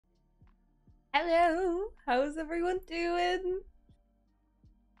Hello, how's everyone doing?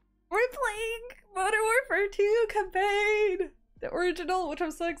 We're playing Modern Warfare 2 campaign! The original, which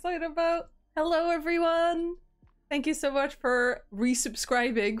I'm so excited about. Hello everyone! Thank you so much for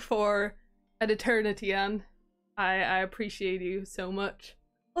resubscribing for an eternity, Anne. I appreciate you so much.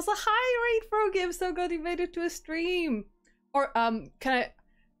 Also, hi Raid Froggy, I'm so glad you made it to a stream! Or, can I...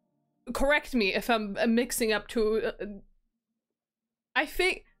 correct me if I'm mixing up to... I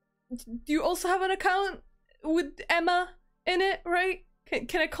think... Do you also have an account with Emma in it, right?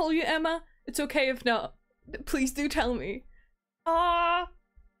 Can I call you Emma? It's okay if not. Please do tell me. Ah,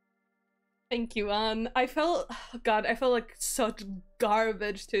 thank you, Anne. I felt, oh God, I felt like such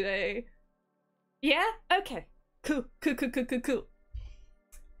garbage today. Yeah? Okay. Cool.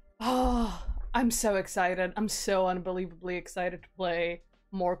 Oh, I'm so excited. I'm so unbelievably excited to play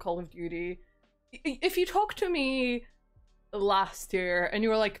more Call of Duty. If you talked to me last year and you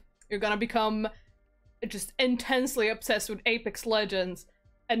were like, you're gonna become just intensely obsessed with Apex Legends,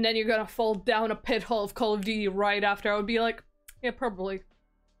 and then you're gonna fall down a pit hole of Call of Duty right after, I would be like, yeah, probably.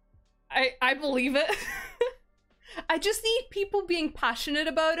 I believe it. I just need people being passionate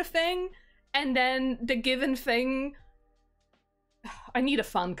about a thing, and then the given thing... I need a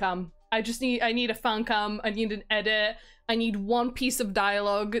fan cam. I need a fan cam, I need an edit, I need one piece of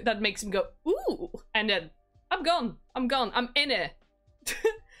dialogue that makes him go, ooh, and then I'm gone, I'm in it.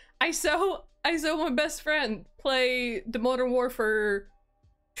 I saw my best friend play the Modern Warfare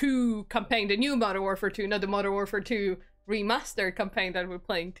 2 campaign, the new Modern Warfare 2, not the Modern Warfare 2 Remastered campaign that we're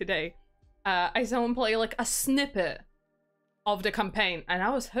playing today. I saw him play like a snippet of the campaign, and I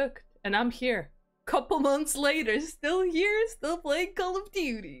was hooked, and I'm here. Couple months later, still here, still playing Call of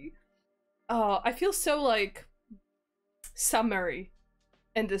Duty. Oh, I feel so like summery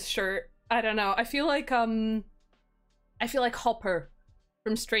in this shirt. I don't know. I feel like Hopper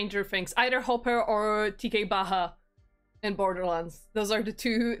from Stranger Things, either Hopper or TK Baha in Borderlands. Those are the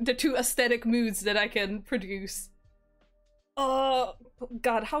two aesthetic moods that I can produce. Oh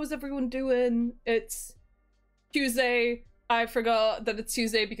God, how's everyone doing? It's Tuesday. I forgot that it's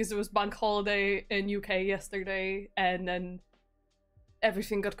Tuesday because it was bank holiday in UK yesterday, and then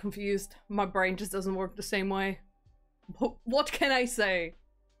everything got confused. My brain just doesn't work the same way. What can I say?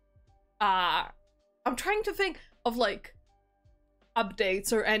 I'm trying to think of like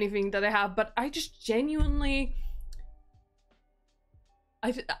updates or anything that I have, but I just genuinely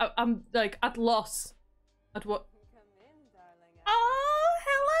I'm like at loss at what. Come in, darling. Oh,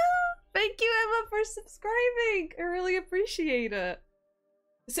 hello! Thank you, Emma, for subscribing. I really appreciate it.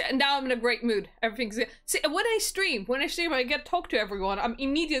 See, now I'm in a great mood. Everything's good. See, when I stream, I get to talk to everyone. I'm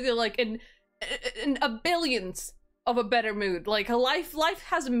immediately like in a billions of a better mood. Like life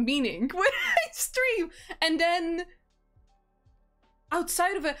has a meaning when I stream, and then.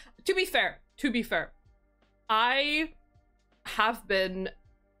 Outside of it, to be fair, I have been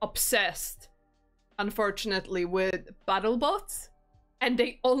obsessed, unfortunately, with BattleBots, and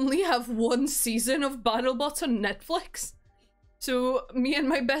they only have one season of BattleBots on Netflix. So me and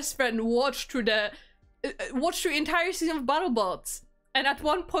my best friend watched through the entire season of BattleBots, and at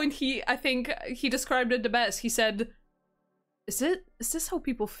one point I think he described it the best. He said, "Is this how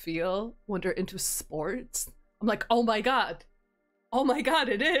people feel when they're into sports?" I'm like, oh my god. Oh my god,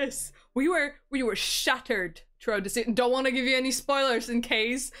 it is! We were shattered throughout the season. Don't want to give you any spoilers in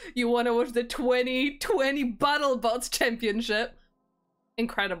case you want to watch the 2020 BattleBots Championship.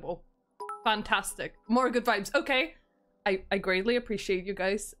 Incredible. Fantastic. More good vibes. Okay. I greatly appreciate you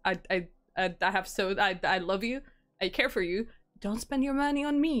guys. I love you. I care for you. Don't spend your money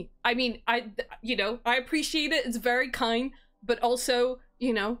on me. I mean, I appreciate it. It's very kind, but also,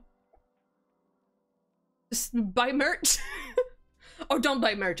 just buy merch. Or don't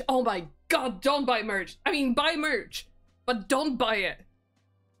buy merch. Oh my god, don't buy merch. I mean, buy merch, but don't buy it.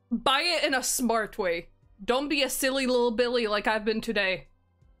 Buy it in a smart way. Don't be a silly little Billy like I've been today.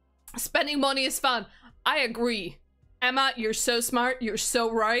 Spending money is fun. I agree. Emma, you're so smart. You're so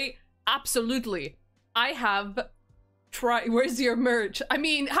right. Absolutely. I have tried. Where's your merch? I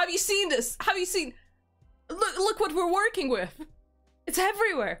mean, have you seen this? Have you seen? Look what we're working with. It's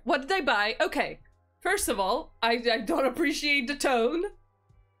everywhere. What did I buy? Okay. First of all, I don't appreciate the tone.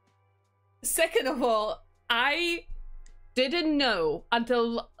 Second of all, I didn't know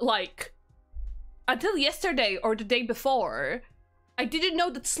until yesterday or the day before. I didn't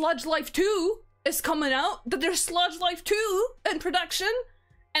know that Sludge Life 2 is coming out. That there's Sludge Life 2 in production,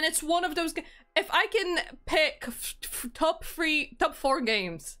 and it's one of those. If I can pick top 4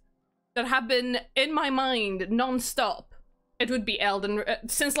 games that have been in my mind non-stop, it would be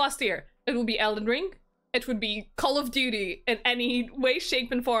since last year. It will be Elden Ring, it would be Call of Duty in any way,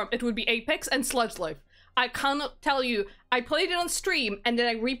 shape, and form. It would be Apex and Sludge Life. I cannot tell you. I played it on stream, and then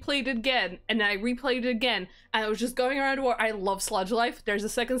I replayed it again, and then I replayed it again, and I was just going around where I love Sludge Life. There's a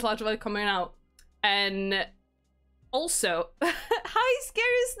second Sludge Life coming out. And also, hi,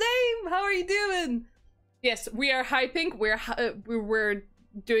 Scariest Name! How are you doing? Yes, we are hyping. We're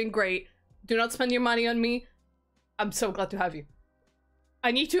doing great. Do not spend your money on me. I'm so glad to have you.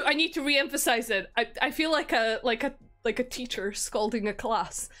 I need to re-emphasize it. I feel like a teacher scolding a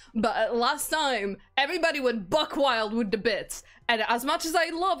class. But last time, everybody went buck wild with the bits. And as much as I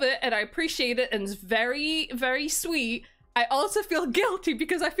love it and I appreciate it and it's very, very sweet, I also feel guilty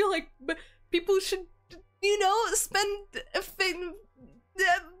because I feel like people should, you know, spend a thing.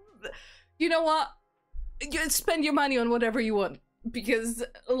 You know what? You spend your money on whatever you want because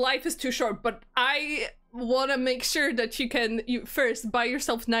life is too short. But I want to make sure that you first buy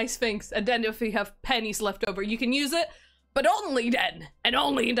yourself nice things, and then if you have pennies left over, you can use it, but only then, and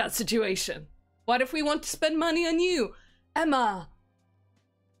only in that situation. What if we want to spend money on you? Emma,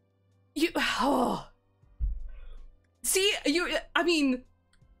 I mean,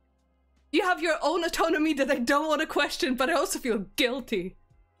 you have your own autonomy that I don't want to question, but I also feel guilty.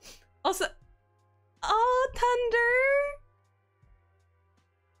 Also, oh, Thunder!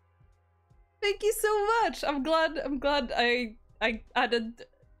 Thank you so much. I'm glad I added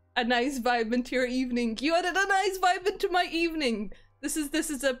a nice vibe into your evening. You added a nice vibe into my evening. This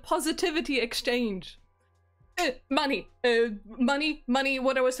is a positivity exchange. Money. Money.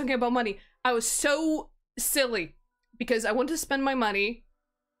 What I was talking about money. I was so silly because I wanted to spend my money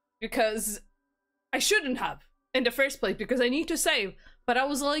because I shouldn't have in the first place because I need to save. But I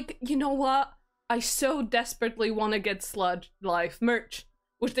was like, you know what? I so desperately want to get Sludge Life merch,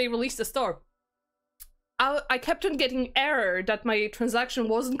 which they released a store. I kept on getting error that my transaction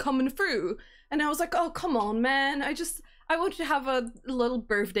wasn't coming through, and I was like, oh, come on, man. I want to have a little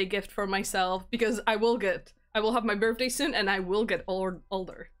birthday gift for myself because I will have my birthday soon and I will get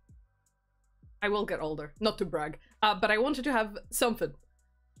older. I will get older, not to brag, but I wanted to have something.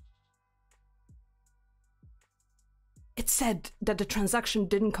 It said that the transaction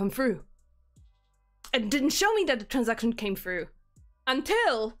didn't come through. It didn't show me that the transaction came through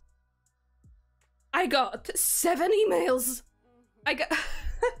until I got 7 emails. I got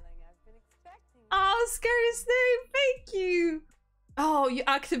oh, Scariest Name, thank you. Oh, you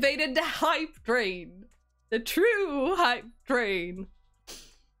activated the hype train. The true hype train.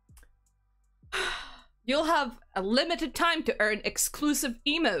 You'll have a limited time to earn exclusive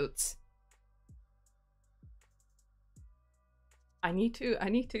emotes. I need to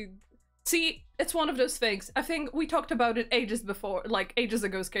see, it's one of those things. I think we talked about it ages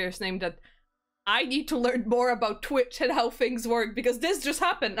ago, Scariest Name, that I need to learn more about Twitch and how things work because this just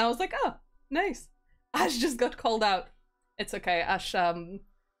happened. And I was like, oh, nice. Ash just got called out. It's okay, Ash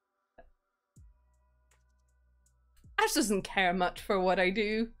doesn't care much for what I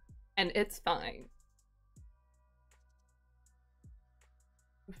do, and it's fine.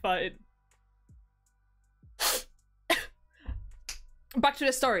 Fine. Back to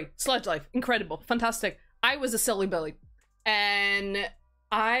the story. Sludge Life. Incredible. Fantastic. I was a silly Billy. And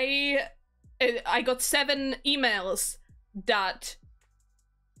I got 7 emails that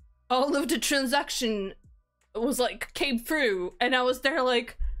all of the transaction was like, came through. And I was there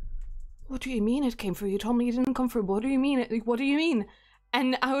like, what do you mean it came through? You told me it didn't come through. What do you mean? What do you mean?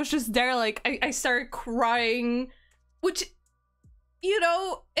 And I was just there like, I started crying. Which, you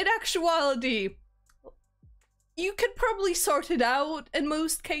know, in actuality, you could probably sort it out in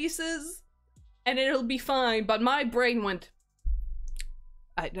most cases, and it'll be fine. But my brain went,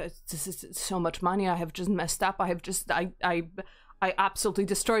 this is so much money. I have just messed up. I absolutely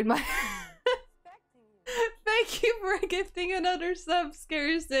destroyed my. Thank you for gifting another sub,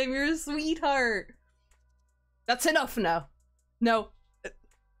 Scariest Name. You're a sweetheart. That's enough now. No,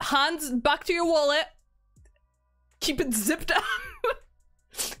 hands back to your wallet. Keep it zipped up.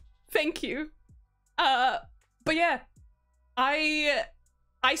 Thank you. But yeah, I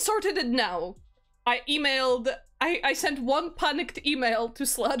sorted it now. I sent one panicked email to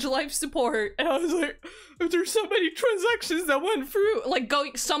Sludge Life support, and I was like, there's so many transactions that went through, like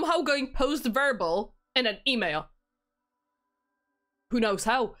somehow going post-verbal in an email. Who knows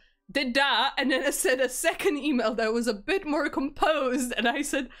how? Did that, and then I sent a second email that was a bit more composed, and I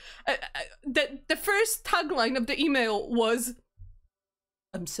said, the first tagline of the email was,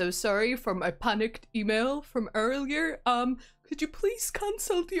 I'm so sorry for my panicked email from earlier. Could you please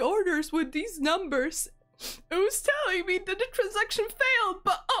cancel the orders with these numbers? It was telling me that the transaction failed,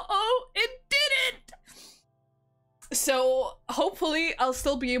 but uh-oh, it didn't! So hopefully I'll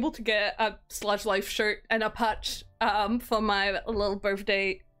still be able to get a Sludge Life shirt and a patch for my little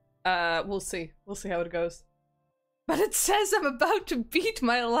birthday. We'll see. We'll see how it goes. But it says I'm about to beat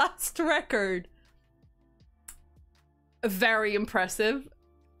my last record. Very impressive.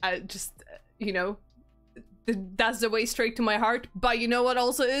 I just, you know, that's the way straight to my heart. But you know what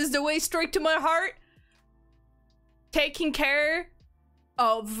also is the way straight to my heart? Taking care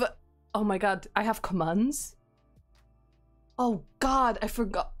of... Oh my god, I have commands? Oh god, I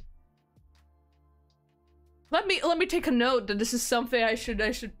forgot. Let me take a note that this is something I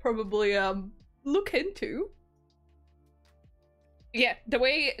should probably look into. Yeah, the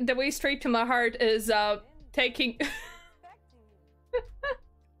way straight to my heart is taking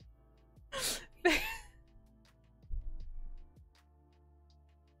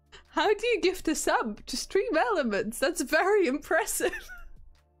How do you gift a sub to Stream Elements? That's very impressive.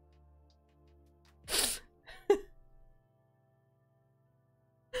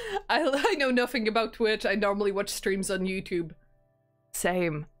 I know nothing about Twitch. I normally watch streams on YouTube.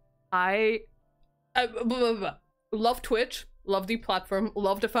 Same. I love Twitch. Love the platform.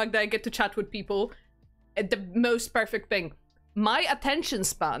 Love the fact that I get to chat with people. The most perfect thing. My attention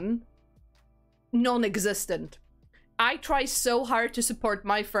span, non-existent. I try so hard to support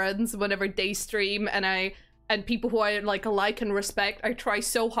my friends whenever they stream, and people who I like and respect. I try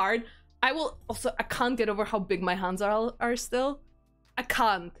so hard. I can't get over how big my hands are still. I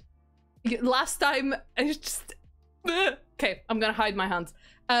can't. Last time I just okay, I'm gonna hide my hands.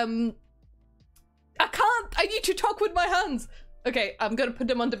 I can't. I need to talk with my hands. Okay, I'm gonna put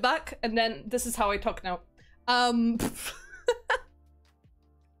them on the back, and then this is how I talk now. I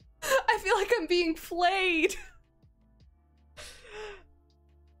feel like I'm being flayed.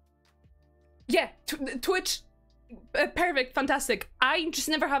 Yeah, Twitch, perfect, fantastic. I just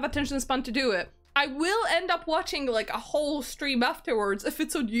never have attention span to do it. I will end up watching like a whole stream afterwards if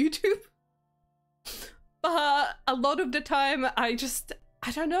it's on YouTube. But a lot of the time, I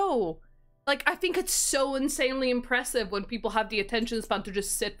don't know. Like, I think it's so insanely impressive when people have the attention span to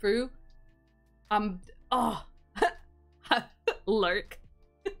just sit through. Oh. Lurk.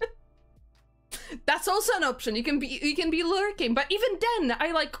 That's also an option. You can be lurking, but even then,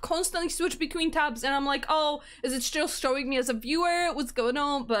 I like constantly switch between tabs, and I'm like, oh, is it still showing me as a viewer? What's going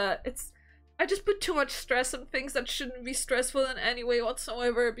on? But I just put too much stress on things that shouldn't be stressful in any way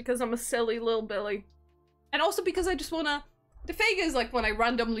whatsoever because I'm a silly little Billy. And also because I just wanna... The thing is, like, when I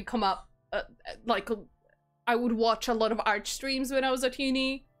randomly come up, like, I would watch a lot of art streams when I was at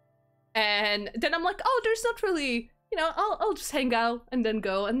uni, and then I'm like, oh, there's not really... You know, I'll just hang out and then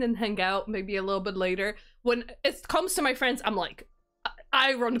go and then hang out maybe a little bit later. When it comes to my friends, I'm like,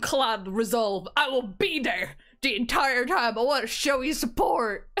 ironclad resolve. I will be there the entire time. I want to show you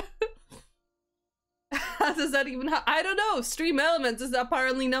support. How does that even happen? I don't know. Stream Elements is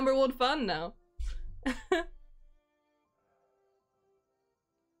apparently #1 fun now.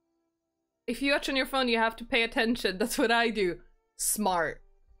 If you watch on your phone, you have to pay attention. That's what I do. Smart.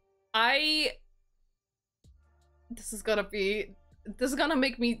 This is gonna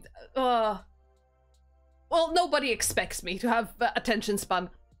make me, well, nobody expects me to have attention span.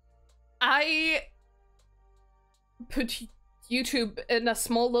 I put YouTube in a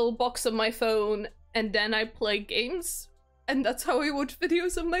small little box on my phone, and then I play games, and that's how I watch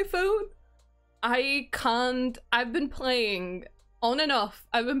videos on my phone. I've been playing, on and off,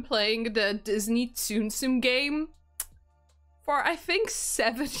 I've been playing the Disney Tsum Tsum game for, I think,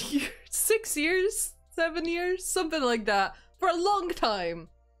 7 years, something like that, for a long time.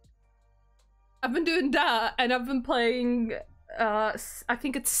 I've been doing that, and I've been playing, I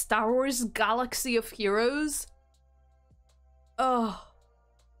think it's Star Wars Galaxy of Heroes. Oh.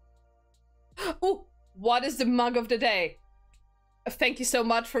 Oh, what is the mug of the day? Thank you so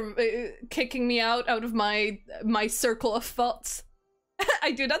much for kicking me out of my circle of thoughts.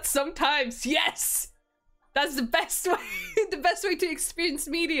 I do that sometimes, yes! That's the best way, the best way to experience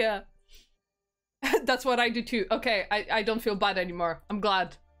media. That's what I do too. Okay, I don't feel bad anymore. I'm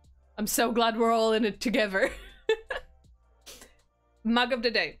glad. I'm so glad we're all in it together. Mug of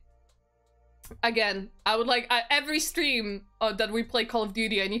the day. Again, I would like every stream that we play Call of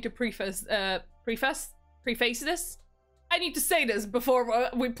Duty, I need to preface this. I need to say this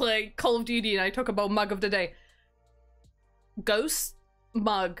before we play Call of Duty and I talk about Mug of the day. Ghost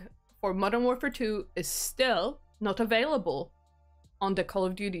mug for Modern Warfare 2 is still not available on the Call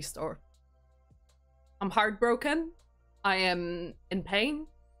of Duty store. I'm heartbroken. I am in pain,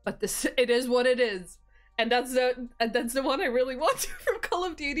 but it is what it is, and that's the one I really want from Call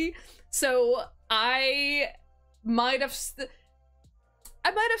of Duty. So I might have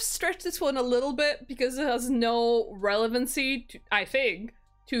I might have stretched this one a little bit because it has no relevancy, to, I think,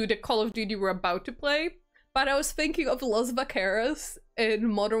 to the Call of Duty we're about to play. But I was thinking of Los Vaqueros in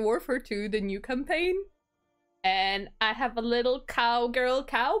Modern Warfare 2, the new campaign. And I have a little cowgirl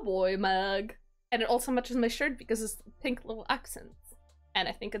cowboy mug. And it also matches my shirt because it's pink little accents. And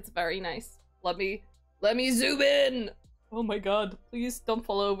I think it's very nice. Let me zoom in! Oh my god, please don't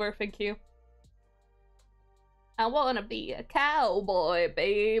fall over, thank you. I wanna be a cowboy,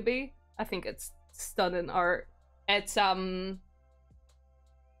 baby. I think it's stunning art. It's,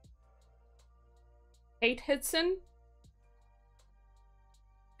 Kate Hudson?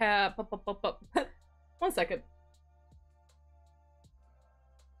 1 second.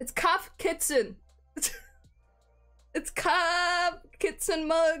 It's Kath Kitson. It's Kath Kitson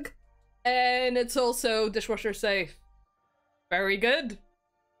mug. And it's also dishwasher safe. Very good.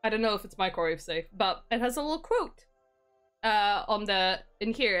 I don't know if it's microwave safe, but it has a little quote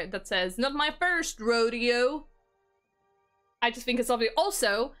in here that says, "Not my first rodeo." I just think it's lovely.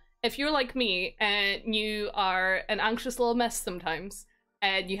 Also, if you're like me and you are an anxious little mess sometimes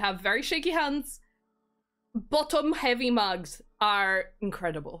and you have very shaky hands, bottom heavy mugs are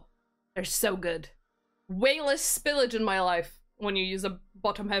incredible. They're so good. Way less spillage in my life when you use a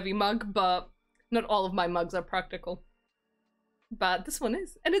bottom heavy mug, but not all of my mugs are practical. But this one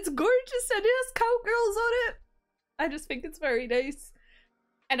is. And it's gorgeous and it has cowgirls on it. I just think it's very nice.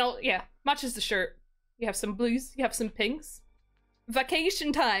 And yeah, matches the shirt. You have some blues, you have some pinks.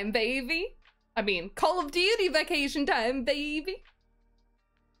 Vacation time, baby. I mean, Call of Duty vacation time, baby.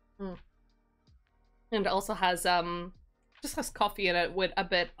 And it also has, just has coffee in it with a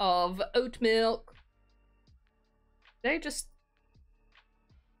bit of oat milk. They just...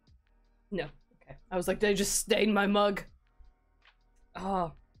 No. Okay. I was like, they just stain my mug.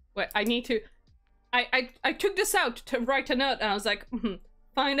 Oh, wait, I need to... I took this out to write a note and I was like,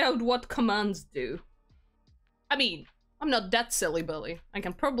 find out what commands do. I mean, I'm not that silly, Billy. I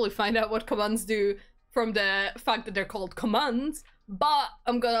can probably find out what commands do from the fact that they're called commands, but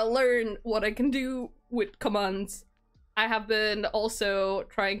I'm gonna learn what I can do with commands. I have been also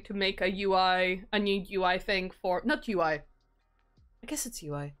trying to make a new UI thing for... Not UI. I guess it's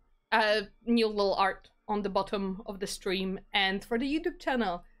UI. A new little art on the bottom of the stream and for the YouTube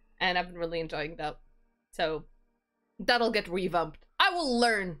channel, and I've been really enjoying that. So that'll get revamped. I will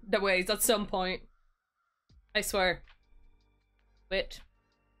learn the ways at some point. I swear. Wait.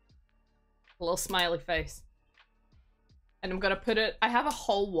 A little smiley face. And I'm gonna put it... I have a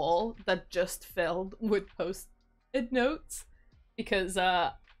whole wall that just filled with post-it notes because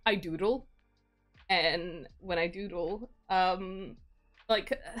I doodle. And when I doodle,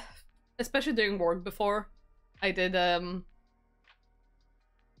 like... especially during work before, I did,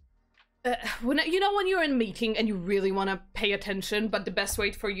 when you're in a meeting and you really want to pay attention, but the best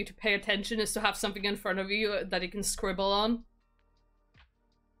way for you to pay attention is to have something in front of you that you can scribble on.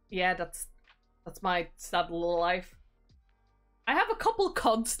 Yeah, that's my sad little life. I have a couple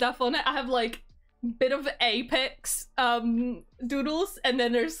COD stuff on it. I have, like, bit of Apex, doodles, and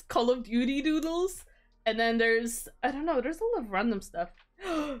then there's Call of Duty doodles, and then there's, I don't know, there's a lot of random stuff.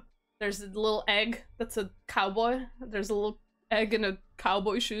 There's a little egg that's a cowboy. There's a little egg in a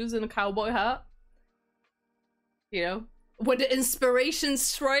cowboy shoes and a cowboy hat. You know, when the inspiration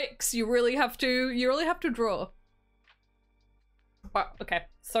strikes, you really have to draw. But okay,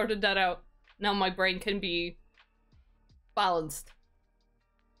 sorted that out. Now my brain can be balanced.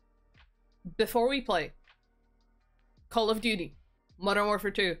 Before we play Call of Duty Modern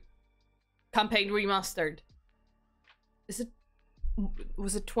Warfare 2 Campaign Remastered.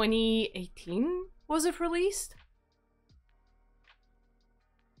 Was it 2018? Was it released?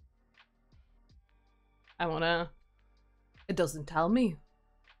 It doesn't tell me.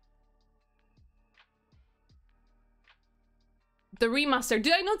 The remaster.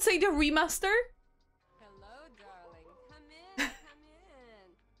 Did I not say the remaster? Hello, darling. Come in, come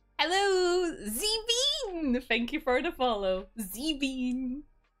in. Hello, Z-Bean! Thank you for the follow. Z-Bean.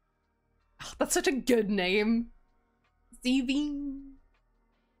 Oh, that's such a good name. Z-Bean.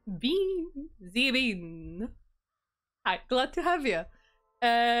 Bean. Z-Bean. Hi, glad to have you.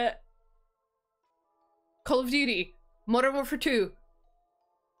 Call of Duty Modern Warfare 2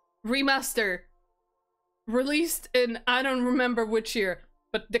 Remaster. Released in, I don't remember which year,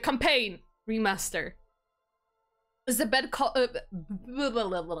 but the campaign remaster is the best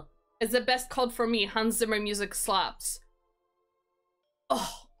is the best COD for me. Hans Zimmer music slaps.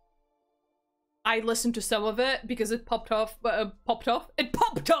 Oh, I listened to some of it because it popped on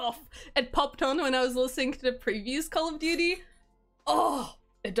when I was listening to the previous Call of Duty. Oh,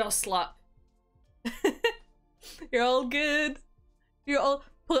 it does slap. You're all good. You're all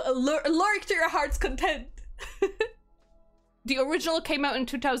lyric to your heart's content. The original came out in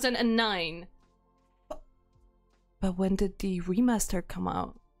 2009. But when did the remaster come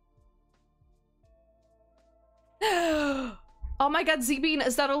out? Oh my god, Zbean,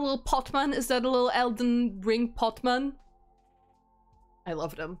 is that a little potman? Is that a little Elden Ring potman? I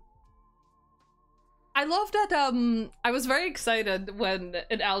loved him. I love that, I was very excited when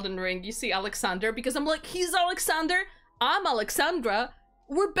in Elden Ring you see Alexander, because I'm like, he's Alexander, I'm Alexandra,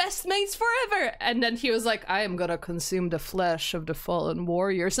 we're best mates forever! And then he was like, I am gonna consume the flesh of the fallen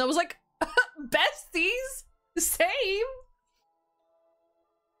warriors. And I was like, besties? Same?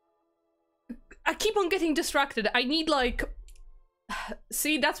 I keep on getting distracted. I need, like...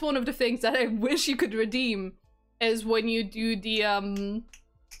 See, that's one of the things that I wish you could redeem, is when you do the,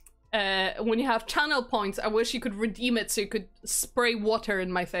 when you have channel points, I wish you could redeem it so you could spray water in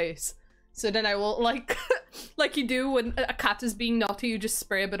my face. So then I will, like, like you do when a cat is being naughty, you just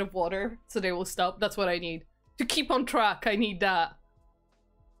spray a bit of water so they will stop. That's what I need. To keep on track, I need that.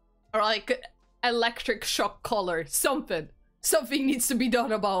 Or like, electric shock collar. Something. Something needs to be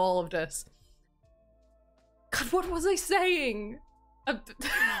done about all of this. God, what was I saying?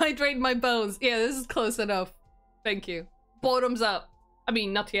 Hydrate my bones. Yeah, this is close enough. Thank you. Bottoms up. I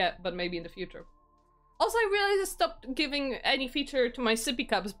mean, not yet, but maybe in the future. Also, I realized I stopped giving any feature to my sippy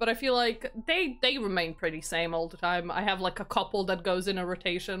cups, but I feel like they remain pretty same all the time. I have like a couple that goes in a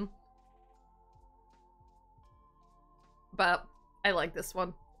rotation. But I like this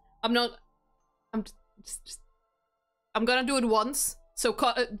one. I'm gonna do it once. So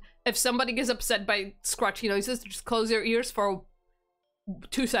if somebody gets upset by scratchy noises, just close your ears for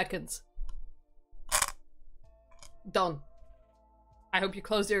 2 seconds. Done. I hope you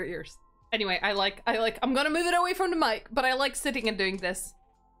close your ears. Anyway, I'm gonna move it away from the mic, but I like sitting and doing this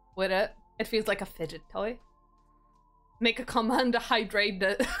with it. It feels like a fidget toy. Make a command to hydrate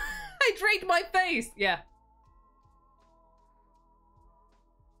the hydrate my face. Yeah.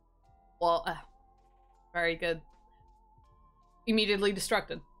 Well, very good. Immediately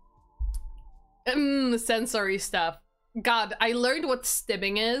distracted. Sensory stuff. God, I learned what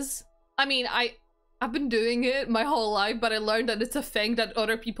stimming is. I mean, I've been doing it my whole life, but I learned that it's a thing that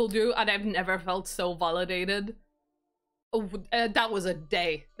other people do, and I've never felt so validated. Oh, that was a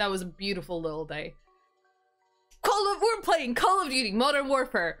day. That was a beautiful little day. We're playing Call of Duty Modern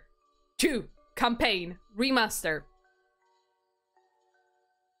Warfare 2 Campaign Remaster.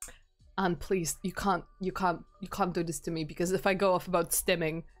 And please, you can't do this to me, because if I go off about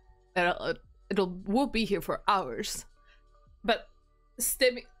stimming, we'll be here for hours. But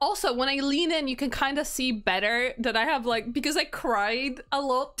stimming, also when I lean in, you can kind of see better that I have, like, because I cried a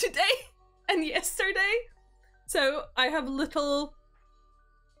lot today and yesterday, so I have little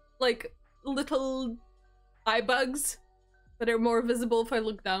eye bugs that are more visible if I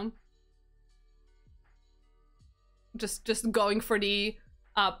look down. Just going for the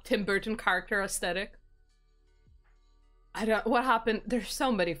Tim Burton character aesthetic. What happened? There's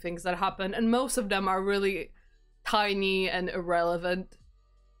so many things that happen, and most of them are really tiny and irrelevant,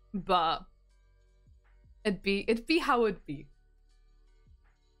 but it'd be how it'd be.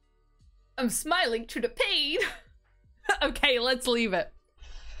 I'm smiling through the pain. Okay, let's leave it.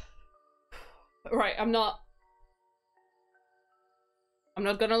 Right, I'm not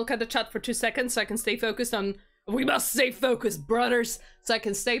gonna look at the chat for 2 seconds so I can stay focused on... We must stay focused, brothers! So I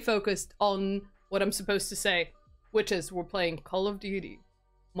can stay focused on what I'm supposed to say, which is we're playing Call of Duty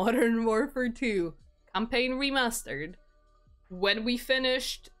Modern Warfare 2 Campaign Remastered. When we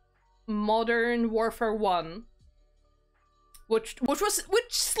finished Modern Warfare 1, which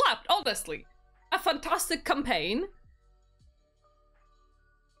slapped, honestly, a fantastic campaign,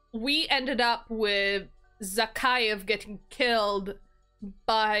 we ended up with Zakayev getting killed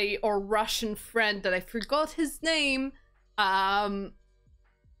by our Russian friend that I forgot his name, but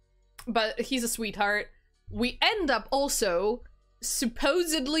he's a sweetheart. We end up also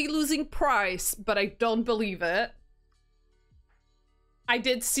supposedly losing Price, but I don't believe it. I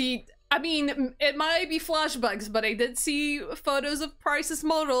did see, I mean, it might be flashbacks, but I did see photos of Price's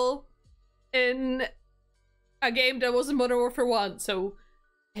model in a game that wasn't Modern Warfare 1, so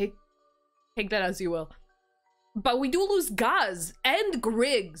take that as you will. But we do lose Gaz and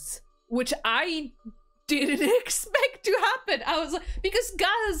Griggs, which I didn't expect to happen. I was like, because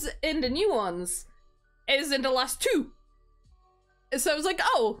Gaz in the new ones is in the last 2. So I was like,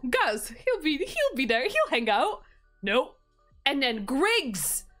 oh, Gaz, he'll be there, he'll hang out. Nope. And then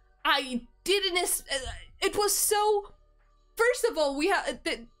Griggs, I didn't, it was so, first of all, we had,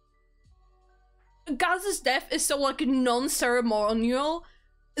 Gaz's death is so like non-ceremonial.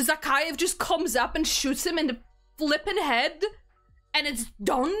 Zakayev just comes up and shoots him in the flippin' head. and it's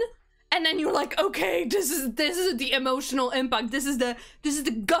done, and then you're like, okay, this is the emotional impact. This is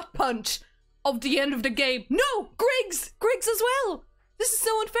the gut punch of the end of the game. No, Griggs as well. This is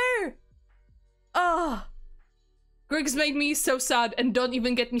so unfair. Ah, Griggs made me so sad, and don't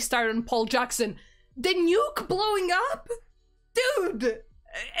even get me started on Paul Jackson. The nuke blowing up, dude. It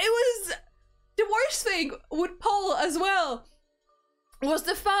was the worst thing with Paul as well. Was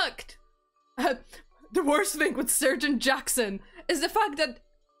the fact. The worst thing with Sergeant Jackson is the fact that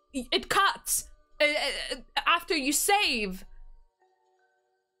it cuts after you save.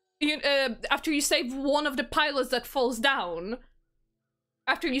 After you save one of the pilots that falls down.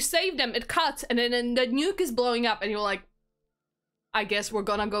 After you save them, it cuts, and then the nuke is blowing up, and you're like, I guess we're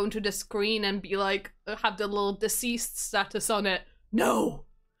gonna go into the screen and be like, have the little deceased status on it. No!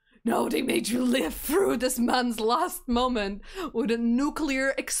 No, they made you live through this man's last moment with a nuclear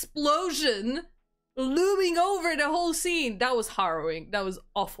explosion looming over the whole scene. That was harrowing. That was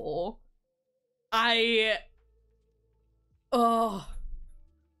awful. Oh.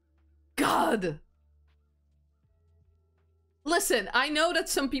 God. Listen, I know that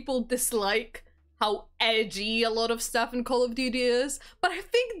some people dislike how edgy a lot of stuff in Call of Duty is, but I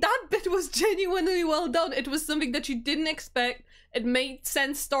think that bit was genuinely well done. It was something that you didn't expect. It made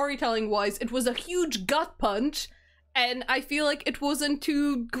sense storytelling-wise. It was a huge gut punch, and I feel like it wasn't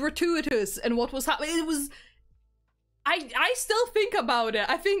too gratuitous and what was happening. It was... I still think about it.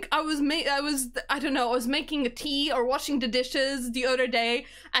 I think I was making a tea or washing the dishes the other day,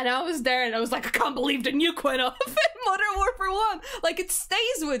 and I was there and I was like, I can't believe the nuke went off in Modern Warfare 1. Like, it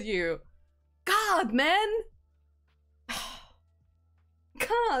stays with you. God, man.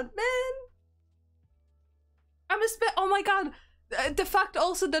 God, man. Oh my god. The fact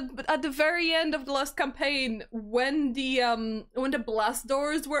also that at the very end of the last campaign, when the blast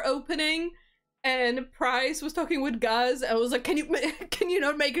doors were opening, and Price was talking with Gaz, I was like, can you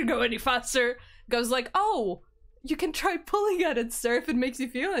not make it go any faster? Gaz was like, oh, you can try pulling at it, sir, if it makes you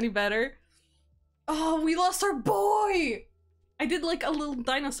feel any better. Oh, we lost our boy! I did like a little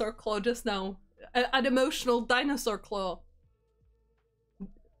dinosaur claw just now. An emotional dinosaur claw.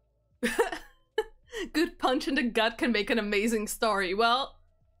 Good punch in the gut can make an amazing story. Well,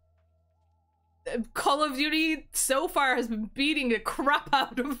 Call of Duty so far has been beating the crap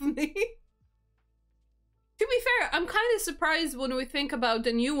out of me. To be fair, I'm kind of surprised when we think about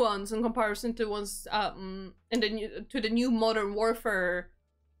the new ones in comparison to ones to the new Modern Warfare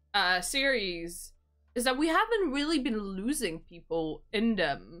series, is that we haven't really been losing people in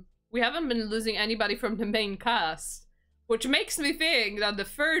them. We haven't been losing anybody from the main cast, which makes me think that the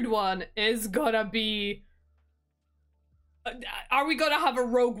third one is gonna be... Are we gonna have a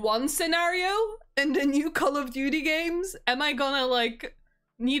Rogue One scenario in the new Call of Duty games? Am I gonna, like,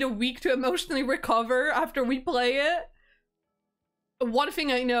 need a week to emotionally recover after we play it? One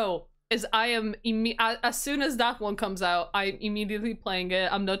thing I know is I am as soon as that one comes out, I'm immediately playing it.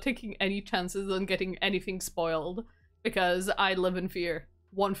 I'm not taking any chances on getting anything spoiled because I live in fear.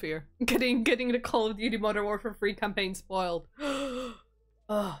 One fear: getting the Call of Duty Modern Warfare 3 campaign spoiled.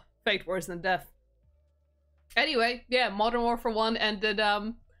 Oh, fate worse than death. Anyway, yeah, Modern Warfare 1 ended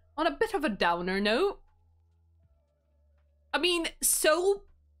on a bit of a downer note. I mean, Soap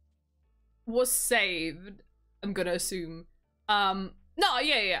was saved, I'm gonna assume. No,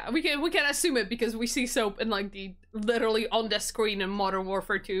 yeah, we can assume it because we see Soap in like literally on the screen in Modern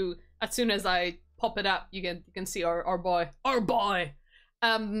Warfare 2. As soon as I pop it up, you can see our boy. Our boy!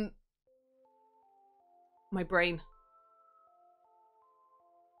 My brain.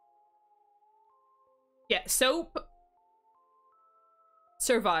 Yeah, Soap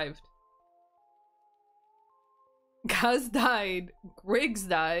survived. Gaz died. Griggs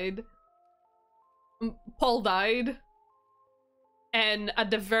died. Paul died. And at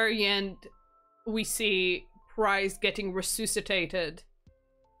the very end, we see Price getting resuscitated.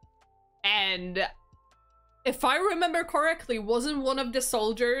 And if I remember correctly, wasn't one of the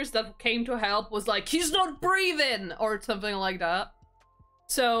soldiers that came to help was like, he's not breathing! Or something like that.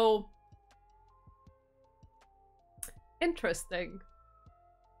 So... interesting.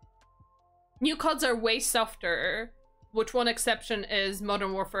 New CODs are way softer, which one exception is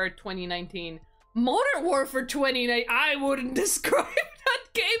Modern Warfare 2019. Modern Warfare 2019, I wouldn't describe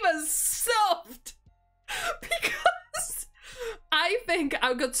that game as soft! Because I think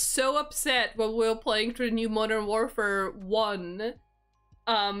I got so upset when we were playing through the new Modern Warfare 1,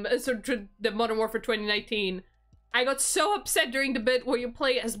 the Modern Warfare 2019. I got so upset during the bit where you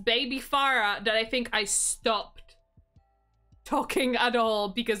play as Baby Farah that I think I stopped talking at all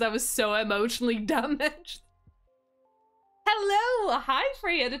because I was so emotionally damaged. Hello! Hi,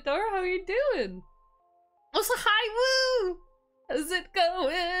 Free Editor! How are you doing? Also, hi, Woo! How's it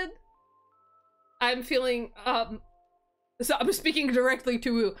going? I'm feeling, so I'm speaking directly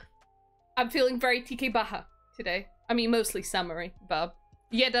to you. I'm feeling very TK Baha today. I mean, mostly summary, but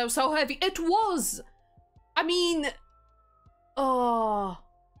yeah, that was so heavy. It was! I mean, oh.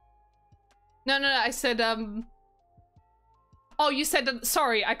 No, I said, oh, you said that,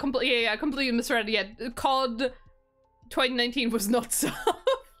 sorry, I completely misread it. Yeah, COD 2019 was not soft.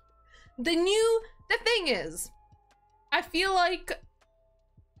 The thing is, I feel like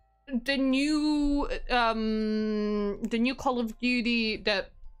the new Call of Duty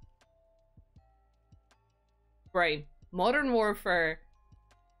that right, Modern Warfare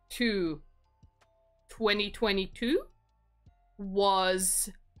 2 2022 was,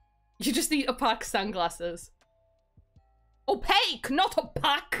 you just need opaque sunglasses. Opaque, not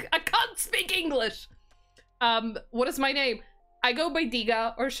opaque. I can't speak English. What is my name? I go by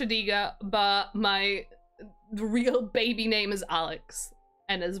Diga or Shadiga, but my real baby name is Alex,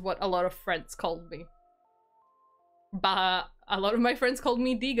 and is what a lot of friends called me. But a lot of my friends called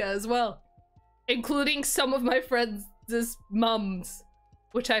me Diga as well, including some of my friends' mums,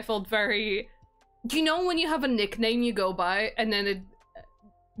 which I felt very... You know when you have a nickname you go by, and then it...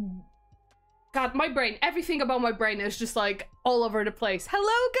 God, my brain, everything about my brain is just like all over the place.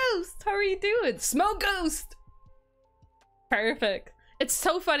 Hello, Ghost! How are you doing? Smoke Ghost! Perfect. It's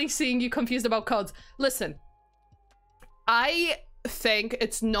so funny seeing you confused about codes. Listen, I think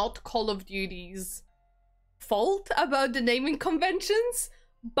it's not Call of Duty's fault about the naming conventions,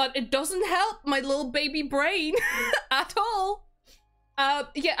 but it doesn't help my little baby brain at all.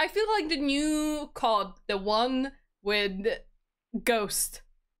 Yeah, I feel like the new COD, the one with Ghost,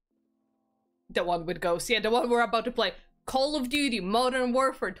 yeah, the one we're about to play, Call of Duty Modern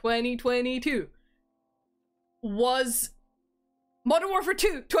Warfare 2022, was Modern Warfare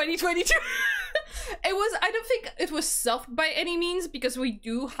 2 2022. It was, I don't think it was soft by any means, because we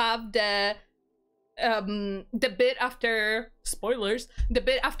do have the bit after, spoilers, the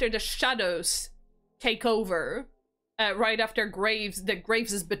bit after the shadows take over, right after Graves'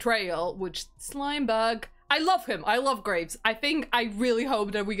 betrayal, which, Slimebug, I love him, I love Graves. I really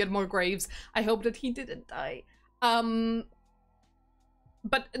hope that we get more Graves. I hope that he didn't die. But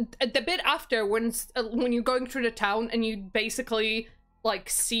the bit after, when you're going through the town and you basically like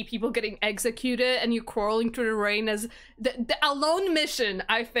see people getting executed and you crawling through the rain, as the alone mission,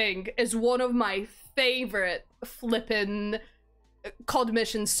 I think, is one of my favorite flippin' COD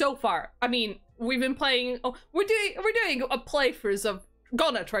missions so far. I mean, we've been playing, we're doing a playthroughs of,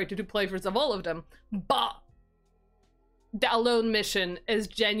 gonna try to do playthroughs of all of them, but the alone mission is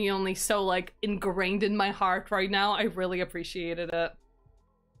genuinely so like ingrained in my heart right now. I really appreciated it.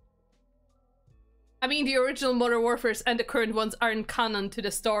 I mean, the original Modern Warfares and the current ones aren't canon to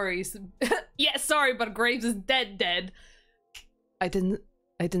the stories. Yeah, sorry, but Graves is dead. I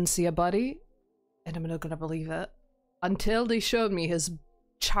didn't see a body, and I'm not gonna believe it until they showed me his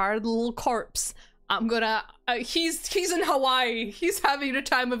charred little corpse. I'm gonna, he's in Hawaii. He's having the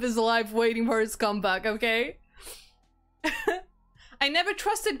time of his life waiting for his comeback, okay? I never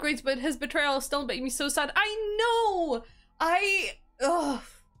trusted Graves, but his betrayal still made me so sad. I know! Ugh.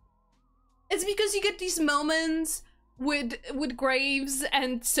 It's because you get these moments with Graves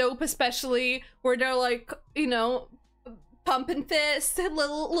and Soap especially, where they're like, you know, pumping fists,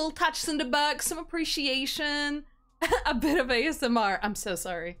 little touches in the back, some appreciation, a bit of ASMR. I'm so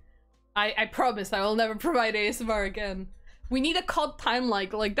sorry. I promise I will never provide ASMR again. We need a COD time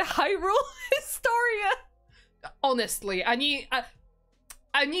like the Hyrule Historia. Honestly, I need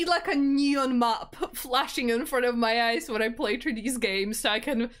like a neon map flashing in front of my eyes when I play through these games, so I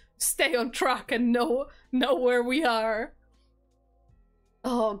can stay on track and know where we are.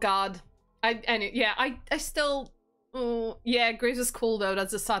 Oh god. I still, yeah, Graves is cool though,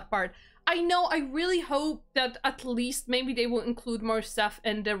 that's the sad part. I know, I really hope that at least maybe they will include more stuff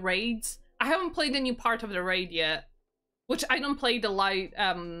in the raids. I haven't played the new part of the raid yet, which I don't play the light,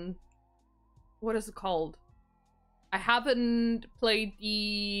 what is it called? I haven't played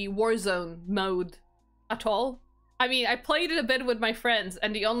the Warzone mode at all. I mean, I played it a bit with my friends,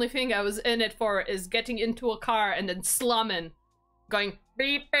 and the only thing I was in it for is getting into a car and then slamming, going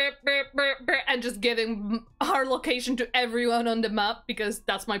beep, beep, beep, beep, beep, and just giving our location to everyone on the map, because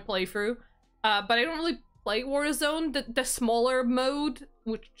that's my playthrough. But I don't really play Warzone, the smaller mode,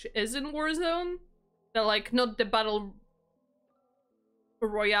 which is in Warzone. The, like, not the Battle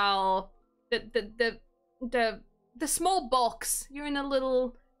Royale, the small box. You're in a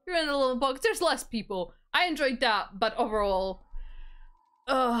little box. There's less people. I enjoyed that, but overall,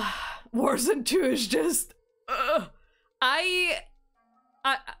 Warzone 2 is just, I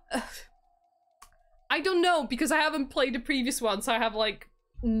don't know, because I haven't played the previous one, so I have like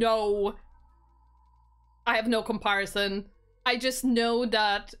no comparison. I just know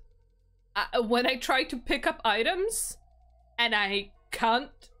that when I try to pick up items and I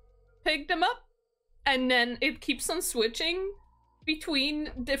can't pick them up, and then it keeps on switching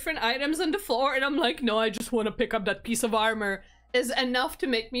between different items on the floor, and I'm like, no, I just want to pick up that piece of armor, is enough to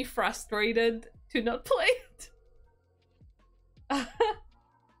make me frustrated to not play it.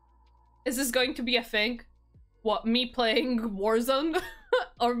 Is this going to be a thing? What, me playing Warzone?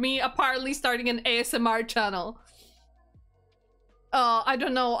 Or me apparently starting an ASMR channel? I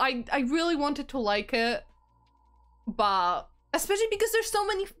don't know. I really wanted to like it, but especially because there's so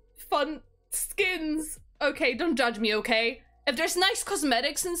many fun skins. Okay, don't judge me, okay? If there's nice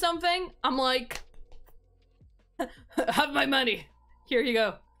cosmetics in something, I'm like, have my money. Here you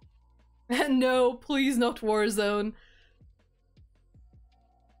go. No, please not Warzone.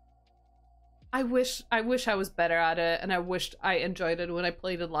 I wish I was better at it, and I wished I enjoyed it when I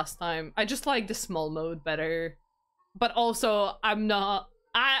played it last time. I just like the small mode better. But also, I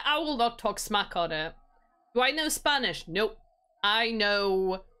will not talk smack on it. Do I know Spanish? Nope. I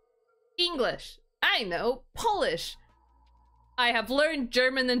know English. I know Polish. I have learned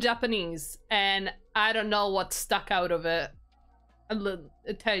German and Japanese, and I don't know what stuck out of it. A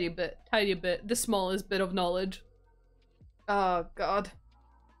tiny bit, the smallest bit of knowledge. Oh, God.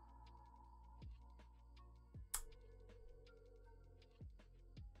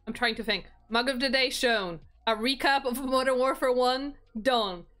 I'm trying to think. Mug of the day shown. A recap of Modern Warfare 1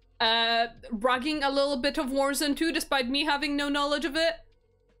 done. Bragging a little bit of Warzone 2 despite me having no knowledge of it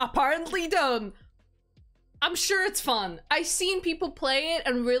apparently done. I'm sure it's fun. I've seen people play it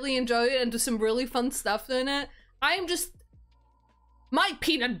and really enjoy it and do some really fun stuff in it. I am just... my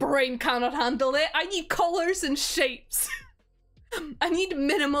peanut brain cannot handle it. I need colors and shapes. I need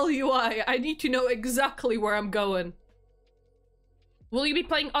minimal UI. I need to know exactly where I'm going. Will you be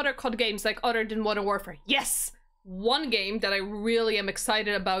playing other COD games like other than Modern Warfare? Yes! One game that I really am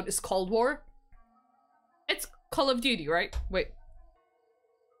excited about is Cold War. It's Call of Duty, right? Wait.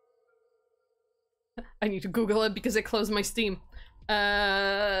 I need to Google it because I closed my Steam.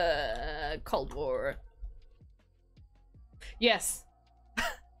 Cold War. Yes.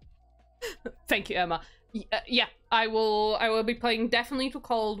 Thank you, Emma. Yeah, I will be playing definitely to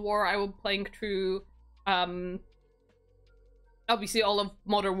Cold War. I will be playing through obviously all of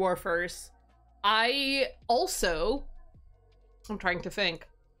Modern Warfare's. I'm trying to think.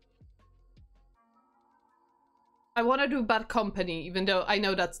 I want to do Bad Company, even though I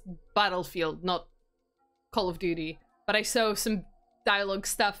know that's Battlefield, not Call of Duty. But I saw some dialogue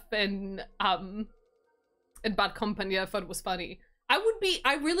stuff in Bad Company that I thought was funny.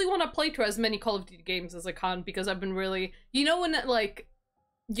 I really want to play through as many Call of Duty games as I can, because I've been really, you know, when like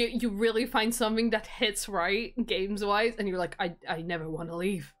you really find something that hits right games wise and you're like, I never want to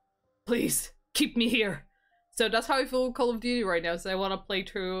leave. Please keep me here. So that's how I feel with Call of Duty right now. So I want to play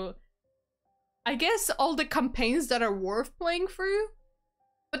through, I guess, all the campaigns that are worth playing through.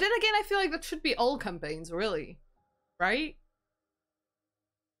 But then again, I feel like that should be all campaigns, really. Right?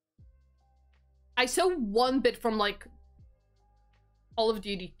 I saw one bit from like Call of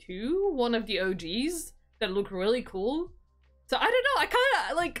Duty 2, one of the OGs, that looked really cool. So I don't know,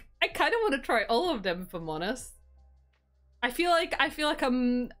 I kind of want to try all of them, if I'm honest. I feel like I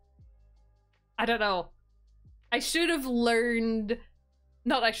don't know. I should have learned,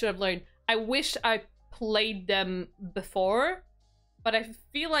 I wish I played them before, but I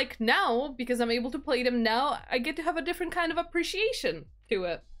feel like now, because I'm able to play them now, I get to have a different kind of appreciation to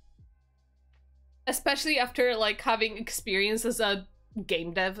it. Especially after like having experience as a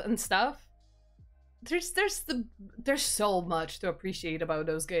game dev and stuff. There's so much to appreciate about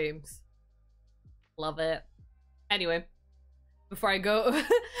those games. Love it. Anyway, before I go,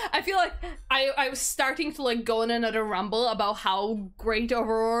 I feel like I was starting to like go on another ramble about how great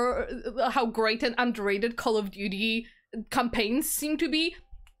and underrated Call of Duty campaigns seem to be.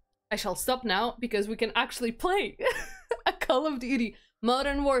 I shall stop now because we can actually play a Call of Duty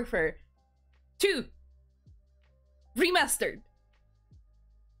Modern Warfare 2 Remastered.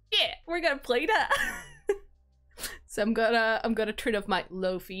 Yeah, we're gonna play that. So I'm gonna turn off my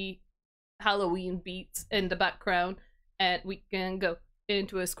lo-fi Halloween beats in the background, and we can go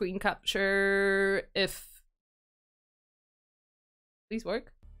into a screen capture. If please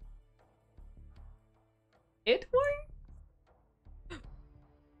work. It worked.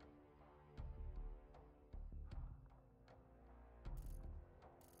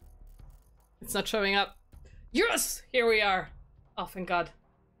 It's not showing up. Yes, here we are. Oh, thank God.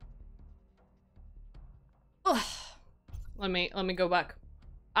 Ugh. Let me go back.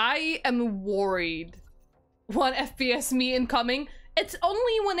 I am worried 1 FPS me incoming. It's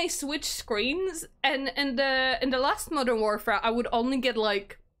only when I switch screens, and in the last Modern Warfare, I would only get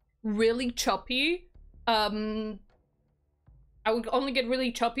like really choppy. I would only get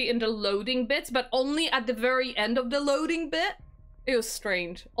really choppy in the loading bits, but only at the very end of the loading bit. It was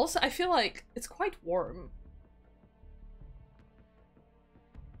strange. Also, I feel like it's quite warm.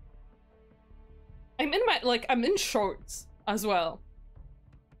 I'm in I'm in shorts as well.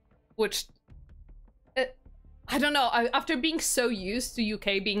 Which, I don't know, after being so used to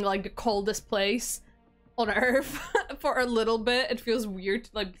UK being like the coldest place on Earth for a little bit, it feels weird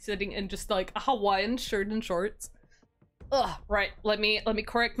to like be sitting in just like a Hawaiian shirt and shorts. Ugh, right, let me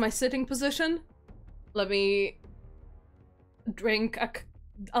correct my sitting position. Let me drink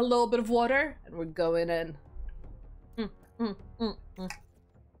a little bit of water, and we're going in.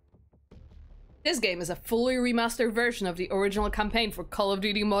 This game is a fully remastered version of the original campaign for Call of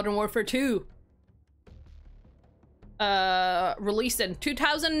Duty Modern Warfare 2. Released in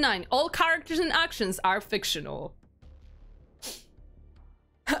 2009. All characters and actions are fictional.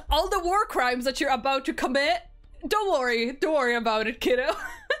 All the war crimes that you're about to commit, don't worry about it, kiddo.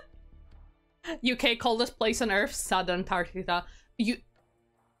 UK coldest place on Earth, sad Antarctica.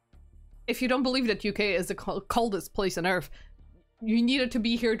 If you don't believe that UK is the coldest place on Earth, you needed to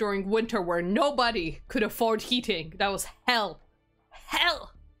be here during winter where nobody could afford heating. That was hell.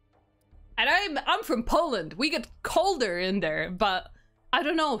 Hell! And I'm from Poland. We get colder in there, but I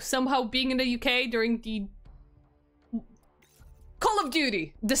don't know, somehow being in the UK during the Call of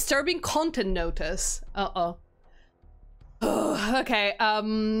Duty disturbing content notice. Okay,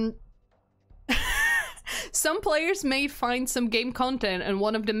 some players may find some game content and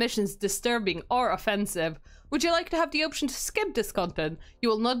one of the missions disturbing or offensive. Would you like to have the option to skip this content? You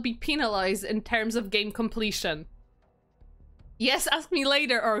will not be penalized in terms of game completion. Yes, ask me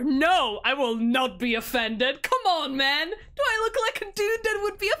later, or no, I will not be offended. Come on, man. Do I look like a dude that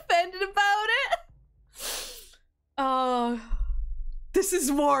would be offended about it? This is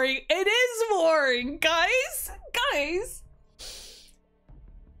warring. It is warring, guys.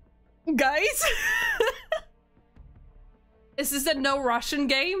 Guys. Is this a no Russian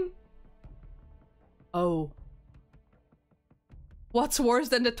game? Oh. What's worse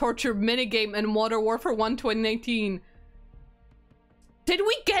than the torture minigame in Modern Warfare 1 2019? Did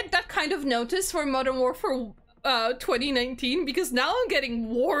we get that kind of notice for Modern Warfare 2019? Because now I'm getting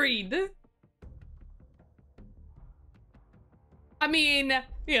worried. I mean,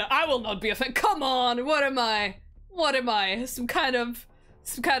 yeah, I will not be offended. Come on, what am I? Some kind of...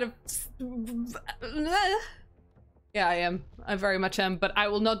 Yeah, I am. I very much am, but I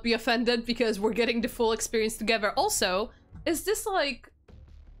will not be offended because we're getting the full experience together. Also, is this like...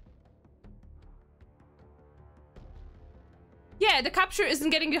 Yeah, the capture isn't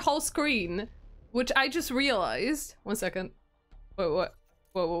getting the whole screen, which I just realized. 1 second. Wait, what?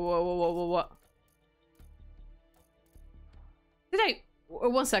 Whoa. Did I...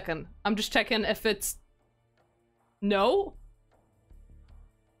 1 second. I'm just checking if it's... No?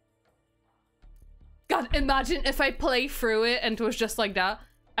 God, imagine if I play through it and it was just like that.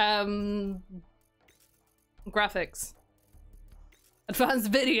 Graphics.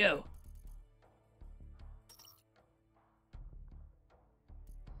 Advanced video.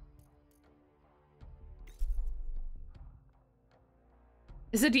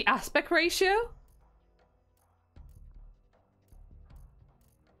 Is it the aspect ratio?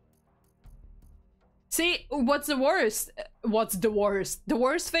 See, what's the worst? The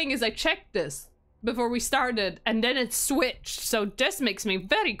worst thing is I checked this before we started, and then it switched, so this makes me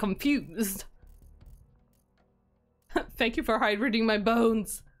very confused. Thank you for hydrating my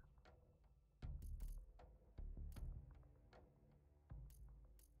bones.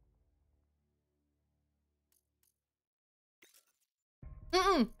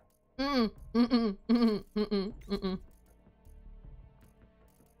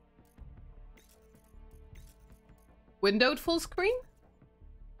 Windowed full screen?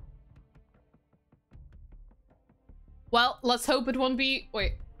 Well, let's hope it won't be...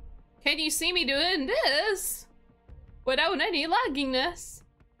 Wait. Can you see me doing this? Without any lagginess?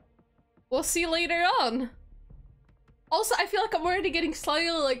 We'll see later on. Also, I feel like I'm already getting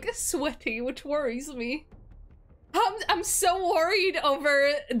slightly, like, sweaty, which worries me. I'm so worried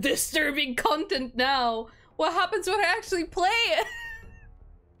over disturbing content now. What happens when I actually play it?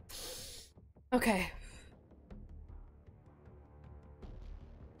 Okay.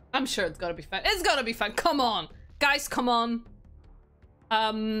 I'm sure it's gonna be fun. It's gonna be fun. Come on. Guys, come on.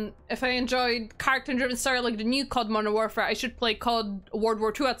 If I enjoyed character-driven story like the new COD Modern Warfare, I should play COD World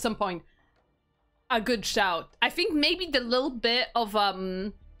War II at some point. A good shout. I think maybe the little bit of,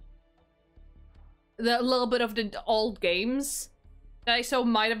 the little bit of the old games that I saw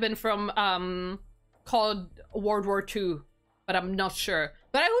might have been from called World War II, but I'm not sure.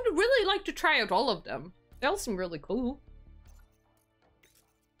 But I would really like to try out all of them. They all seem really cool.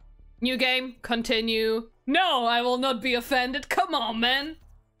 New game, continue. No, I will not be offended. Come on, man.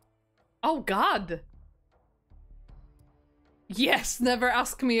 Oh, God. Yes, never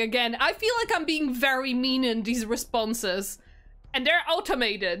ask me again. I feel like I'm being very mean in these responses. And they're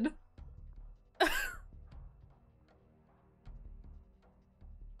automated.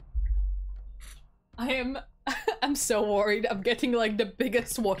 I'm so worried. I'm getting like the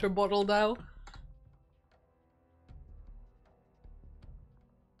biggest water bottle now.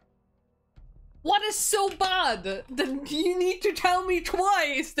 What is so bad that you need to tell me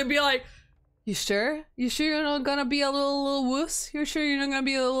twice to be like, you sure? You sure you're not gonna be a little wuss? You're sure you're not gonna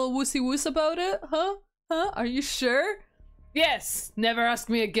be a little wussy wuss about it? Huh? Huh? Are you sure? Yes! Never ask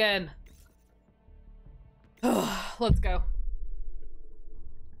me again. Let's go.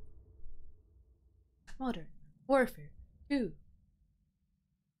 Modern Warfare 2.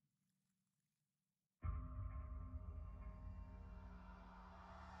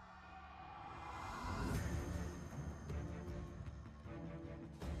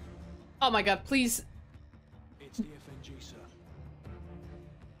 Oh my god, please. It's the FNG, sir.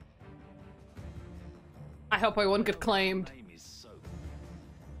 I hope I won't get claimed. Name is Soap.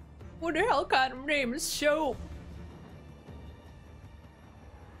 What the hell kind of name is Soap?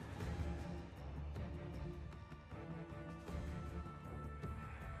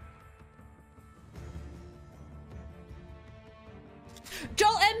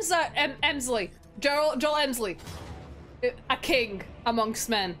 Joel Emsley. Joel Emsley. A king amongst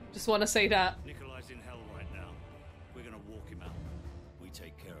men. Just want to say that. Nikolai's in hell right now. We're gonna walk him out. We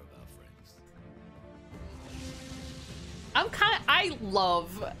take care of our friends. I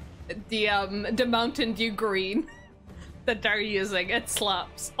love the Mountain Dew green that they're using. It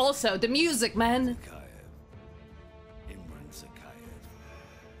slaps. Also, the music, man. Zakhaev. Imran Zakhaev.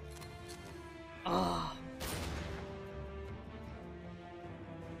 Oh.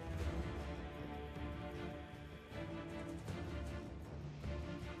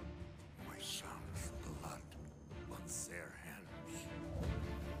 My son's blood on their hands.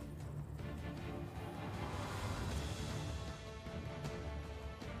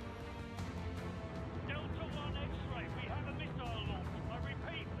 Delta 1 X-ray, we have a missile launch. I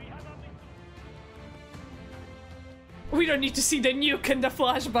repeat, we have a missile. We don't need to see the nuke in the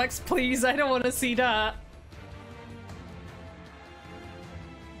flashbacks, please. I don't want to see that.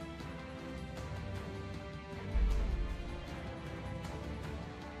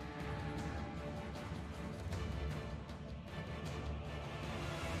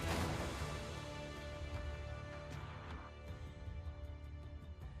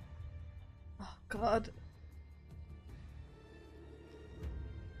 Oh, God.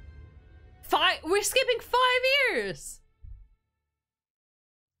 We're skipping 5 years!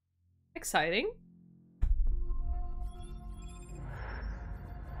 Exciting.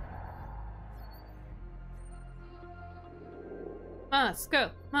 Must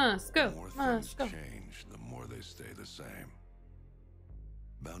go, must go, The more must go. things change, the more they stay the same.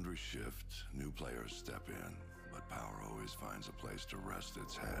 Boundaries shift, new players step in, but power always finds a place to rest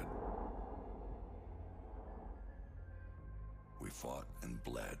its head. We fought and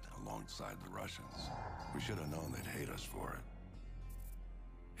bled alongside the Russians. We should have known they'd hate us for it.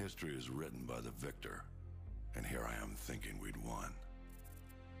 History is written by the victor, and here I am thinking we'd won.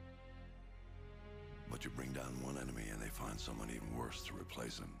 But you bring down one enemy and they find someone even worse to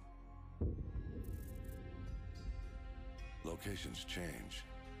replace him. Locations change,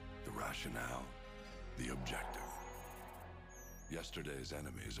 the rationale, the objective. Yesterday's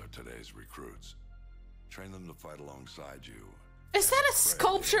enemies are today's recruits. Train them to fight alongside you. Is that a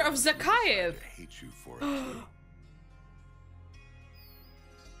sculpture of Zakhaev? I hate you for it too.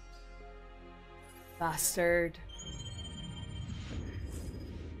 Bastard.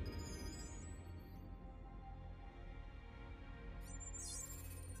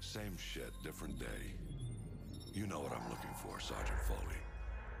 Same shit, different day. You know what I'm looking for, Sergeant Foley.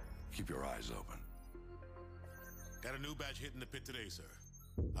 Keep your eyes open. Got a new batch hitting the pit today, sir.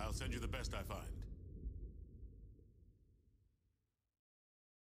 I'll send you the best I find.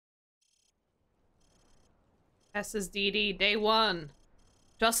 SSDD, day 1.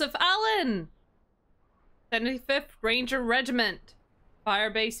 Joseph Allen! 75th Ranger Regiment.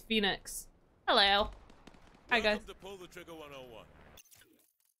 Firebase Phoenix. Hello. Hi, guys. Welcome to Pull the Trigger 101.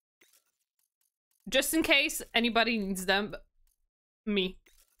 Just in case anybody needs them. Me.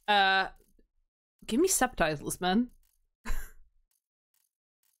 Give me subtitles, man. Where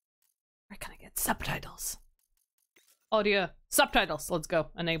can I get it. Subtitles. Audio. Subtitles. Let's go.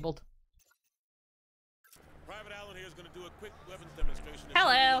 Enabled. Private Allen here is going to do a quick weapons demonstration.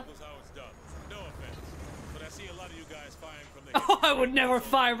 Hello. How it's done. No offense, but I see a lot of you guys firing from the hip. Oh, I would never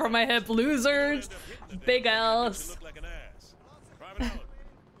fire from my hip. Losers. Big L's. You look like an ass. Private Allen,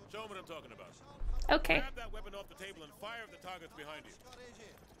 show 'em what I'm talking about. Okay. Grab that weapon off the table and fire at the targets behind you.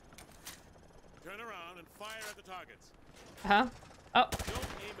 Turn around and fire at the targets. Huh? Oh. Don't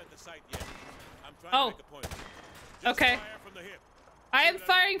aim at the sight yet. I'm trying Oh. to make a point. Just Okay. fire from the hip. I am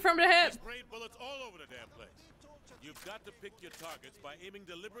firing from the hip. Sprayed bullets all over the damn place. You've got to pick your targets by aiming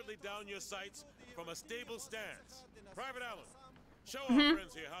deliberately down your sights from a stable stance. Private Allen, show our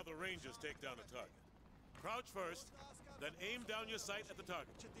friends here how the Rangers take down a target. Crouch first, then aim down your sight at the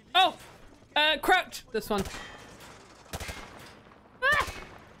target. Oh. Crouch. This one. Ah!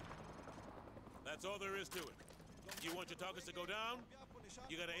 That's all there is to it. You want your targets to go down?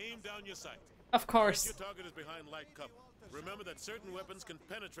 You gotta aim down your sight. Of course. Your target is behind light cover. Remember that certain weapons can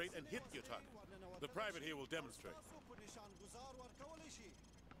penetrate and hit your target. The private here will demonstrate.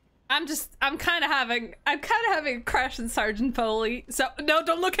 I'm kind of having a crash in Sergeant Foley. So, no,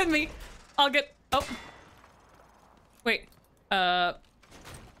 don't look at me. I'll get, oh. Wait, Last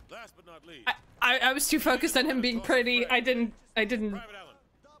but not least. I was too focused on him being pretty. I didn't. Private Allen,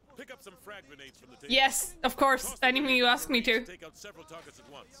 pick up some frag grenades from the table. Yes, of course. Anything you ask me to. Take out several targets at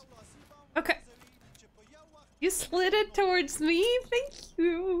once. Okay. You slid it towards me. Thank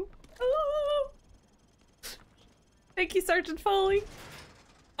you. Oh. Thank you, Sergeant Foley.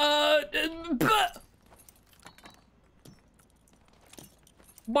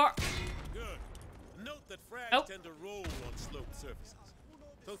 Bar. Good. Note that frags Oh. tend to roll on sloped surfaces.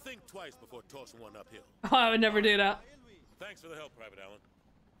 So think twice before tossing one uphill. Oh, I would never do that. Thanks for the help, Private Allen.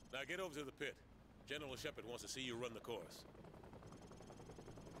 Now get over to the pit. General Shepard wants to see you run the course.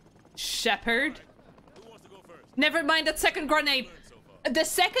 Shepard. Who wants to go first? Never mind that second grenade. The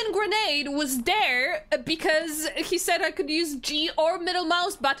second grenade was there because he said I could use G or middle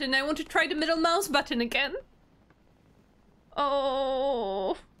mouse button. I want to try the middle mouse button again.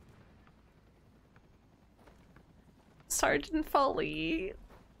 Oh. Sergeant Foley.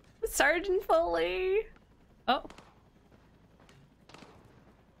 Sergeant Foley. Oh.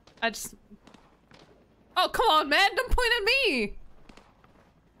 Oh, come on, man. Don't point at me.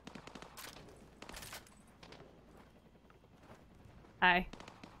 Hi.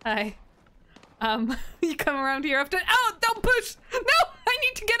 Hi. You come around here often. Oh, don't push! No! I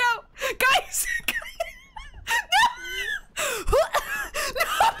need to get out! Guys! No!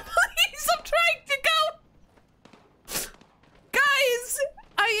 No, please! I'm trying to go! Guys!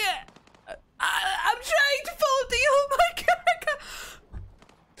 I'm trying to follow the— oh my god!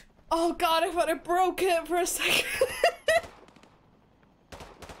 Oh god, I thought I broke it for a second.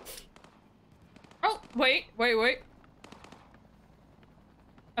 Oh, wait.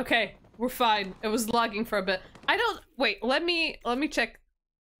 Okay, we're fine. It was lagging for a bit. I don't— wait, let me check.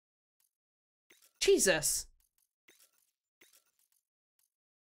 Jesus.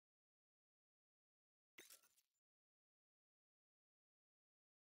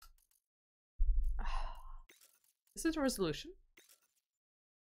 Is it a resolution?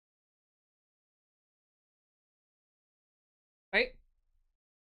 Right?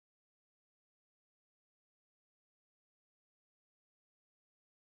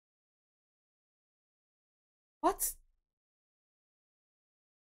 What?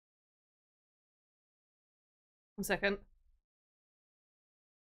 One second.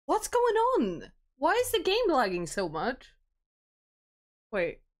 What's going on? Why is the game lagging so much?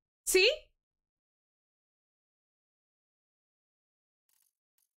 Wait. See?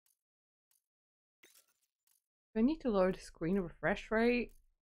 Do I need to lower the screen refresh rate?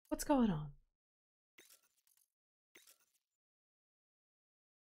 What's going on?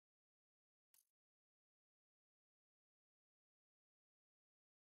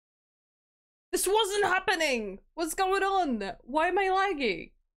 This wasn't happening! What's going on? Why am I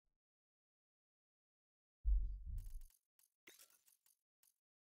lagging?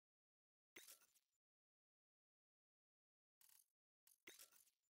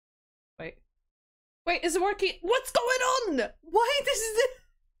 Wait. Wait, is it working? What's going on? Why this is it?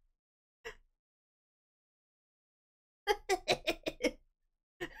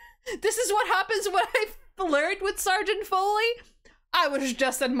 This is what happens when I flirt with Sergeant Foley? I was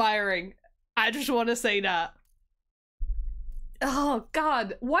just admiring. I just want to say that. Oh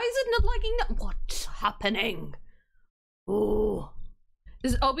god, why is it not lagging now? What's happening? Oh.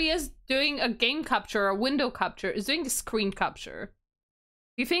 Is OBS doing a game capture or window capture? Is doing a screen capture?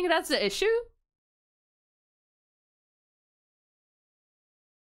 Do you think that's the issue?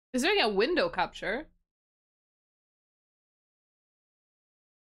 Is there a window capture?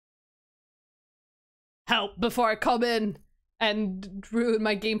 Help before I come in and ruin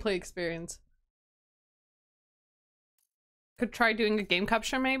my gameplay experience. Could try doing a game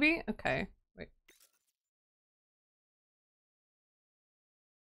capture maybe? Okay, wait.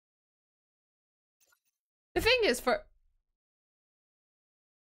 The thing is for...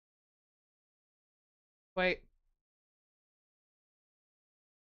 Wait.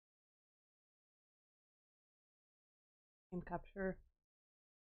 Game capture.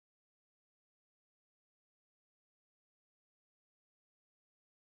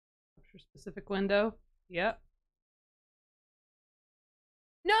 Capture specific window. Yep.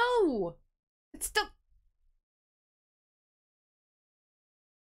 No! It's still...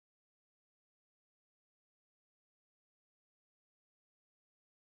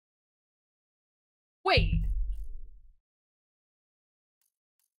 Wait.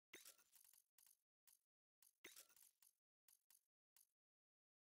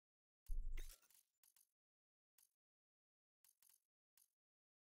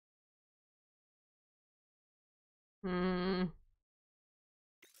 Hmm.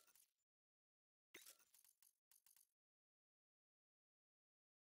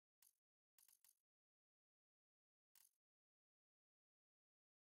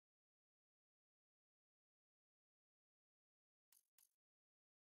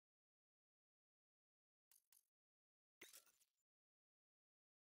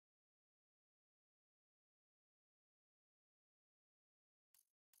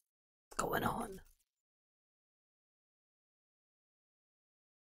 What's going on?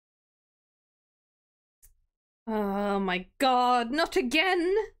 Oh my god, not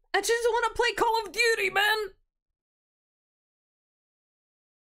again! I just want to play Call of Duty, man!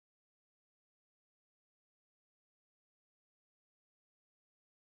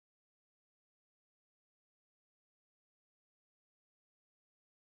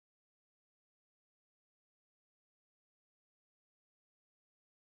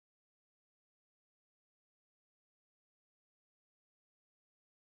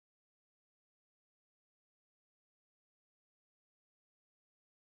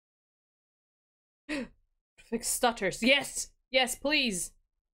 Fix stutters. Yes! Yes, please!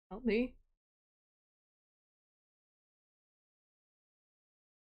 Help me.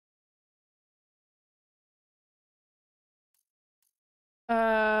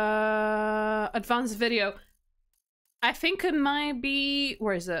 Advanced video. I think it might be...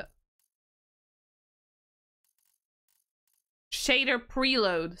 Where is it? Shader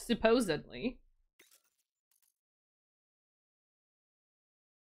preload, supposedly.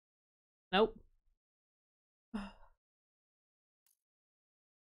 Nope.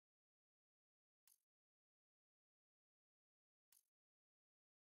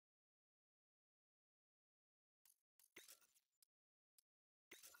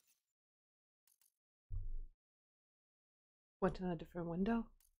 Went in a different window.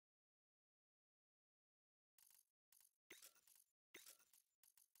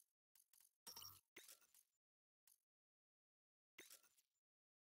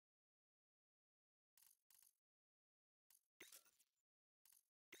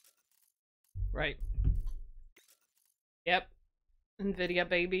 Right. Yep. Nvidia,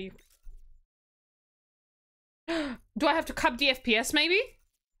 baby. Do I have to cap the FPS, maybe?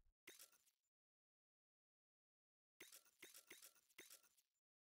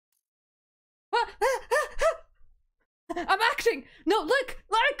 I'm acting! No, look!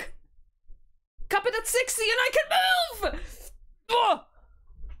 Look! Cap it at 60 and I can move! Ugh!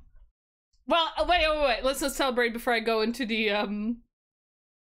 Well, wait. Let's not celebrate before I go into the,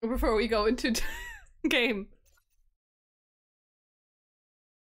 before we go into game.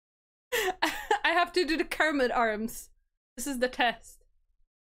 I have to do the Kermit arms. This is the test.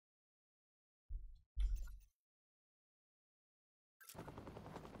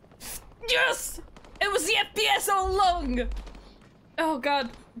 Yes! It was the FPS all along! Oh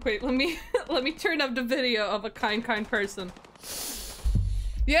god. Wait, let me turn up the video of a kind person.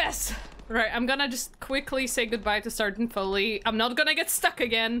 Yes! Right, I'm gonna just quickly say goodbye to Sergeant Foley. I'm not gonna get stuck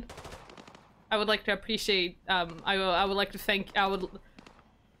again. I would like to appreciate, I would like to thank, I'm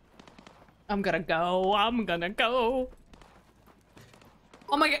gonna go.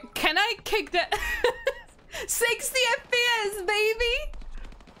 Oh my god, can I kick that? 60 FPS, baby!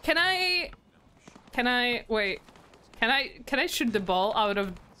 Can I, wait. Can I shoot the ball out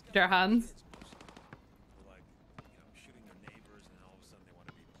of their hands?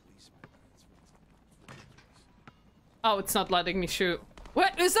 Oh, it's not letting me shoot.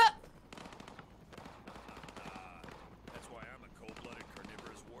 What is that? That's why I'm a cold-blooded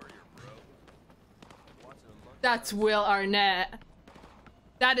carnivorous war That's Will Arnett.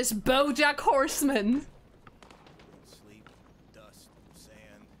 That is BoJack Horseman. Sleep, dust,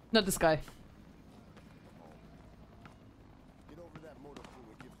 sand. Not this guy. Get over that motor pool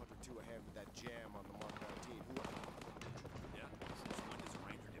and give Hunter 2 a hand with that jam on the Mark 19. Yeah, since when does a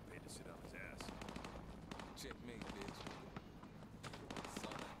ranger get paid to sit on his ass? Checkmate, bitch.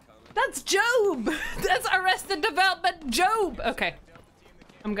 Saw that coming. That's Job! That's Arrested Development Job! Okay.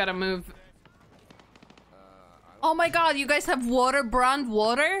 I'm gonna move. Oh my god, you guys have water brand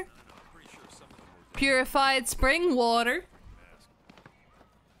water? Purified spring water.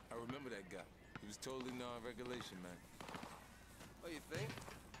 I remember that guy. He was totally non-regulation, man. What do you think?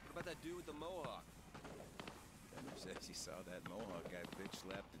 What about that dude with the mohawk? Denver says he saw that mohawk guy bitch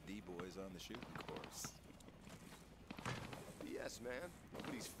slap the D-boys on the shooting course. Yes, man.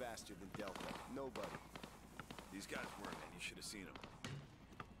 Nobody's faster than Delta. Nobody. These guys were, man. You should have seen them.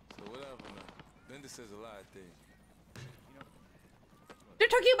 So whatever, man. Linda says a lot of things. They're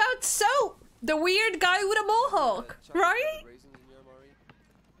talking about Soap! The weird guy with a mohawk, right? Raisins in your MRE?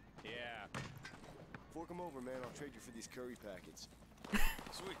 Yeah. Fork 'em over, man. I'll trade you for these curry packets.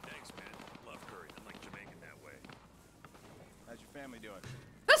 Sweet, thanks, man. Love curry. I'm like Jamaican that way. How's your family doing?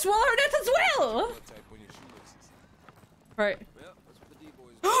 That's Will Arnett as well! What type on your shoelaces? Right. Well, that's what the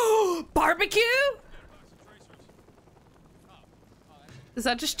D-boys Barbecue? Is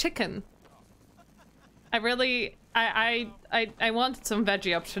that just chicken? I really, I wanted some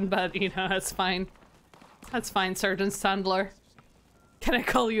veggie option, but you know, that's fine. That's fine, Sergeant Sandler. Can I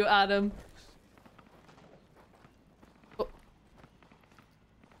call you Adam? Oh.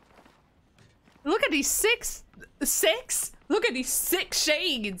 Look at these six? Look at these 6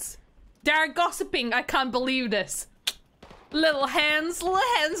 shades. They're gossiping. I can't believe this. Little hands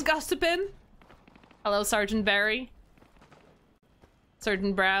gossiping. Hello, Sergeant Barry.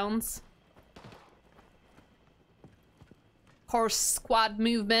 Sergeant Browns. Horse squad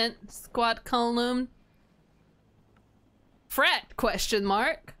movement. Squad column. Fret? Question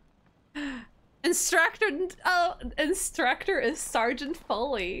mark. Instructor. Oh, instructor is Sergeant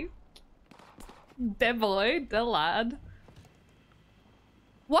Foley. The boy, the lad.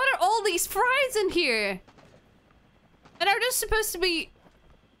 What are all these fries in here? And are those supposed to be...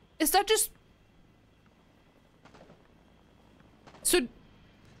 Is that just... So...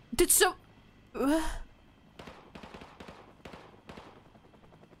 Did so...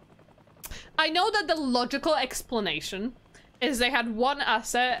 I know that the logical explanation is they had one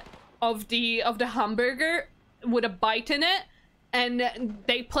asset of the hamburger with a bite in it, and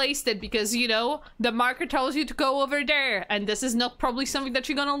they placed it because, you know, the marker tells you to go over there, and this is not probably something that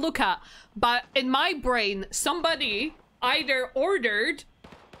you're gonna look at. But in my brain, somebody either ordered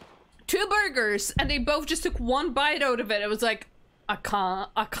 2 burgers and they both just took 1 bite out of it. It was like, I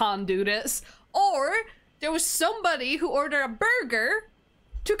can't do this. Or there was somebody who ordered a burger,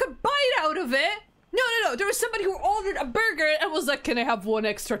 took a bite out of it. No. There was somebody who ordered a burger and was like, can I have 1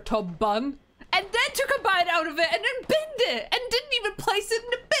 extra tub bun? And then took a bite out of it and then binned it and didn't even place it in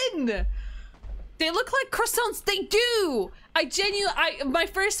the bin. They look like croissants. They do. My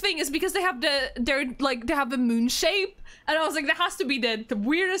first thing is because they have they have the moon shape, and I was like, that has to be the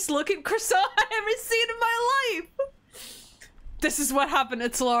weirdest looking croissant I've ever seen in my life. This is what happened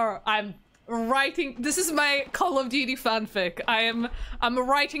at Laura. I'm writing. This is my Call of Duty fanfic. I'm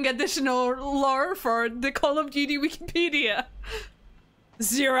writing additional lore for the Call of Duty Wikipedia.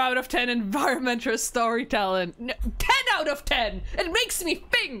 0 out of 10 environmental storytelling. No, 10 out of 10. It makes me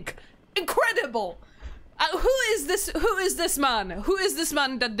think. Incredible. Who is this? Who is this man? Who is this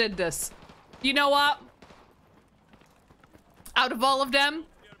man that did this? You know what? Out of all of them,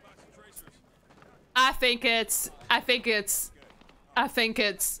 I think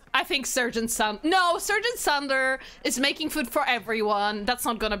Sergeant Sand. No, Sergeant Sander is making food for everyone. That's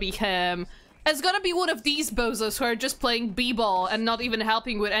not gonna be him. It's gonna be one of these bozos who are just playing b-ball and not even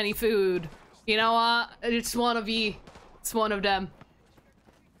helping with any food. You know what? It's one of you. It's one of them.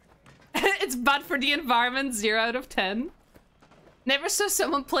 It's bad for the environment. 0 out of 10. Never saw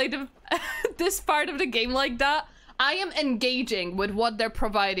someone play this part of the game like that. I am engaging with what they're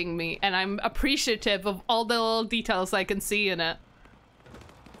providing me, and I'm appreciative of all the little details I can see in it.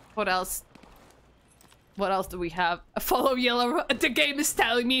 What else? What else do we have? Follow yellow. The game is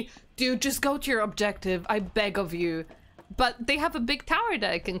telling me, dude, just go to your objective. I beg of you. But they have a big tower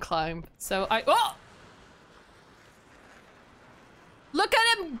that I can climb. So oh! Look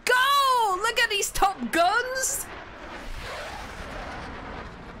at him go! Look at these top guns!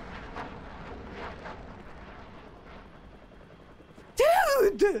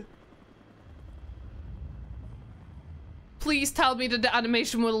 Dude! please tell me that the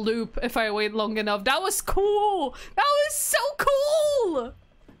animation will loop if I wait long enough. That was cool! That was so cool!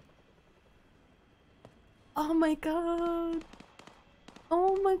 Oh my god.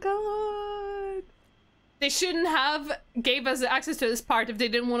 Oh my god. They shouldn't have gave us access to this part if they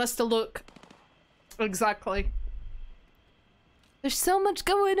didn't want us to look. Exactly. There's so much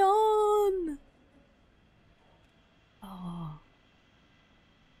going on. Oh.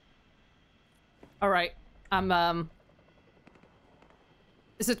 Alright. I'm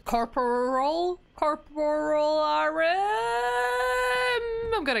is it Corporal? Corporal RM?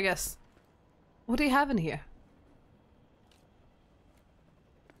 I'm gonna guess. What do you have in here?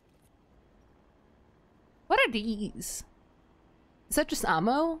 What are these? Is that just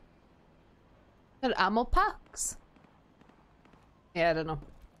ammo? Is that ammo packs? Yeah, I don't know.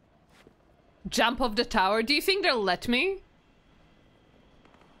 Jump off the tower. Do you think they'll let me?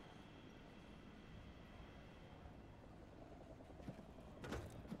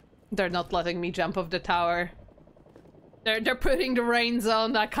 They're not letting me jump off the tower. They're putting the reins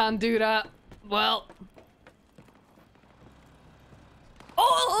on. I can't do that. Well.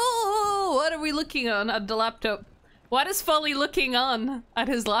 Oh, what are we looking on at the laptop? What is Folly looking on at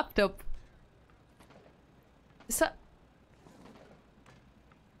his laptop? Is that...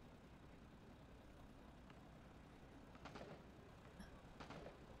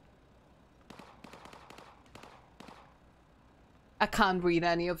 I can't read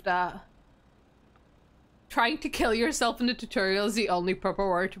any of that. Trying to kill yourself in the tutorial is the only proper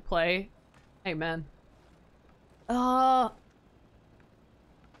word to play. Amen. What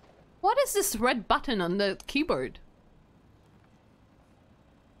is this red button on the keyboard?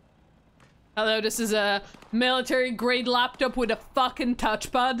 Hello, this is a military grade laptop with a fucking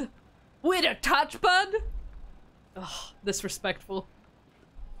touchpad. With a touchpad? Ugh, disrespectful.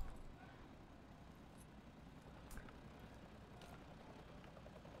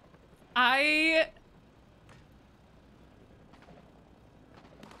 I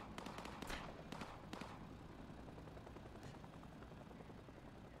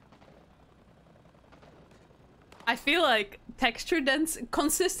feel like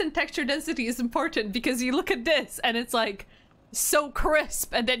consistent texture density is important because you look at this and it's like so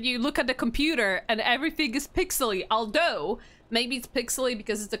crisp, and then you look at the computer and everything is pixely, although maybe it's pixely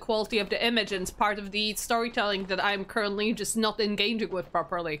because it's the quality of the image and it's part of the storytelling that I'm currently just not engaging with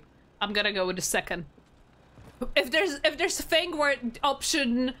properly. I'm gonna go with the second. If there's a thing where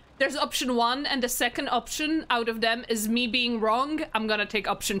there's option 1 and the second option out of them is me being wrong, I'm gonna take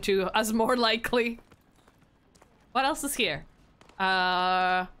option 2 as more likely. What else is here? What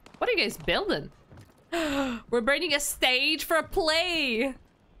are you guys building? We're burning a stage for a play!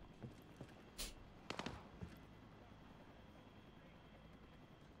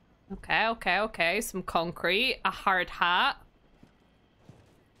 Okay. Some concrete, a hard hat.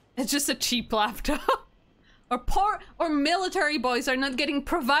 It's just a cheap laptop. Or military boys are not getting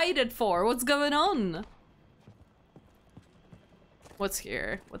provided for. What's going on? What's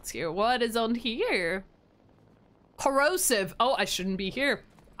here? What is on here? Corrosive. Oh, I shouldn't be here.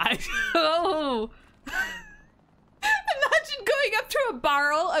 Oh. Imagine going up to a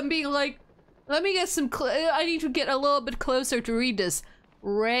barrel and being like, let me get some I need to get a little bit closer to read this.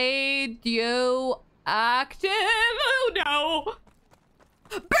 Radioactive. Oh no.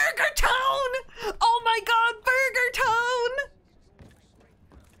 Burger Town! Oh my god, Burger Town!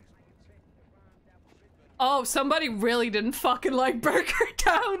 Oh, somebody really didn't fucking like Burger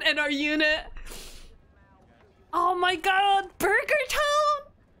Town in our unit. Oh my god, Burger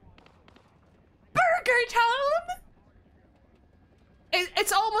Town! Burger Town!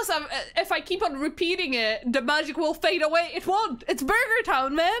 It's almost, if I keep on repeating it, the magic will fade away. It won't. It's Burger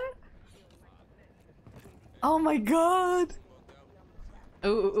Town, man! Oh my god.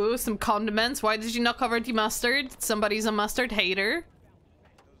 Ooh, some condiments. Why did you not cover the mustard? Somebody's a mustard hater.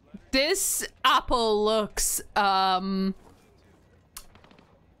 This apple looks,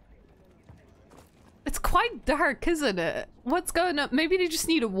 it's quite dark, isn't it? What's going on? Maybe they just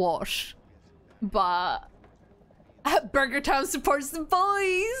need a wash. But Burger Town supports the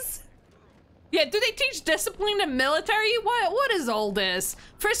boys. Yeah, do they teach discipline in military? What is all this?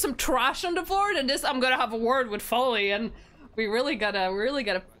 First some trash on the floor, and this I'm gonna have a word with Foley, and we really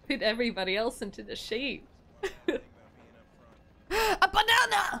gotta put everybody else into the shape. A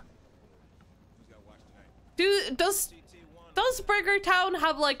banana! Does Burger Town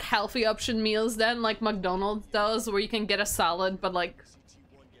have like healthy option meals then, like McDonald's does, where you can get a salad, but like,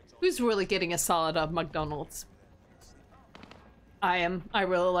 who's really getting a salad at McDonald's? I am. I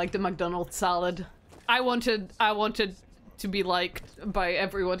really like the McDonald's salad. I wanted to be liked by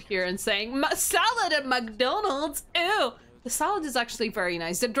everyone here and saying, salad at McDonald's? Ew! The salad is actually very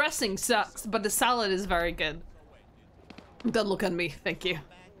nice. The dressing sucks, but the salad is very good. Don't look at me, thank you.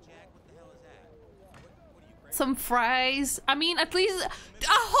 Some fries. I mean, at least a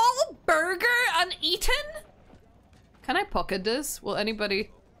whole burger uneaten? Can I pocket this? Will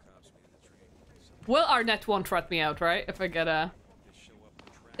anybody... Will Arnett won't rat me out, right? If I get a...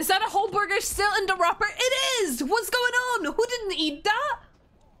 Is that a whole burger still in the wrapper? It is! What's going on? Who didn't eat that?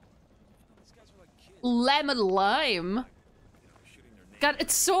 Lemon lime. God,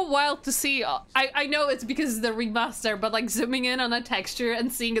 it's so wild to see. I know it's because of the remaster, but like zooming in on a texture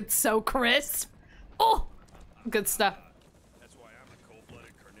and seeing it so crisp. Oh! Good stuff. That's why I'm the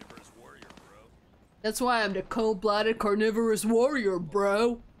cold-blooded carnivorous warrior, bro. That's why I'm the cold-blooded carnivorous warrior,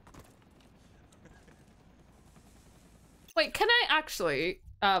 bro. Wait, can I actually,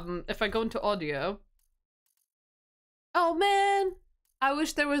 if I go into audio... Oh man! I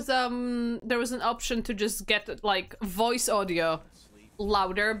wish there was an option to just get, like, voice audio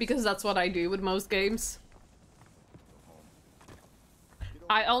louder, because that's what I do with most games.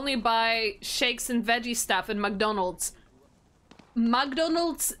 I only buy shakes and veggie stuff in McDonald's.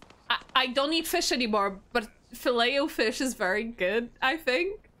 McDonald's, I don't eat fish anymore, but Filet-O-Fish is very good, I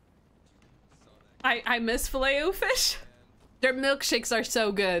think. I miss Filet-O fish. Their milkshakes are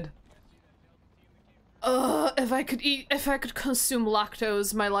so good. If I could consume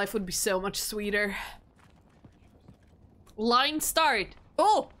lactose, my life would be so much sweeter. Line start.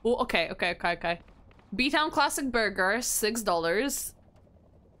 Oh, okay. B-Town Classic Burger, $6.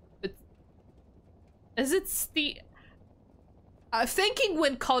 Is it I'm thinking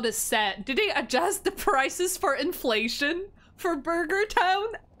when COD is set, did they adjust the prices for inflation for Burger Town?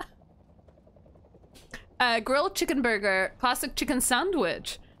 Grilled chicken burger, classic chicken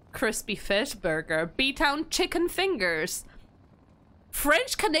sandwich, crispy fish burger, B-Town chicken fingers,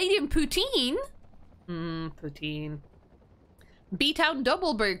 French Canadian poutine. Poutine. B-Town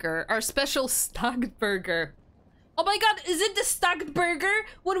double burger, our special stacked burger. Oh my god, is it the stacked burger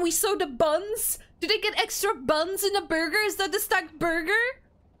when we saw the buns? Did they get extra buns in a burger? Is that the stacked burger?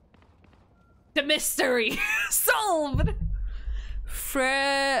 The mystery solved.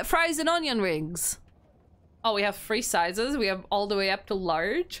 Fries and onion rings. Oh, we have 3 sizes. We have all the way up to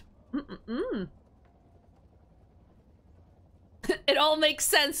large. It all makes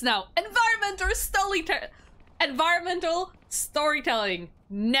sense now. Environmental storytelling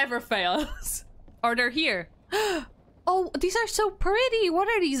never fails. Or they're here. Oh, these are so pretty. What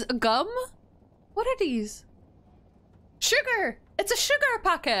are these? Gum? What are these? Sugar. It's a sugar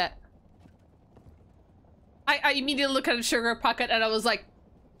packet. I immediately look at a sugar packet and I was like,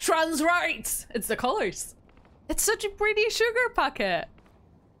 trans rights. It's the colors. It's such a pretty sugar packet.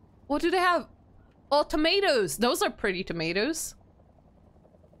 What do they have? Oh, tomatoes. Those are pretty tomatoes.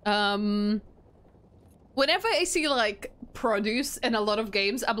 Whenever I see like produce in a lot of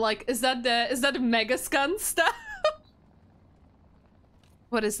games, I'm like, is that the Mega Scan stuff?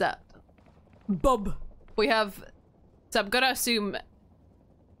 What is that? Bub. We have, so I'm gonna assume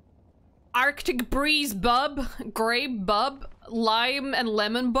Arctic Breeze bub, grape bub, lime and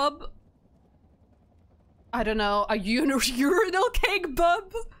lemon bub. I don't know, a urinal cake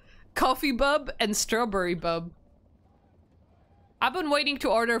bub, coffee bub, and strawberry bub. I've been waiting to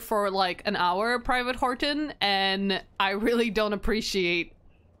order for like an hour, Private Horton, and I really don't appreciate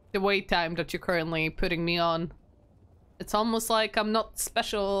the wait time that you're currently putting me on. It's almost like I'm not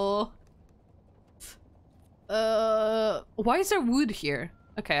special. Why is there wood here?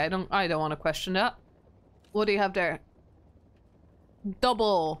 Okay, I don't want to question that. What do you have there?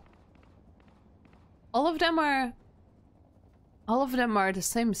 Double. All of them are the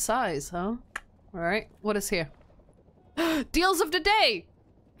same size, huh? Alright, what is here? Deals of the day!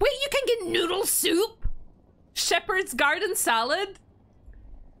 Wait, you can get noodle soup? Shepherd's Garden salad?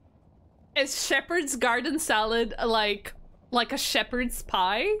 Is Shepherd's Garden salad like a shepherd's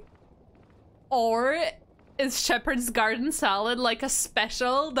pie? Or is Shepherd's Garden salad like a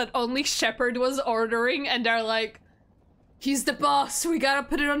special that only Shepherd was ordering and they're like, he's the boss, we gotta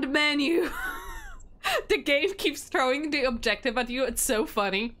put it on the menu. The game keeps throwing the objective at you, it's so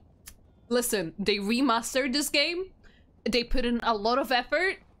funny. Listen, they remastered this game, they put in a lot of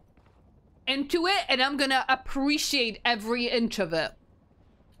effort into it, and I'm gonna appreciate every inch of it.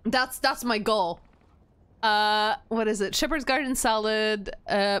 That's my goal. What is it? Shepherd's Garden salad,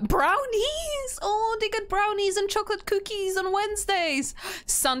 brownies! Oh, they got brownies and chocolate cookies on Wednesdays!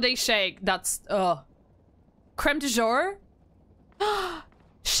 Sunday shake, that's, creme de jour?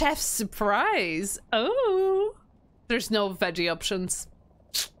 Chef's surprise! Oh! There's no veggie options.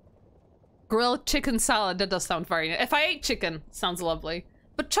 Grilled chicken salad, that does sound very nice. If I ate chicken, sounds lovely.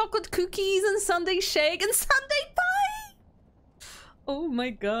 But chocolate cookies and Sunday shake and Sunday pie? Oh my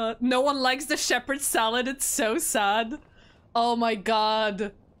god. No one likes the shepherd salad. It's so sad. Oh my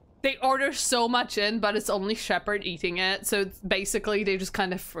god. They order so much in, but it's only shepherd eating it. So it's basically they just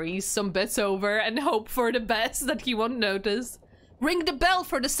kind of freeze some bits over and hope for the best that he won't notice. Ring the bell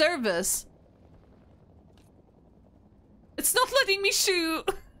for the service. It's not letting me shoot.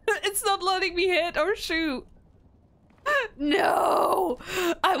 It's not letting me hit or shoot. No!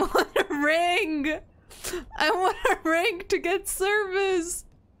 I want a ring! I want a ring to get service!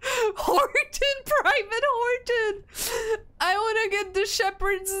 Horton, Private Horton! I want to get the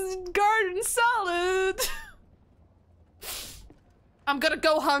shepherd's garden salad! I'm gonna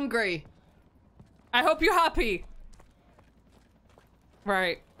go hungry. I hope you're happy.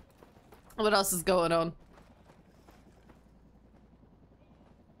 Right. What else is going on?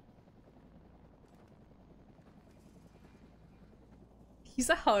 He's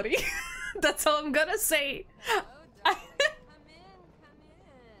a hottie. That's all I'm gonna say. Hello, darling. Come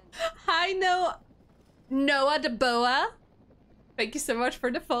in. Hi, Noah DeBoa. Thank you so much for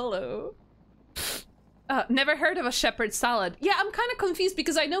the follow. Never heard of a shepherd salad. Yeah, I'm kind of confused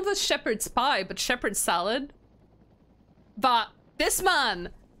because I know the shepherd's pie, but shepherd salad? But this man,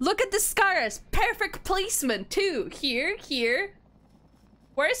 look at the scars. Perfect placement too. Here, here.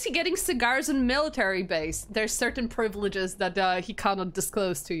 Where is he getting cigars in military base? There's certain privileges that he cannot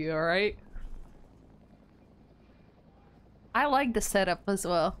disclose to you, alright? I like the setup as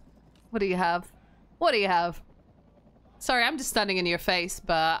well. What do you have? What do you have? Sorry, I'm just standing in your face,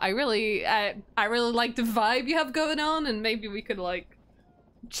 but I really like the vibe you have going on, and maybe we could like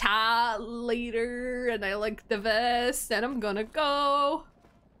chat later. And I like the vest, and I'm gonna go.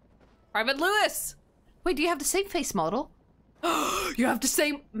 Private Lewis. Wait, do you have the same face model? You have the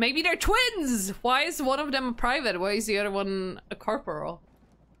same. Maybe they're twins. Why is one of them a private? Why is the other one a corporal?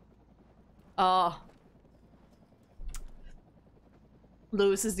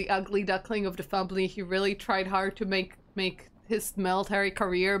 Lewis is the ugly duckling of the family. He really tried hard to make his military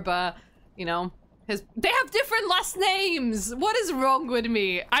career, but you know, they have different last names. What is wrong with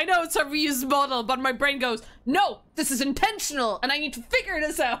me? I know it's a reused model, but my brain goes, no, this is intentional, and I need to figure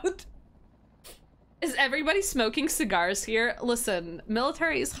this out. Is everybody smoking cigars here? Listen,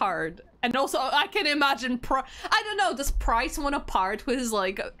 military is hard. And also, I can imagine I don't know, does Price want to part with his,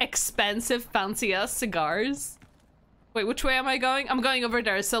 like, expensive, fancy-ass cigars? Wait, which way am I going? I'm going over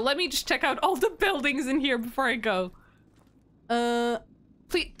there, so let me just check out all the buildings in here before I go.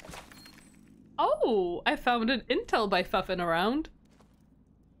 Please. Oh, I found an intel by fuffing around.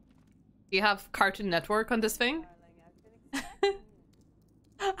 Do you have Cartoon Network on this thing?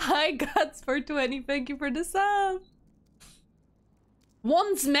 Hi, Guts for 20. Thank you for the sub.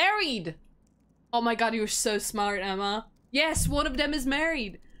 One's married. Oh my god, you're so smart, Emma. Yes, one of them is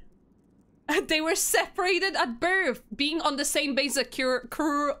married. They were separated at birth, being on the same base as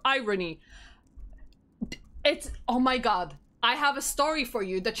cruel irony. It's, oh my god. I have a story for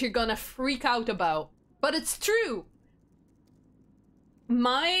you that you're gonna freak out about. But it's true.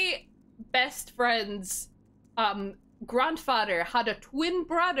 My best friend's, grandfather had a twin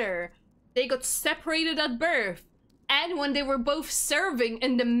brother. They got separated at birth, and when they were both serving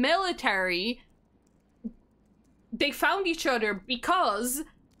in the military, they found each other because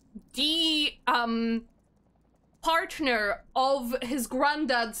the partner of his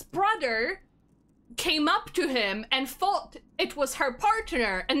granddad's brother came up to him and thought it was her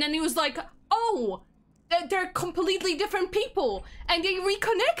partner, and then he was like, oh, they're completely different people, and they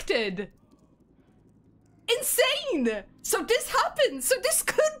reconnected. Insane! So this happened. So this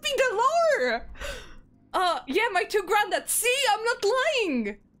could be the lore. Yeah, my two granddads. See, I'm not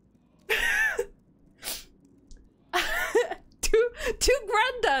lying. two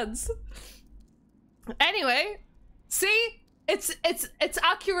granddads. Anyway, see, it's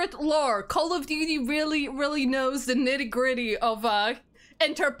accurate lore. Call of Duty really knows the nitty-gritty of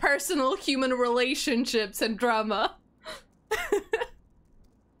interpersonal human relationships and drama.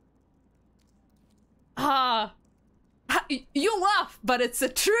 You laugh, but it's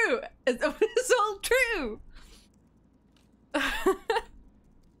true. It's all true.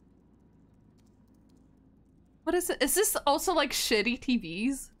 What is it? Is this also like shitty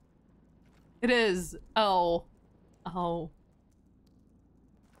TVs? It is. Oh.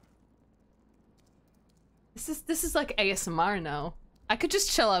 This is like ASMR now. I could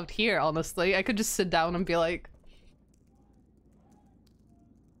just chill out here, honestly. I could just sit down and be like,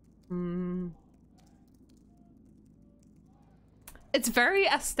 It's very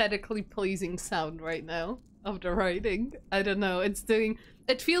aesthetically pleasing sound right now of the writing. I don't know,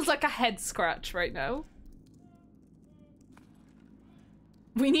 it feels like a head scratch right now.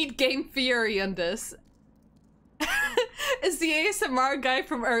 We need game theory on this. Is the ASMR guy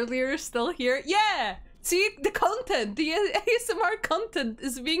from earlier still here? Yeah! See, the content, the ASMR content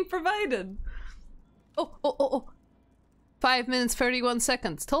is being provided. Oh. 5 minutes, 31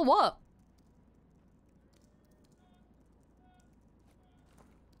 seconds. Till what?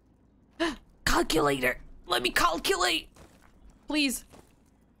 Calculator! Let me calculate! Please.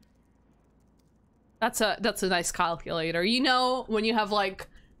 That's a nice calculator. You know, when you have like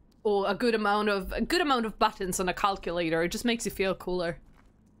a good amount of buttons on a calculator, it just makes you feel cooler.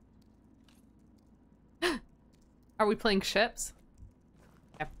 Are we playing ships?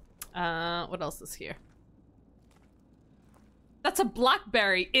 Yeah. What else is here? That's a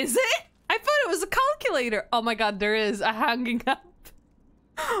BlackBerry, is it? I thought it was a calculator. Oh my god, there is a hanging up.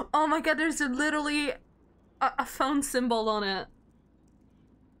 Oh my god, there's literally a phone symbol on it.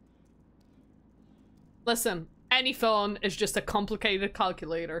 Listen, any phone is just a complicated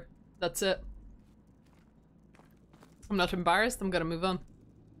calculator. That's it. I'm not embarrassed, I'm gonna move on.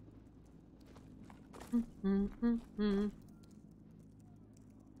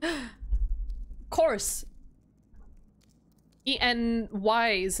 Course.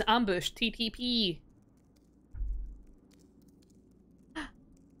 ENY's ambush TTP.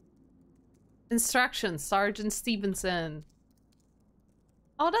 Instructions, Sergeant Stevenson.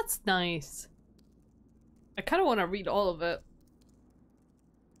 Oh, that's nice. I kind of want to read all of it.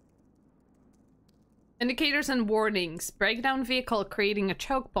 Indicators and warnings. Breakdown vehicle creating a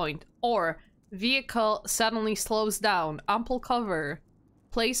choke point. Or vehicle suddenly slows down. Ample cover.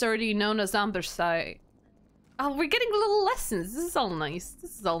 Place already known as ambush site. Oh, we're getting little lessons. This is all nice.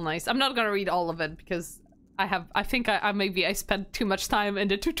 This is all nice. I'm not gonna read all of it because I think I spent too much time in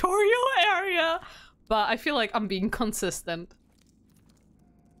the tutorial area. But I feel like I'm being consistent.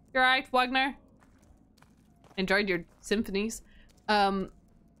 You're right, Wagner? Enjoyed your symphonies.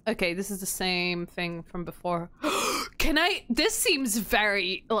 Okay, this is the same thing from before. Can I? This seems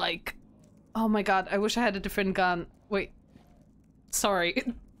very, like... Oh my god, I wish I had a different gun. Wait. Sorry.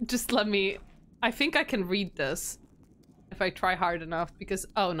 Just let me... I think I can read this. If I try hard enough, because...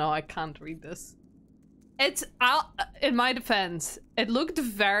 Oh no, I can't read this. It's... in my defense, it looked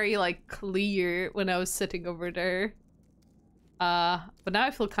very, like, clear when I was sitting over there. But now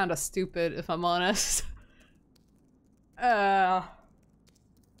I feel kind of stupid, if I'm honest.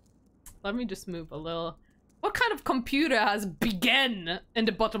 Let me just move a little. What kind of computer has begin in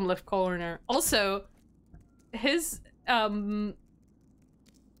the bottom left corner? Also, his, the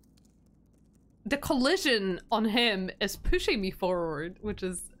collision on him is pushing me forward, which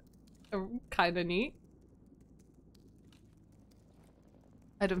is kind of neat.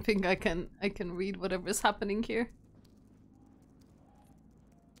 I don't think I can read whatever's happening here.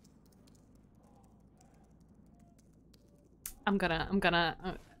 I'm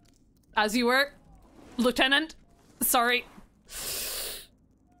gonna as you were, Lieutenant. Sorry.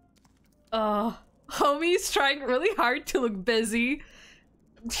 Homie's trying really hard to look busy.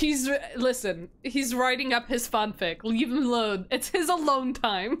 Listen, he's writing up his fanfic. Leave him alone. It's his alone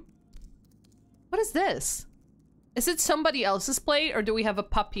time. What is this? Is it somebody else's plate, or do we have a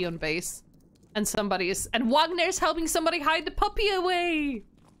puppy on base? And Wagner's helping somebody hide the puppy away.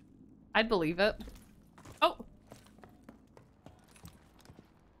 I'd believe it. Oh.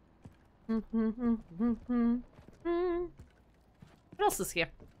 What else is here?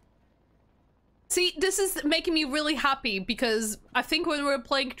 See, this is making me really happy because I think when we were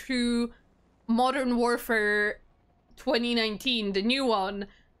playing through Modern Warfare 2019, the new one,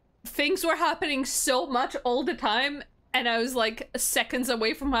 things were happening so much all the time and I was like seconds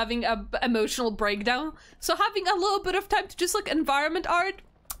away from having an emotional breakdown. So having a little bit of time to just like environment art,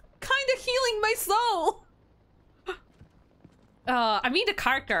 kind of healing my soul. I mean, the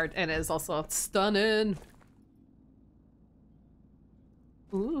character art in it is also stunning.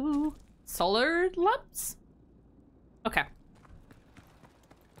 Ooh, solar lamps? Okay.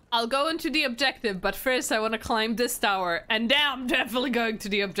 I'll go into the objective, but first I want to climb this tower. And now I'm definitely going to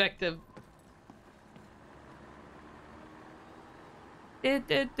the objective.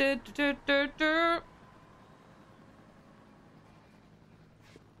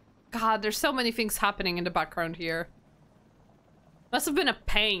 God, there's so many things happening in the background here. Must have been a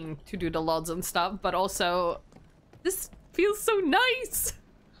pain to do the LODs and stuff, but also this feels so nice.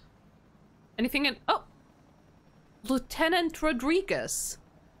 Anything in... Oh! Lieutenant Rodriguez.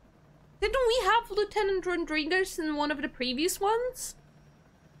 Didn't we have Lieutenant Rodriguez in one of the previous ones?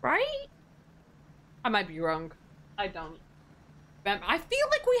 Right? I might be wrong. I don't. I feel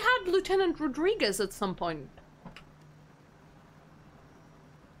like we had Lieutenant Rodriguez at some point.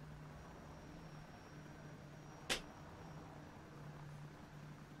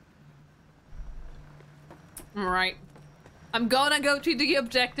 Alright. I'm gonna go to the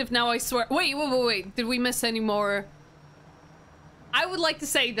objective now, I swear. Wait. Did we miss any more? I would like to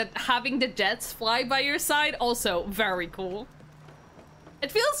say that having the jets fly by your side, also very cool.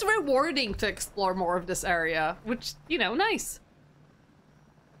 It feels rewarding to explore more of this area, which, you know, nice.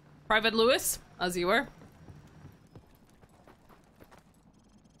 Private Lewis, as you were.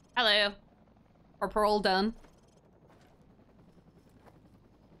 Hello. Our parole done.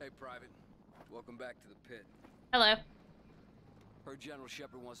 Hey, Private. Welcome back to the pit. Hello. Heard General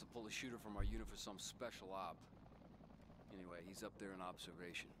Shepard wants to pull a shooter from our unit for some special op. Anyway, he's up there in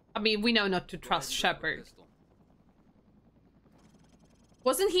observation. I mean, we know not to trust Shepard.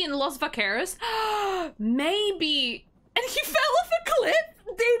 Wasn't he in Los Vaqueros? Maybe. And he fell off a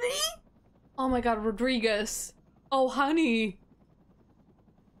cliff, did he? Oh my god, Rodriguez. Oh, honey.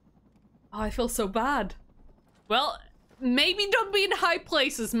 Oh, I feel so bad. Well, maybe don't be in high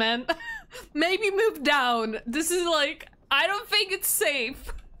places, man. Maybe move down. This is like, I don't think it's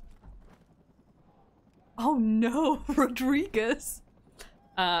safe. Oh no, Rodriguez.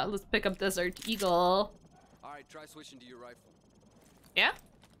 Let's pick up Desert Eagle. Alright, try switching to your rifle. Yeah?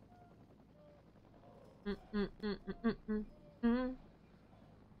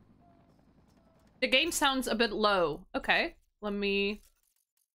 The game sounds a bit low. Okay, let me...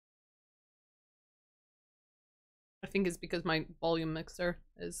 I think it's because my volume mixer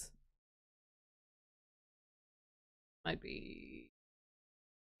is... Might be...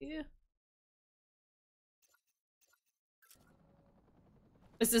 Yeah.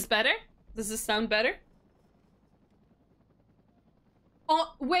 Is this better? Does this sound better?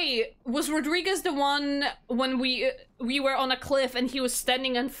 Oh, wait, was Rodriguez the one when we were on a cliff and he was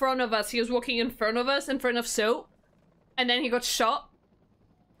standing in front of us? He was walking in front of us, in front of Soap, and then he got shot?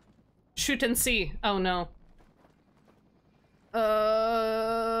 Shoot and see. Oh no.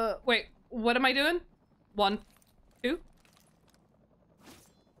 Wait, what am I doing? 1, 2.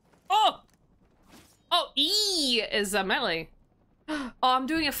 Oh! Oh, E is a melee. Oh, I'm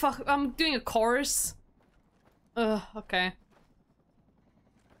doing a chorus. Okay.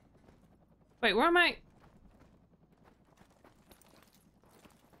 Wait, where am I?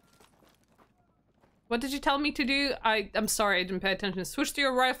 What did you tell me to do? I'm sorry, I didn't pay attention. Switch to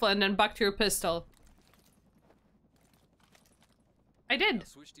your rifle and then back to your pistol. I did. Now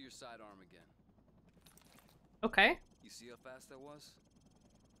switch to your sidearm again. Okay. You see how fast that was?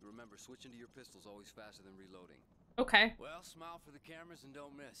 Remember, switching to your pistol's always faster than reloading. Okay. Well, smile for the cameras and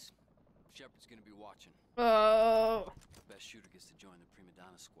don't miss. Shepard's gonna be watching. Best shooter gets to join the prima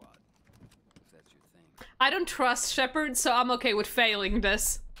donna squad. If that's your thing. I don't trust Shepard, so I'm okay with failing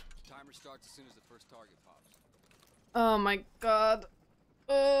this. Timer starts as soon as the first target pops. Oh my god.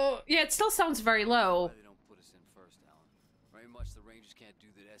 Oh, yeah, it still sounds very low. Why they don't put us in first, Alan. Very much the Rangers can't do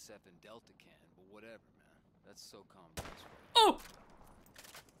that SF and Delta can, but whatever, man. That's so common. Oh!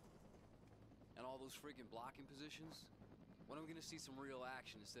 And all those freaking blocking positions? When are we gonna see some real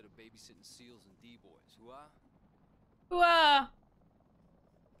action instead of babysitting SEALs and D-boys? Hooah!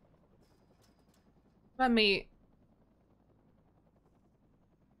 Let me...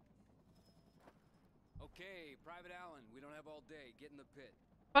 Okay, Private Allen, we don't have all day. Get in the pit.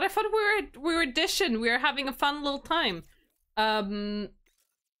 But I thought we were dishing. We were having a fun little time.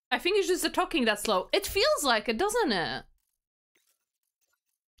 I think it's just the talking that's slow. It feels like it, doesn't it?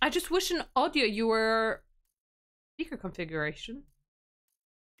 I just wish in audio you were speaker configuration.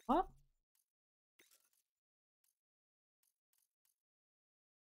 What?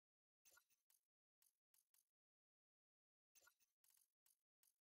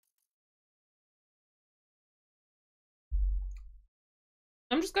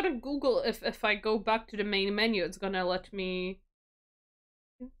 I'm just gonna Google if I go back to the main menu, it's gonna let me.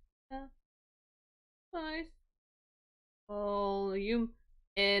 Nice. Volume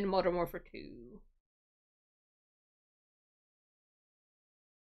in Modern Warfare 2.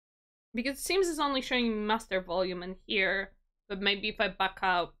 Because it seems it's only showing master volume in here, but maybe if I back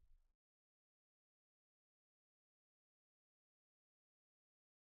out.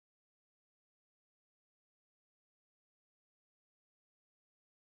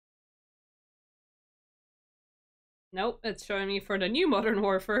 Nope, it's showing me for the new Modern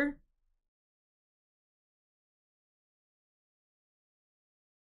Warfare.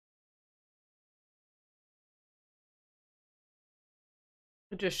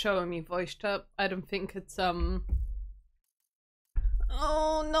 Just showing me voice chat. I don't think it's oh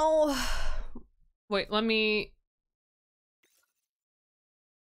no. Wait, let me.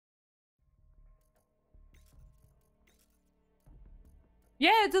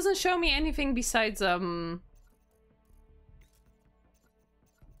 Yeah, it doesn't show me anything besides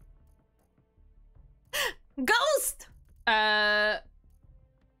Ghost!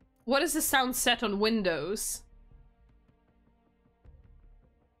 What is the sound set on Windows?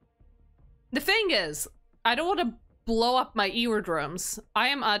 The thing is, I don't want to blow up my eardrums. I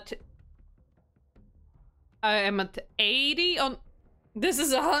am at 80 on... This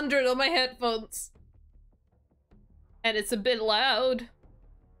is 100 on my headphones. And it's a bit loud.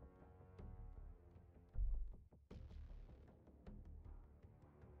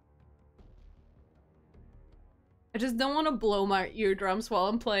 I just don't want to blow my eardrums while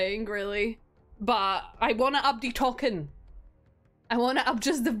I'm playing, really. But I want to up the talking. I want to up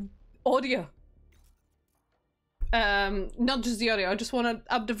just the audio. Not just the audio, I just want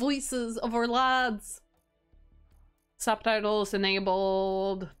to up the voices of our lads. Subtitles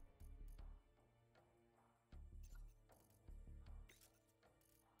enabled.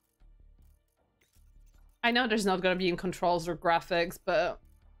 I know there's not gonna be in controls or graphics, but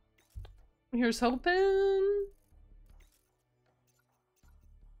here's hoping.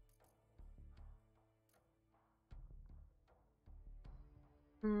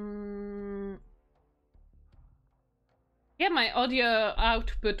 Yeah, my audio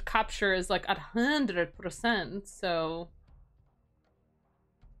output capture is like at 100%, so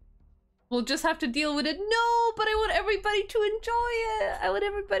we'll just have to deal with it. No, but I want everybody to enjoy it. I want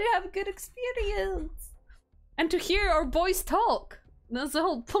everybody to have a good experience and to hear our boys talk. That's the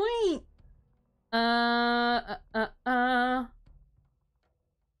whole point.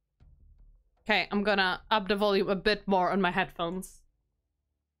 Okay, I'm gonna up the volume a bit more on my headphones.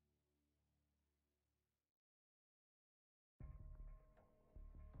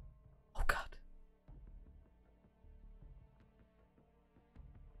 Oh god.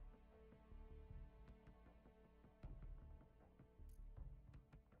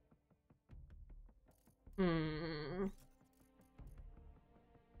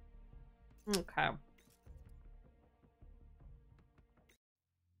 Okay.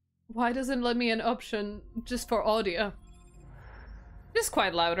 Why doesn't it let me an option just for audio? It's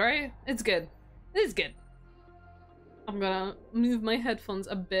quite loud, right? It's good. It's good. I'm gonna move my headphones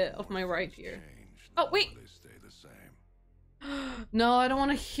a bit off my right ear. Oh, wait! No, I don't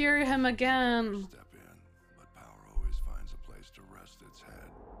want to hear him again. Step in, but power always finds a place to rest its head.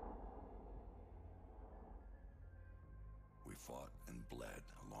 We fought and bled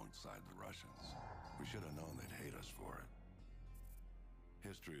alongside the Russians. We should have known they'd hate us for it.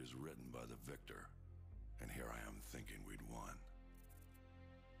 History is written by the victor, and here I am thinking we'd won.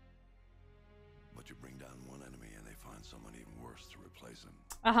 But you bring down one enemy and they find someone even worse to replace him.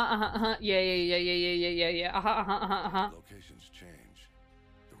 Yeah. Locations change.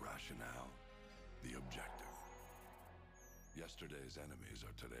 The rationale, the objective. Yesterday's enemies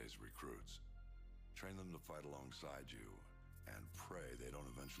are today's recruits. Train them to fight alongside you, and pray they don't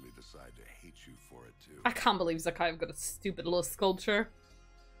eventually decide to hate you for it too. I can't believe Zakai've got a stupid little sculpture.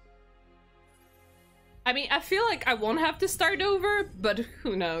 I mean, I feel like I won't have to start over, but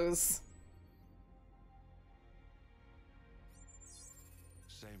who knows?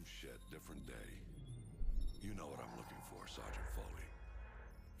 Same shit, different day. You know what I'm looking for, Sergeant Foley.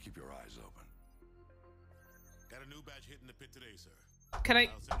 Keep your eyes open. Got a new batch hitting the pit today, sir. Can I?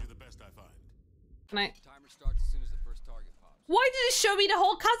 I'll send you the best I find. Can I? Timer starts as soon as the first target pops. Why did it show me the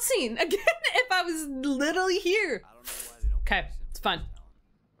whole cutscene again if I was literally here? I don't know why they don't. Okay, it's fine.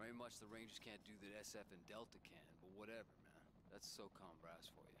 Very much the Rangers can't do that SF and Delta can, but whatever, man. That's SOCOM brass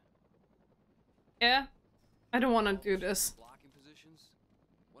for you. Yeah, I don't want to do this. Blocking positions.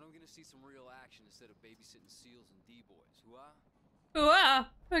 When I'm gonna see some real action instead of babysitting SEALs and D-boys. Hoo-ah?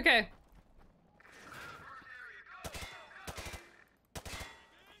 Ooh, okay.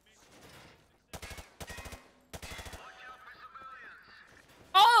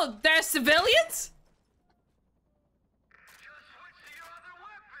 Oh, there's civilians?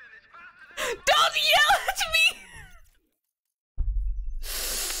 Don't yell at me!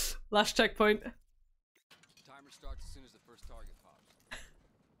 Last checkpoint. Timer starts as soon as the first target pops.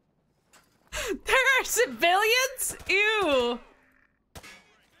 There are civilians? Ew.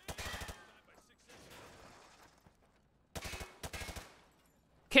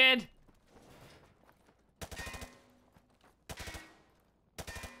 Kid.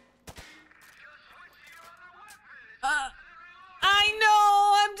 I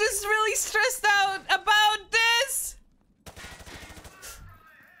know, I'm just really stressed out about this.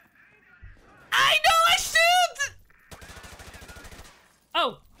 I know I should.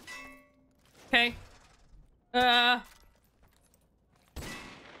 Oh. Okay.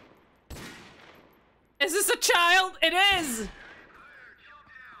 Is this a child? It is.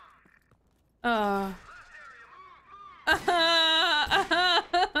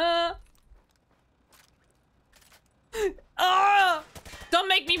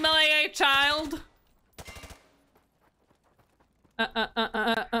 me, my child. You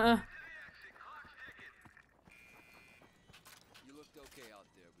looked okay out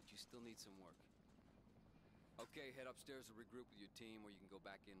there, but you still need some work. Okay, head upstairs and regroup with your team, or you can go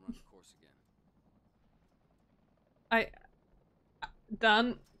back in and run the course again.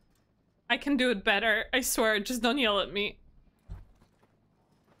 Dan, I can do it better. I swear, just don't yell at me.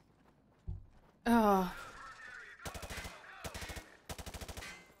 Oh.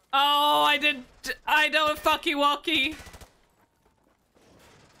 Oh, I know a fucky walkie.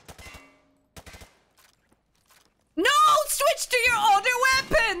 No! Switch to your other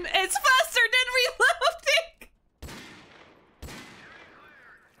weapon! It's faster than reloading!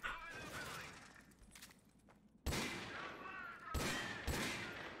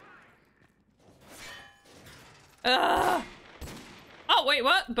 Oh, wait,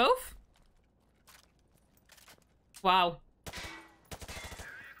 what? Both? Wow.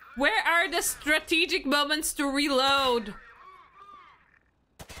 Where are the strategic moments to reload?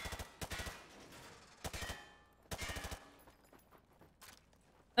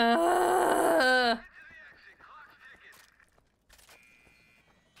 Alright,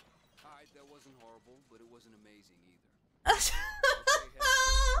 that wasn't horrible, but it wasn't amazing either. Okay, head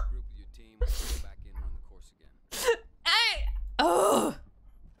upstairs, regroup with your team, or go back in and run the course again. Oh.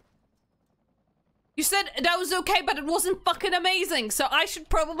 You said that was okay, but it wasn't fucking amazing, so I should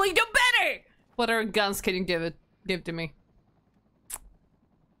probably do better! What other guns can you give to me?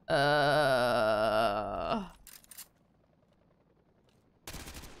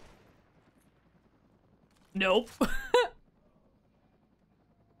 Nope.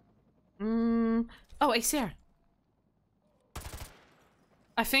 Oh, I see her.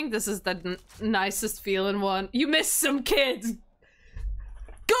 I think this is the nicest feeling one. You missed some kids!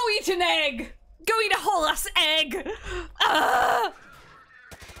 Go eat an egg! Go eat a whole ass egg! Ah!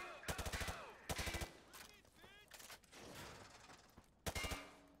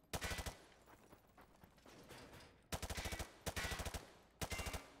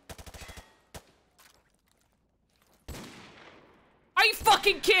 Are you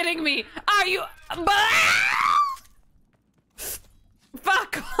fucking kidding me? Are you?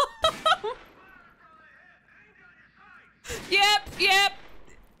 Fuck off! Yep.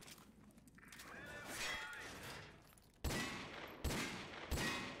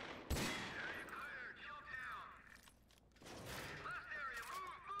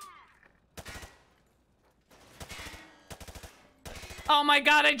 Oh my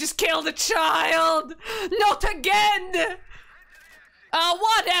god, I just killed a child! Not again!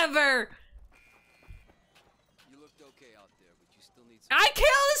 Whatever! You looked okay out there, but you still need some I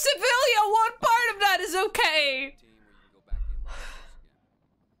killed a civilian! What part of that is okay? team, or you can go back in and run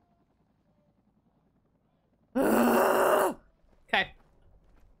the course again. Okay.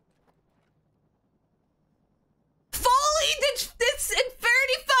 Foley did this in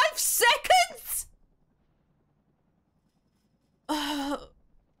 35 seconds?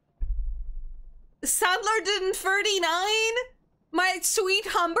 Sandler did in 39? My sweet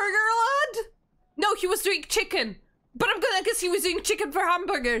hamburger lad? No, he was doing chicken. But I'm gonna guess he was doing chicken for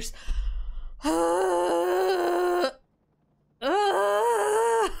hamburgers.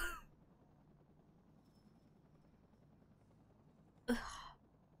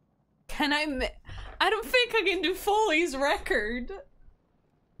 Can I don't think I can do Foley's record.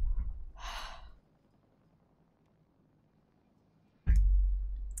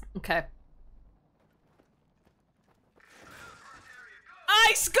 Okay.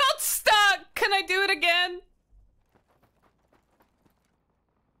 I got stuck! Can I do it again?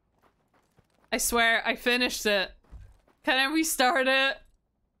 I swear, I finished it. Can I restart it?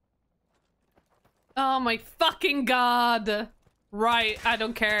 Oh my fucking god. Right, I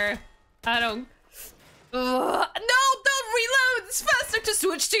don't care. I don't... Ugh. No, don't reload! It's faster to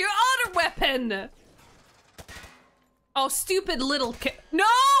switch to your other weapon! Oh, stupid little kid. No!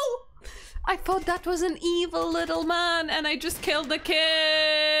 I thought that was an evil little man and I just killed the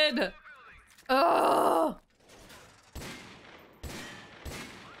kid! Oh!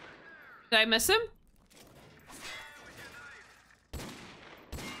 Did I miss him?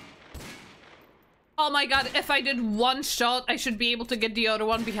 Oh my god, if I did one shot, I should be able to get the other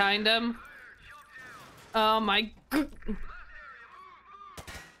one behind him. Oh my god.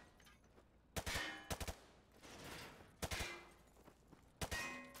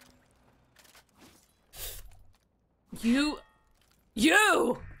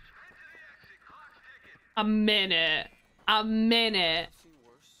 You! A minute. A minute.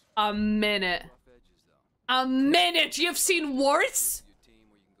 A minute. A minute! You've seen worse?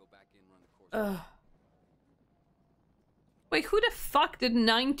 Ugh. Wait, who the fuck did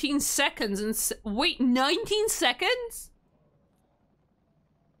 19 seconds and wait, 19 seconds?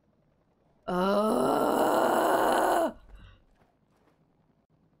 I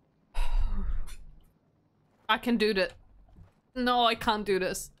can do that. No, I can't do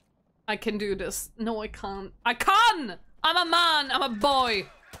this. I can do this. No, I can't. I can! I'm a man. I'm a boy.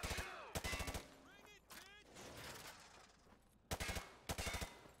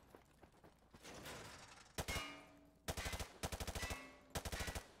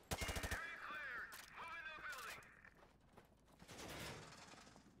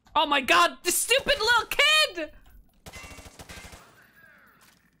 Oh my god, the stupid little kid!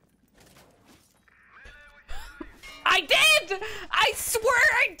 I did! I swear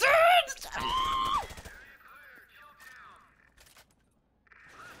I did!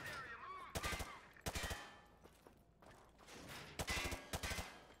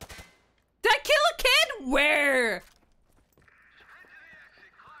 Did I kill a kid? Where?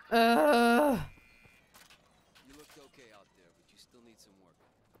 You looked okay out there, but you still need some work.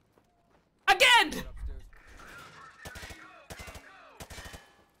 Again!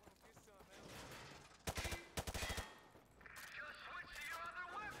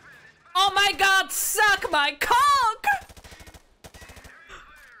 Oh my god, suck my cock!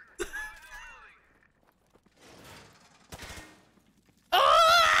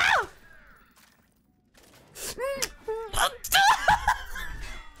 Ah!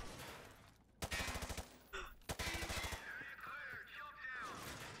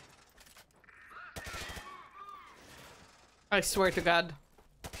 I swear to God.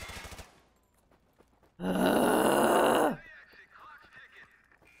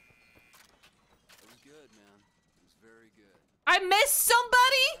 I missed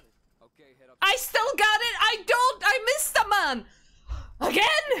somebody? Okay, head up. I still got it. I don't. I missed a man.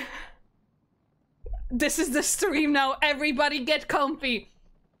 Again? This is the stream now. Everybody get comfy.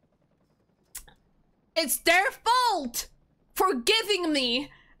 It's their fault for giving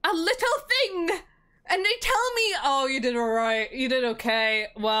me a little thing. And they tell me, oh, you did alright. You did okay.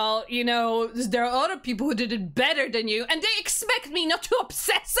 Well, you know, there are other people who did it better than you. And they expect me not to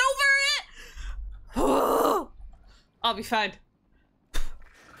obsess over it? I'll be fine.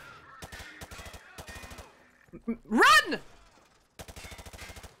 Run!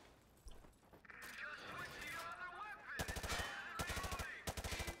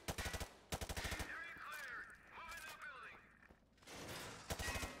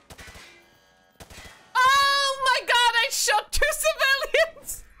 Oh my god, I shot 2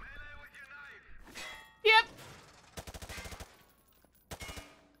 civilians! Yep.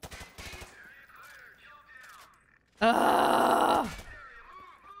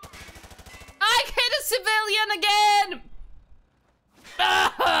 I hit a civilian again!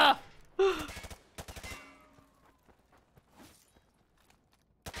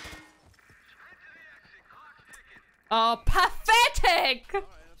 Oh, pathetic!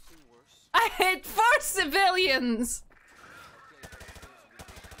 I hit 4 civilians!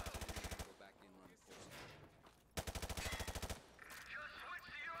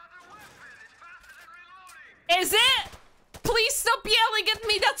 Is it? Please stop yelling at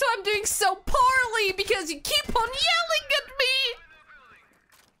me, that's why I'm doing so poorly, because you keep on yelling at me!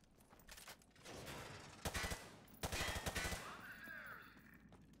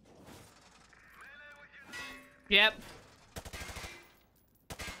 Yep.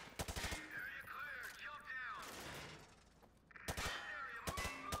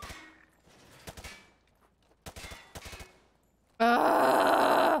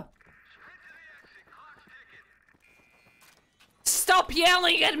 Stop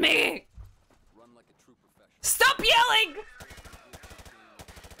yelling at me! Run like a true professional. Stop yelling!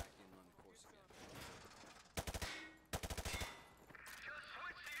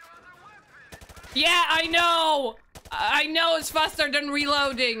 Yeah, I know! I know it's faster than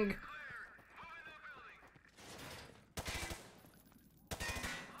reloading.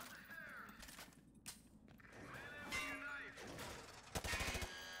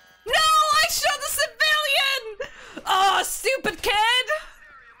 No! I shot a civilian! Oh, stupid kid!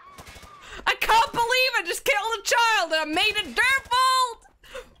 I can't believe I just killed a child and I made it their fault!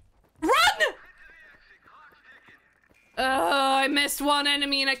 Run! Oh, I missed one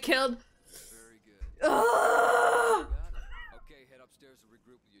enemy and I killed... Very good. Okay, head upstairs to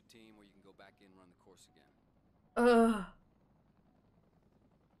regroup with your team, or you can go back in and run the course again.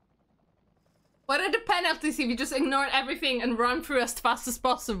 What are the penalties if you just ignore everything and run through as fast as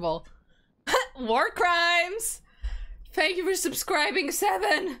possible? War crimes! Thank you for subscribing,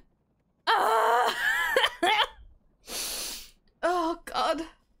 7! Oh, God.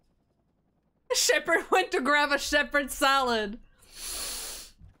 Shepard went to grab a shepherd salad.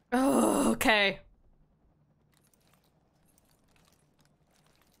 Oh, okay.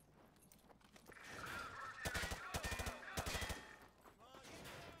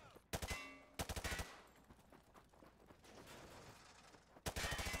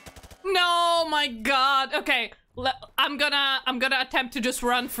 No, my God. Okay, I'm gonna attempt to just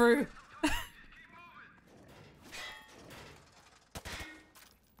run through.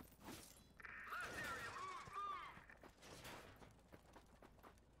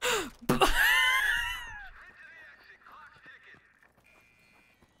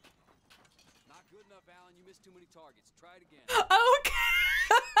 Not good enough, Alan. You missed too many targets. Try it again. Okay.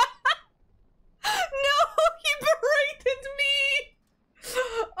 No, he berated me.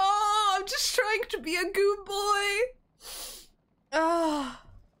 Oh, I'm just trying to be a good boy. Ah.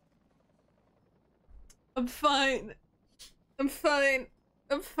 I'm fine. I'm fine.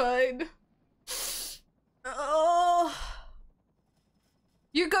 I'm fine. Oh.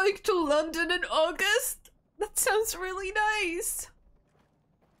 You're going to London in August? That sounds really nice.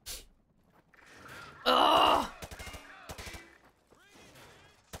 Oh.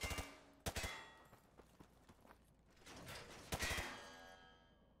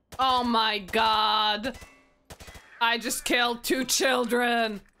 Oh my God. I just killed 2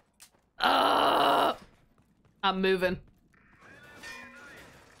 children. I'm moving.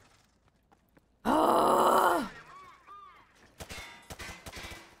 Oh.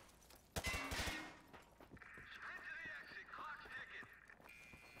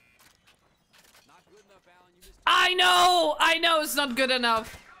 I know it's not good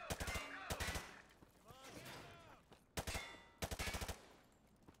enough.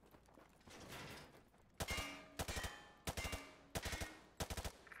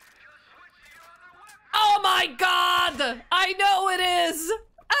 Oh my God! I know it is!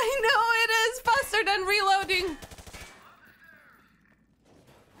 I know it is faster than reloading!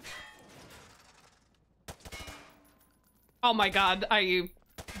 Oh my God,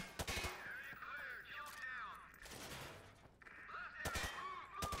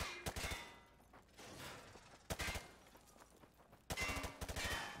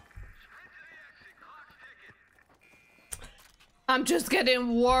 I'm just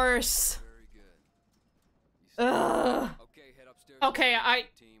getting worse. Ugh. Okay,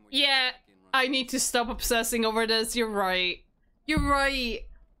 yeah, I need to stop obsessing over this. You're right. You're right.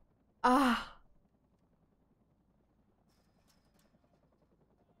 Ah.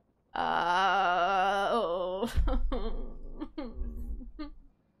 Oh.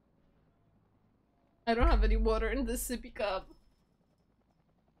 I don't have any water in this sippy cup.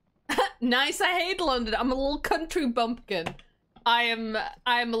 Nice, I hate London. I'm a little country bumpkin. I am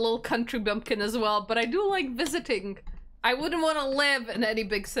a little country bumpkin as well, but I do like visiting. I wouldn't want to live in any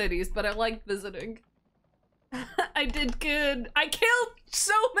big cities, but I like visiting. I did good. I killed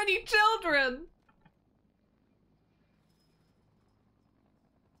so many children.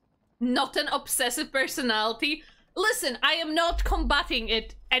 Not an obsessive personality. Listen, I am not combating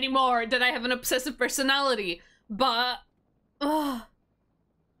it anymore that I have an obsessive personality, but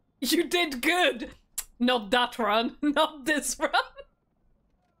you did good. Not that run. Not this run.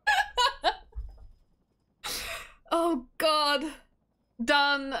 Oh God.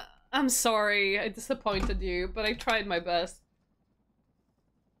 Dan, I'm sorry I disappointed you, but I tried my best.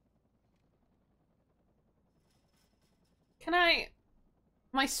 Can I...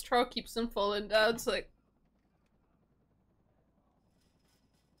 My straw keeps on falling down, it's like...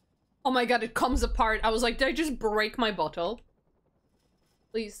 Oh my God, it comes apart. I was like, did I just break my bottle?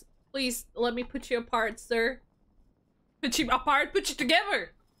 Please, please, let me put you apart, sir. Put you apart, put you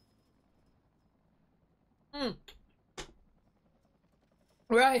together!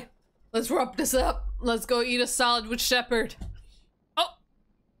 Right, let's wrap this up. Let's go eat a salad with Shepard.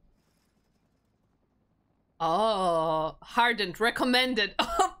 Oh, hardened, recommended.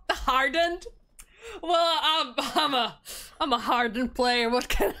 Hardened? Well, I'm a hardened player. What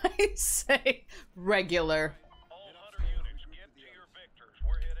can I say? Regular. All hunter units, get to your victors.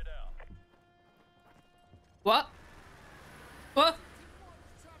 We're headed out. What? What?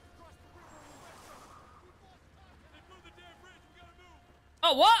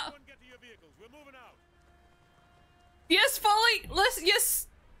 Oh, what? Get to your vehicles. We're moving out. Yes, Folly. Yes.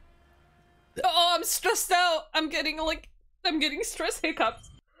 Oh, I'm stressed out. I'm getting stress hiccups.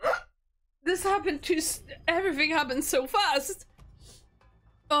 This happened everything happened so fast.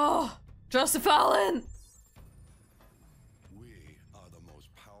 Oh, Joseph Allen. We are the most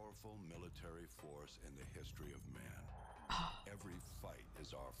powerful military force in the history of man. Every fight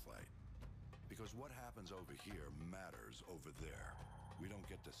is our fight. Because what happens over here matters over there. We don't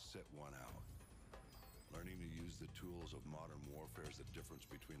get to sit one out. Learning to use the tools of modern warfare is the difference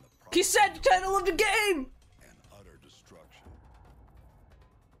between the He said the title of the game! and utter destruction.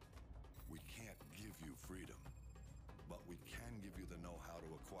 We can't give you freedom, but we can give you the know-how to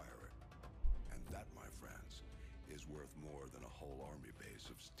acquire it. And that, my friends, is worth more than a whole army base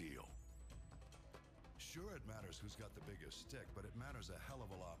of steel. Sure, it matters who's got the biggest stick, but it matters a hell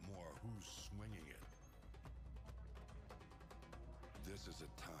of a lot more who's swinging it. This is a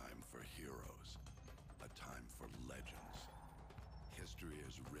time for heroes, a time for legends. History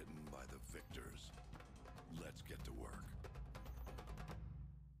is written by the victors. Let's get to work.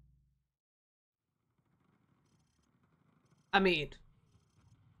 I mean,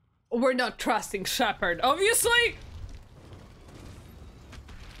 we're not trusting Shepard, obviously!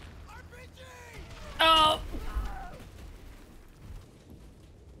 Oh!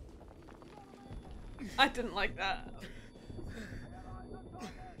 I didn't like that.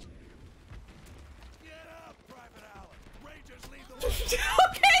 Get up, Private Allen. Rangers lead the way.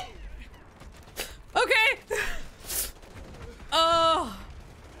 Okay! Okay! Oh!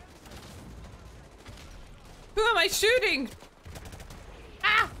 Who am I shooting?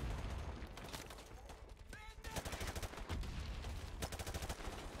 Ah!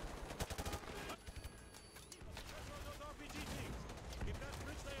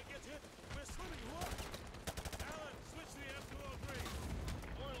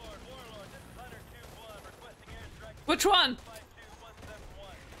 Which one?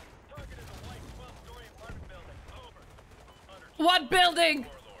 What building?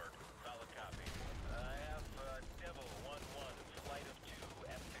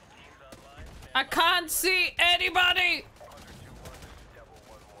 I can't see anybody.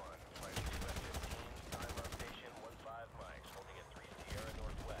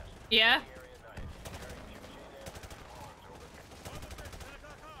 Yeah.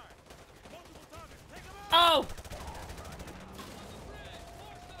 Oh.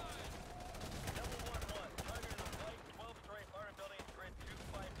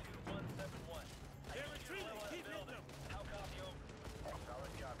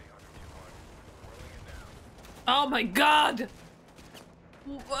 Oh my god!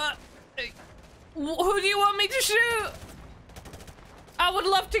 What? Who do you want me to shoot? I would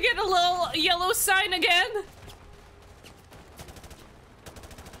love to get a little yellow sign again.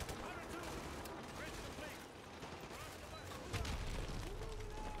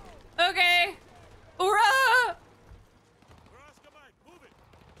 Okay. Hurrah!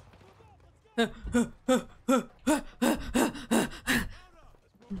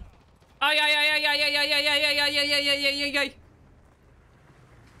 Ay, ay, ay, ay, ay, ay, ay, ay, ay, ay, ay, ay, ay, ay, ay, ay, ay.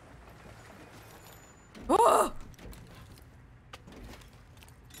 Oh!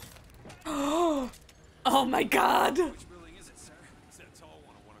 Oh my god! Which building is it, sir? It's that tall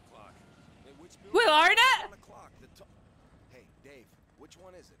one at 1 o'clock. Hey, which building? Will Arnett? 1 o'clock. Hey, Dave, which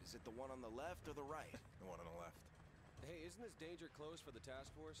one is it? Is it the one on the left or the right? The one on the left. Hey, isn't this danger close for the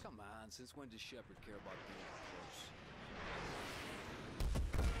task force? Come on, since when does Shepard care about being close?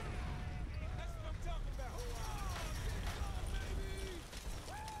 That's what I'm talking about.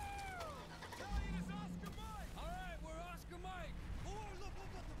 All right, we're Oscar Mike. Oh, look, the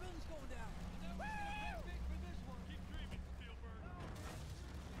building's going down. Big for this one. Keep dreaming, Spielberg.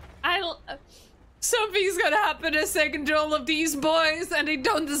 Something's gonna happen to second to all of these boys, and they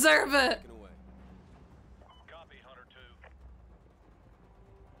don't deserve it. Copy, Hunter 2.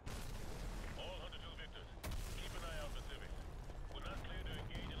 All Hunter 2 victors, keep an eye out for civvies. We're not clear to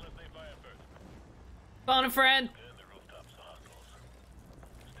engage unless they fire first. Phone a friend. And the rooftops are hostiles.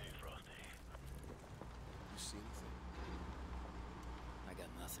 Stay frosty. You see anything? I got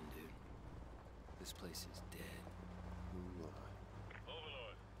nothing, dude. This place is dead.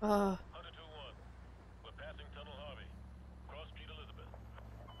 Overlord. Hunter 2-1. We're passing Tunnel Harvey. Cross Street Elizabeth.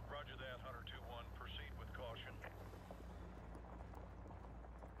 Roger that, Hunter 2-1. Proceed with caution.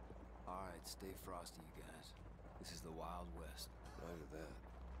 Alright, stay frosty, you guys. This is the Wild West. Roger that.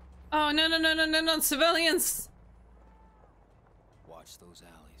 Oh, no, no, no, no, no, no, civilians. Watch those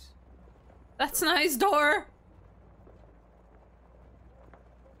alleys. That's a nice door.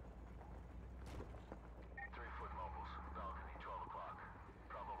 3-foot mobiles. Balcony 12 o'clock.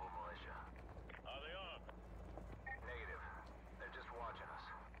 Probable militia. Are they armed? Negative. They're just watching us.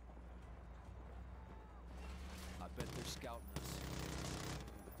 I bet they're scouting us.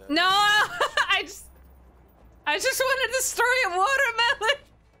 No, I just want to destroy a watermelon.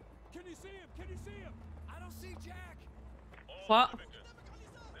 Can you see him? Can you see him? I don't see Jack. What? This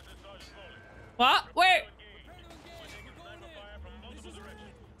is Sergeant Foley. What? Wait.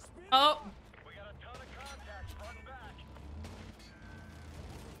 Oh. We got a ton of contacts front and back.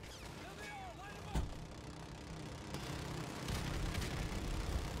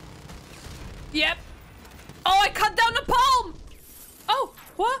 Yep. Oh, I cut down a palm! Oh,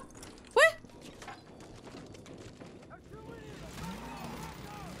 what? What?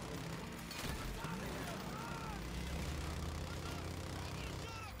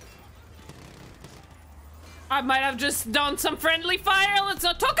 I might have just done some friendly fire. Let's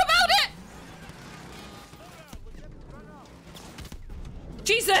not talk about it!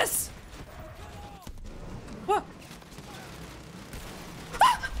 Jesus! What?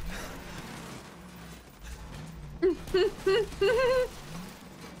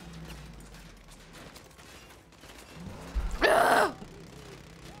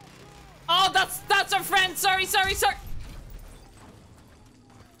 Oh, that's our friend. Sorry.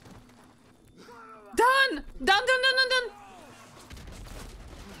 Done.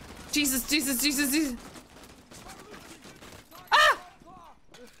 Jesus. Ah!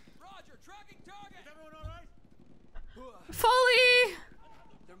 Roger, tracking target. Is everyone all right? Folly.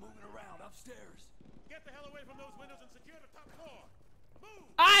 They're moving around upstairs. Get the hell away from those windows and secure the top floor. Move!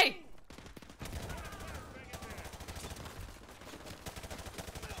 Aye.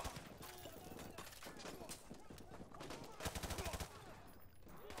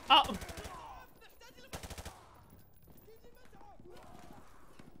 Oh.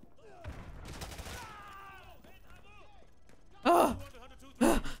 Oh.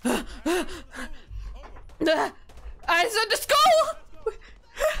 I said the school.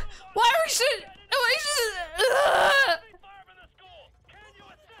 Why are we shit?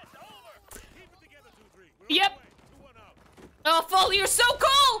 Yep. Oh, Foley, you're so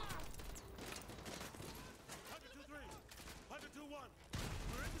cool. 123, 121.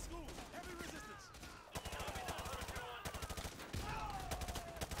 We're in the school. Heavy resistance.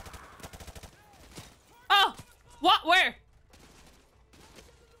 Oh, what? Where?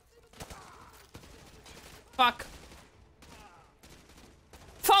 Fuck.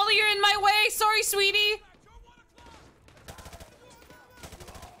 Foley, you're in my way. Sorry, sweetie.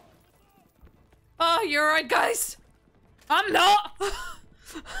 Oh, you're right, guys. I'm not.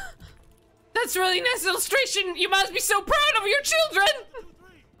 That's really nice illustration. You must be so proud of your children.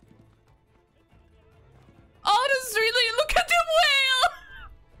 Oh, this is really. Look at them wail.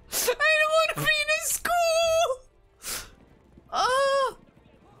 I don't want to be in a school. Oh.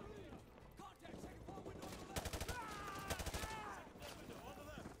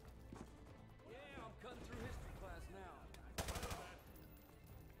 Yeah, I'm cutting through history class now.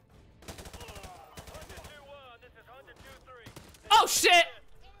 Oh shit.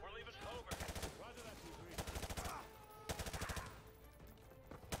 We're leaving over. Roger that, 2-3.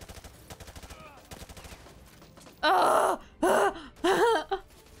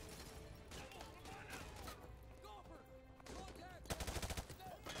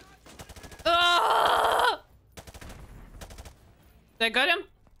 Did I got him?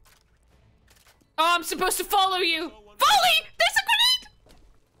 Oh, I'm supposed to follow you. Foley! There's a grenade!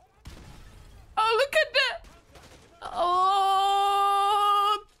 Oh, look at that.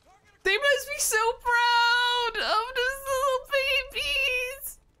 Oh, they must be so proud of those little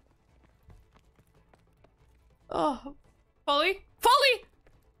babies. Oh, Foley? Foley!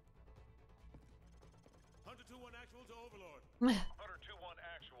 121 actual to Overlord. 121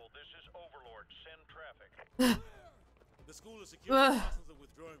 actual. This is Overlord. Send traffic. The school is secure. Thousands are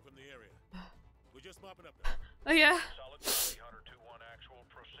withdrawing from the area. We're just mopping up now. Oh, yeah. Solid copy. 121 actual.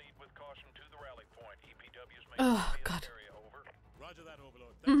 Proceed with caution to the rally point. EPW's Oh, God. area. Over. Roger that,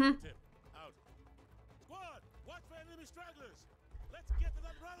 Overlord. Thanks for the tip. Out. Squad, watch for enemy stragglers. Let's get to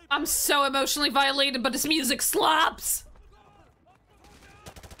that rally. I'm so emotionally violated, but this music slaps.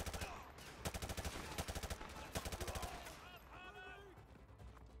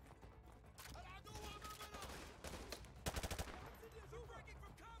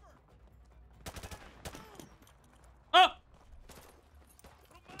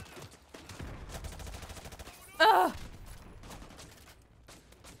 Oh.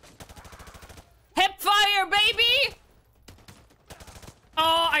 Hip fire, baby!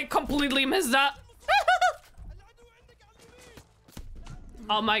 Oh, I completely missed that.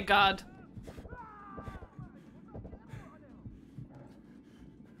 Oh my god.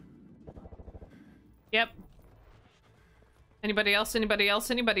 Yep. Anybody else? Anybody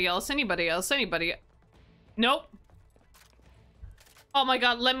else? Anybody else? Anybody else? Anybody? Nope. Oh my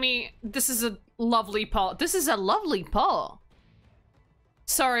god, let me... This is a lovely paw. This is a lovely paw.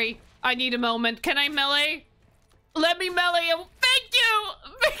 Sorry, I need a moment. Can I melee? Let me melee him. Thank you!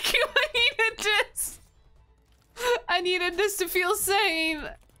 Thank you, I needed this. I needed this to feel sane.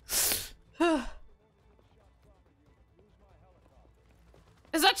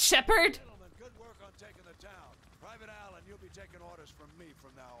 Is that Shepard? Gentlemen, good work on taking the town. Private Allen, you'll be taking orders from me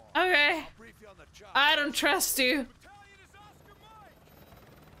from now on. Okay. I'll brief you on the job. I don't trust you.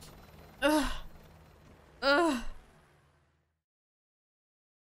 Ugh. Ugh.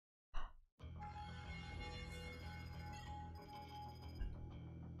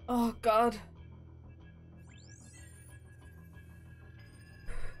 Oh God.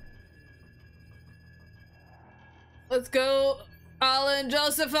 Let's go, Alan,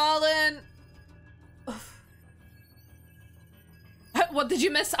 Joseph Allen. What did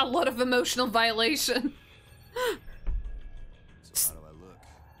you miss? A lot of emotional violation. So how do I look?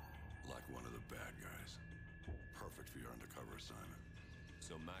 Like one of the bad guys. Perfect for your undercover assignment.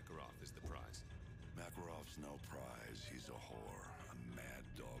 So Makarov is the prize. Makarov's no prize. He's a whore. A mad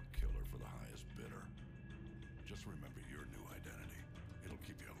dog killer for the highest bidder. Just remember your new identity. It'll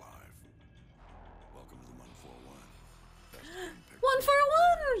keep you alive. Welcome to the 141. Best unpicked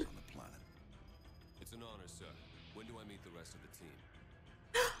 141! on the planet. It's an honor, sir. When do I meet the rest of the team?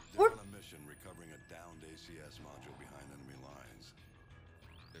 They're on a mission recovering a downed ACS module behind enemy lines.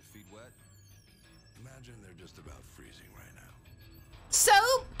 Their feet wet? Imagine they're just about freezing right now.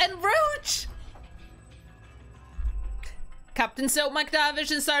 Soap and Roach! Captain Soap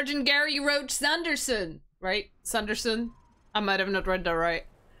McTavish and Sergeant Gary Roach Sanderson. Right? Sanderson? I might have not read that right.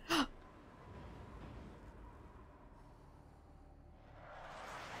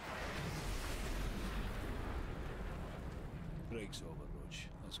 Break's over, Roach.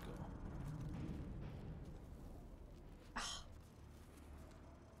 Let's go.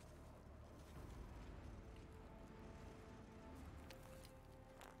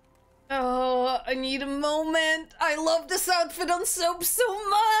 Oh, I need a moment. I love this outfit on Soap so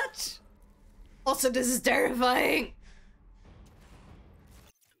much. Also, this is terrifying.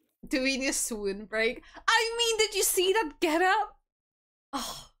 Do we need a swoon break? I mean, did you see that get up?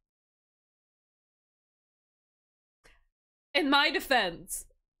 Oh. In my defense,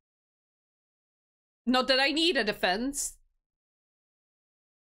 not that I need a defense.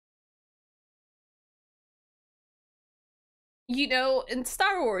 You know, in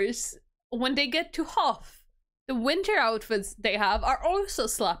Star Wars, when they get to Hoth, the winter outfits they have are also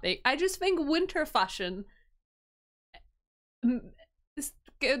slapping. I just think winter fashion is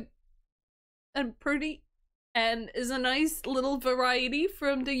good and pretty and is a nice little variety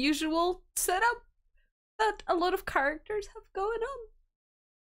from the usual setup that a lot of characters have going on.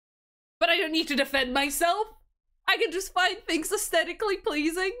 But I don't need to defend myself. I can just find things aesthetically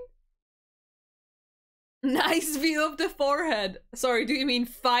pleasing. Nice view of the forehead. Sorry, do you mean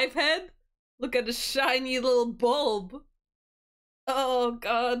 5 head? Look at the shiny little bulb. Oh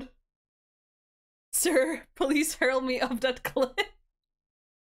God. Sir, please hurl me off that cliff.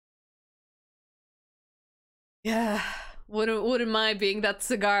 Yeah, wouldn't mind being that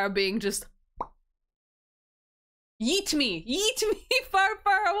cigar being just yeet me far,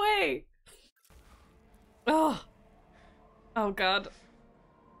 far away. Oh God.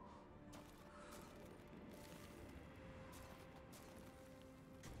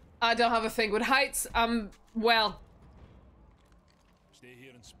 I don't have a thing with heights. Well. Stay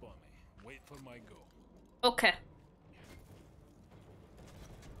here and spawn me. Wait for my go. Okay.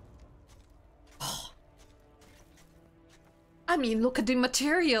 I mean, look at the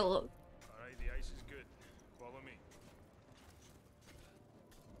material. Alright, the ice is good. Follow me.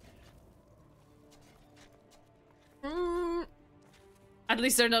 At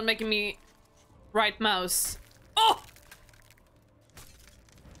least they're not making me right mouse. Oh!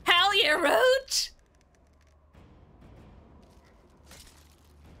 Hell yeah, Roach!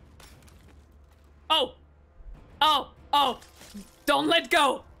 Oh! Oh! Oh! Don't let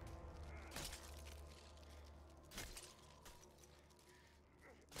go!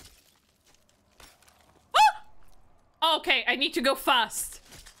 Ah! Okay, I need to go fast.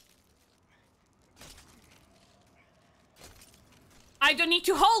 I don't need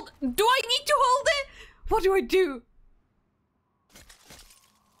to hold. Do I need to hold it? What do I do?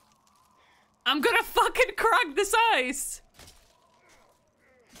 I'm gonna fucking crack this ice.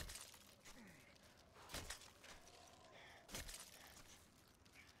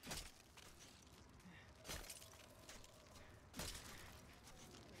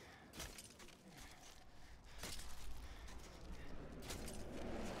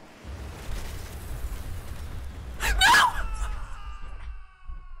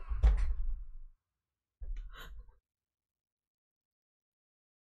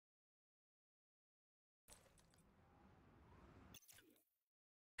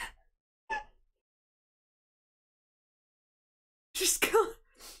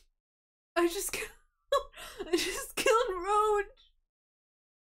 I just killed Roach.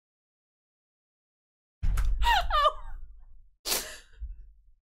 Oh.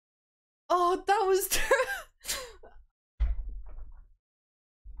 Oh, that was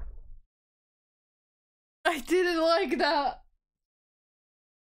I didn't like that.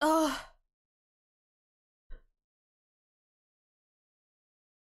 Oh.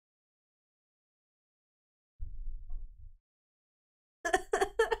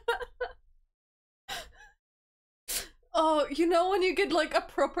 Oh, you know when you get like a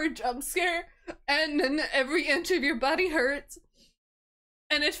proper jump scare and then every inch of your body hurts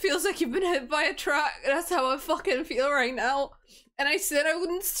and it feels like you've been hit by a truck? That's how I fucking feel right now. And I said I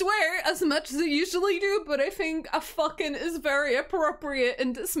wouldn't swear as much as I usually do, but I think a fucking is very appropriate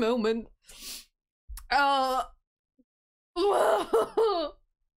in this moment. I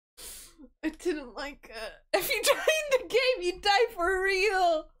didn't like it. If you die in the game, you die for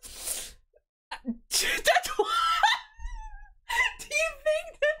real. That's why. Do you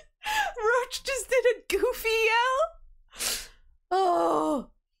think that Roach just did a goofy yell? Oh.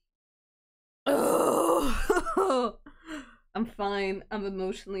 Oh. I'm fine. I'm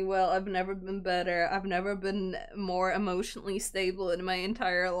emotionally well. I've never been better. I've never been more emotionally stable in my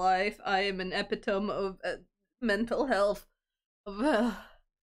entire life. I am an epitome of mental health.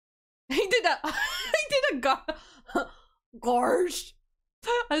 He did a gorge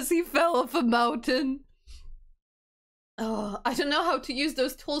as he fell off a mountain. Oh, I don't know how to use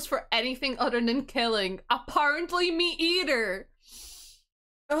those tools for anything other than killing. Apparently me either.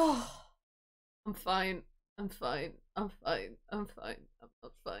 Oh, I'm fine. I'm fine. I'm fine. I'm fine. I'm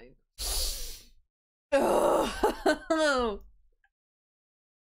not fine. Oh.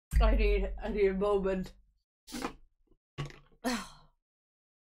 I need a moment.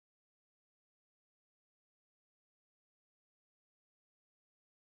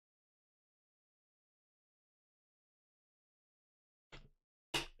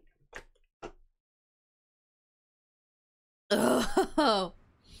 Oh.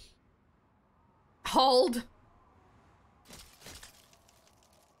 Hold.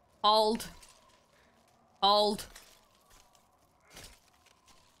 Hold. Hold.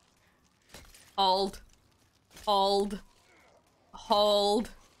 Hold. Hold. Hold.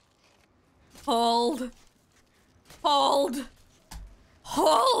 Hold. Hold.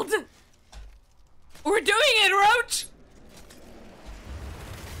 Hold. We're doing it, Roach!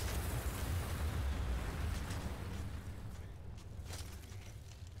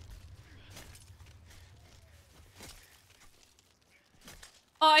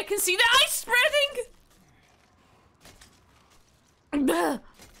 Oh, I can see the ice spreading!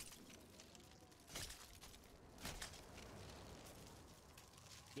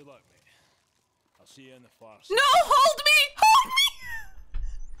 Good luck, mate. I'll see you in the forest. No, hold me! Hold me!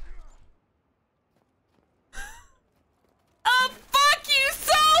 Oh, fuck you,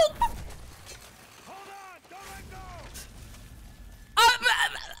 Soap! Hold on! Don't let go!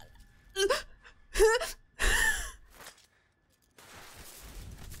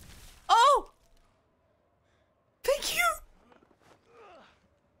 Oh! Thank you!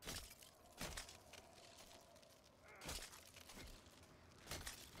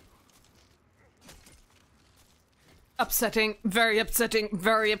 Upsetting, very upsetting,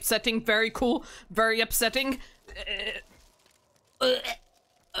 very upsetting, very cool, very upsetting.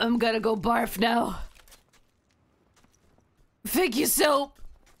 I'm gonna go barf now. Thank you, Soap.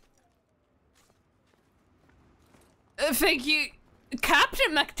 Thank you,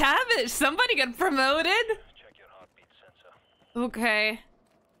 Captain McTavish. Somebody got promoted. Check your heartbeat sensor. Okay.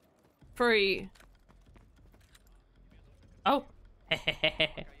 Free. Oh.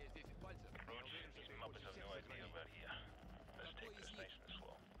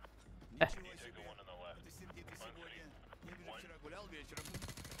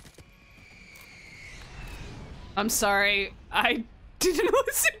 I'm sorry. I didn't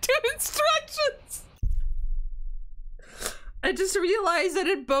listen to instructions. I just realized that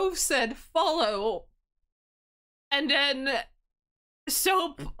it both said follow. And then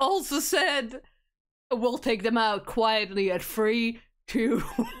Soap also said, we'll take them out quietly at 3, 2,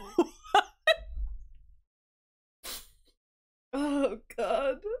 1. Oh,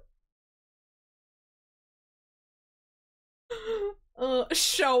 God.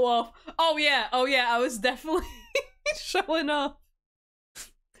 Show off. Oh yeah, I was definitely showing off.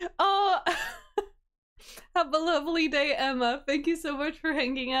 Oh, have a lovely day, Emma. Thank you so much for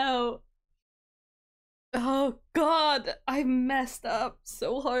hanging out. Oh God, I messed up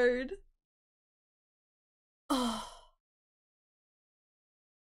so hard. Oh.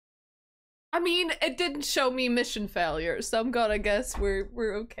 I mean, it didn't show me mission failure, so I'm gonna guess we're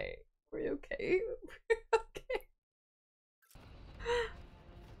okay. We're okay. We're okay.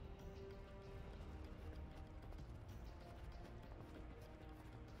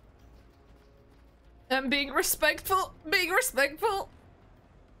 I'm being respectful. Being respectful.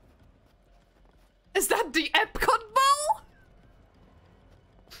 Is that the Epcot Ball?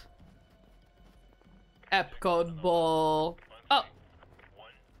 Epcot Ball. Oh.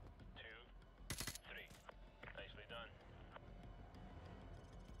 1, 2, 3. Nicely done.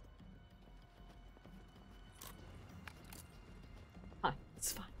 Hi,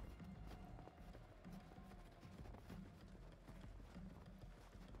 it's fine.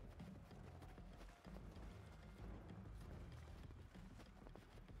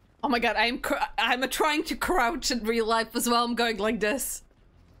 Oh my god, I'm trying to crouch in real life as well. I'm going like this.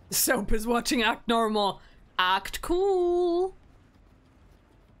 Soap is watching act normal. Act cool.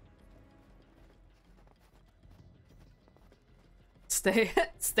 Stay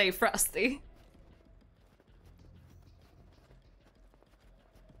frosty.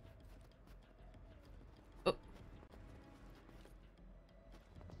 Oh.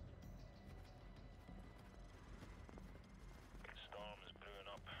 Storm's brewing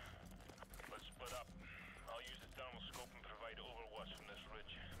up. Let's split up. I'll use the thermal scope and provide overwatch from this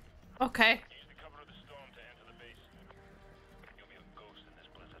ridge. Okay. Use the cover of the storm to enter the base. You'll be a ghost in this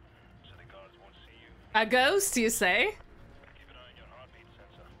blizzard, so the guards won't see you. A ghost, you say? Keep an eye on your heartbeat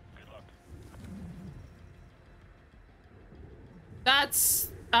sensor. Good luck.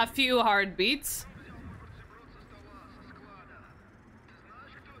 That's a few heartbeats.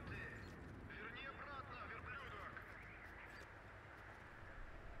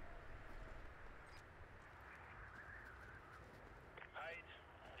 Hide.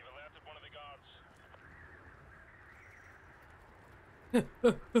 You've alerted one of the guards.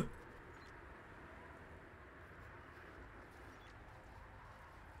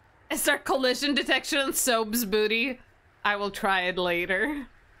 Is there collision detection on Soap's booty? I will try it later.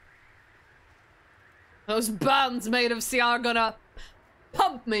 Those buns made of steel are gonna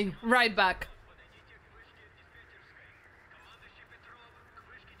pump me right back.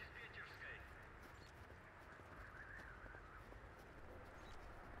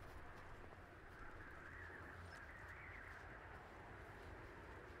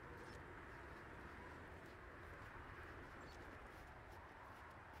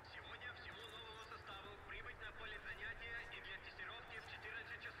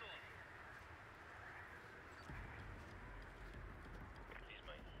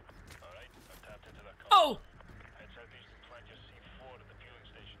 Oh! Head southeast and plant your C4 at the fueling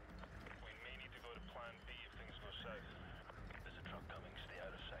station. We may need to go to plan B if things go south. There's a truck coming. Stay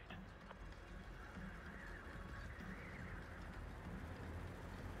out of sight.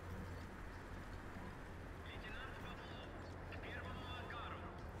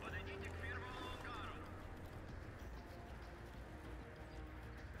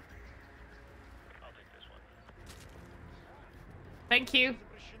 I'll take this one. Thank you.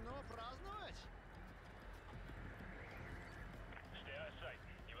 Stay out of sight.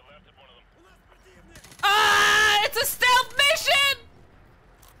 You've alerted one of them. Ah! It's a stealth mission!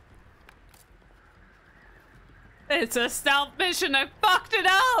 It's a stealth mission. I fucked it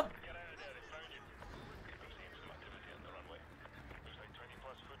up! Get out of there. They found you. I'm seeing some activity on the runway. Looks like 20+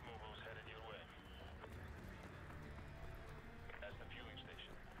 foot mobiles headed your way. That's the fueling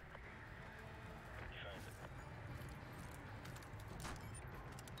station. You found it.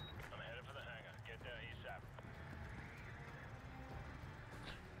 I'm headed for the hangar. Get there ASAP.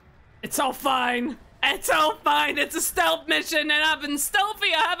 It's all fine. It's all fine. It's a stealth mission and I've been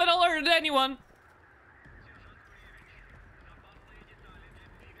stealthy. I haven't alerted anyone.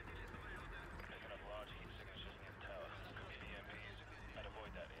 Picking up large heat signatures near the tower. Could be the MPs. I'd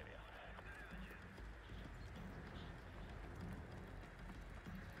avoid that area.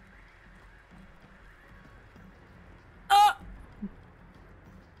 Ah!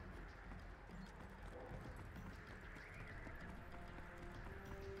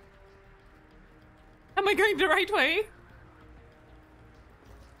 Am I going the right way?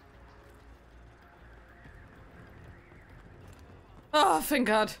 Oh, thank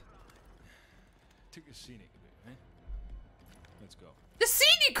God. Took a scenic route, eh? Let's go. The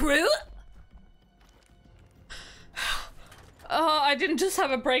scenic route? Oh, I didn't just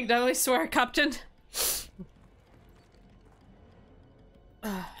have a breakdown, I swear, Captain.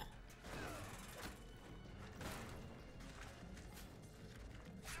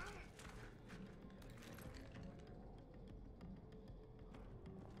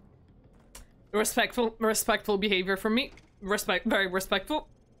 Respectful behavior from me. Very respectful.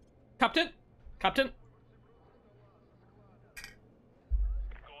 Captain. Go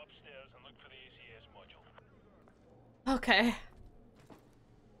upstairs and look for the ACS module. Okay.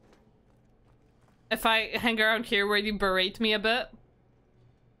 If I hang around here, will you berate me a bit?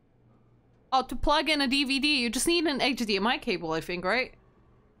 Oh, to plug in a DVD, you just need an HDMI cable, I think, right?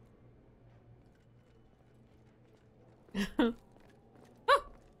 Get upstairs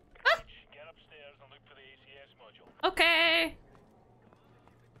and look for the ACS module. Okay.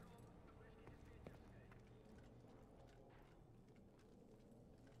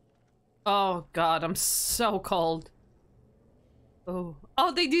 Oh god, I'm so cold. Oh.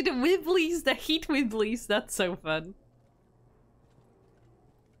 Oh, they do the wibblies, the heat wibblies. That's so fun.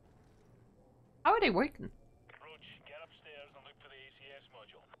 How are they working? Roach, get upstairs and look for the ACS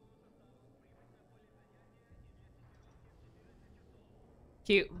module.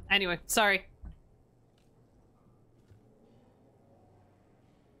 Cute. Anyway, sorry.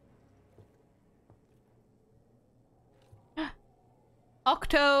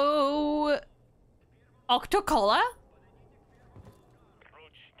 Octo-Cola?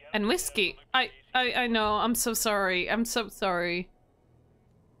 And whiskey. I know, I'm so sorry. I'm so sorry.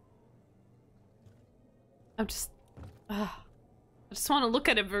 I just want to look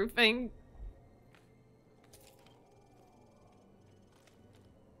at everything.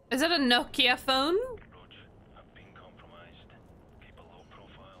 Is that a Nokia phone? Roach, I've been compromised. Keep a low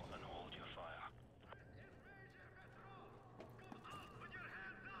profile and hold your fire.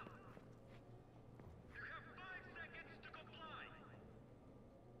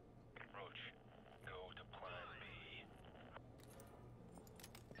 Roach, go to plan B.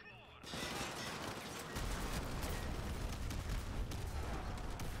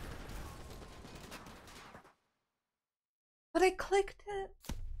 But I clicked it.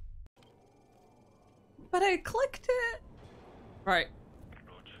 But I clicked it. Right.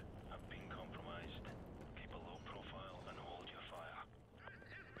 Roach, I've been compromised. Keep a low profile and hold your fire.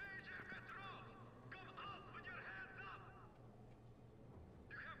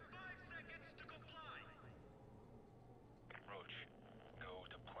 Roach, go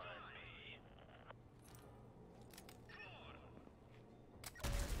to plan B.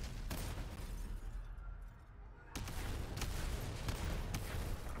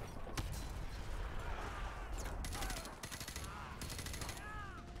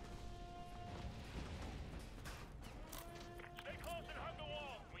 Stay close and hug the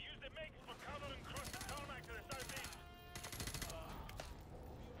wall. We use the MiGs for cover and cross the tarmac to the southeast.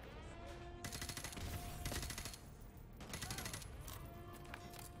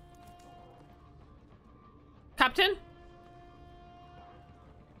 Captain?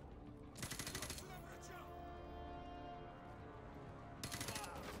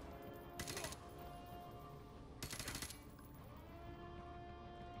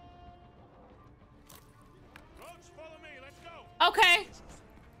 Roach, follow me. Let's go. Okay.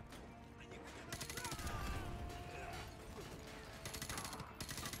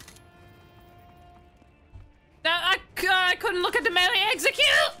 I couldn't look at the melee execute!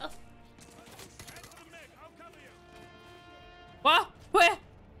 Head for the MiG. I'll cover you. What? Where? Head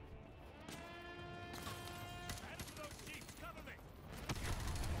for those jeeps. Cover me.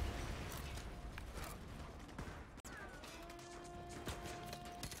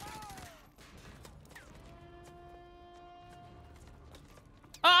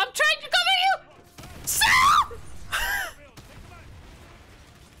 Oh, I'm trying to cover you! Stop!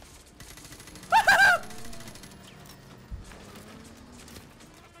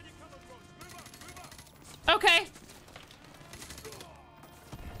 Okay.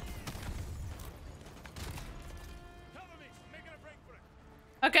 Cover me. I'm making a break for it.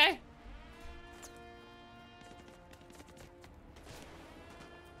 Okay.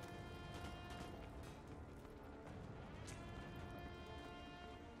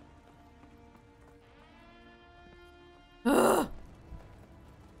 Ugh.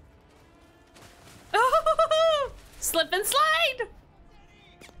 Oh, slip and slide.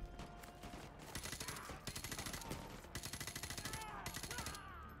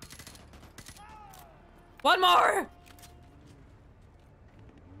 One more.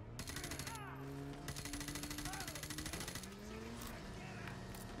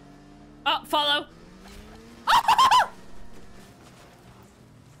 Oh, follow.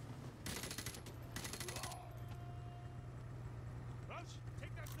 Roach,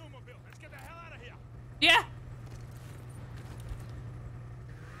 take that snowmobile. Let's get the hell out of here. Yeah.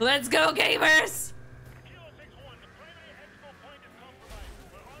 Let's go, gamers. Kilo 6-1, the primary expo point is compromised.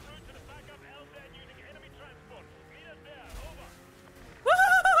 We're en route to the backup LZ using enemy transport. Meet us there. Over.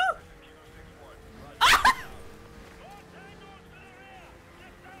 Woo! Kilo 6-1. Ah! More tangos to the rear.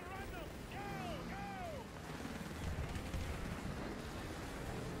 Just outrun them. Go, go.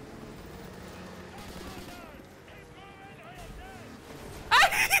 Keep moving or you're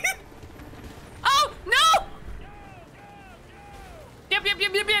dead. Oh no! Yep, yep, yep,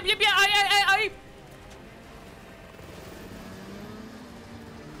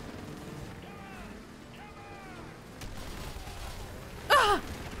 Ah!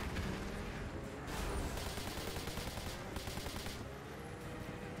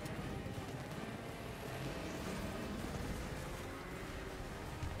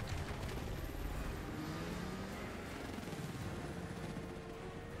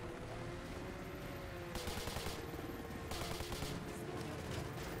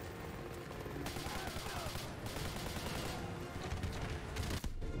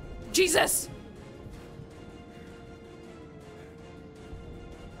 Jesus!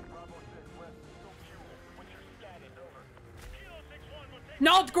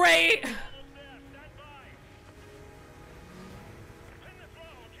 Not great!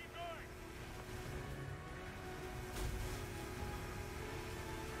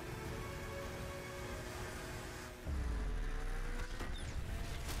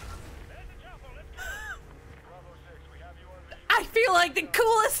 I feel like the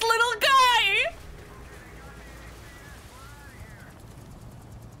coolest little guy!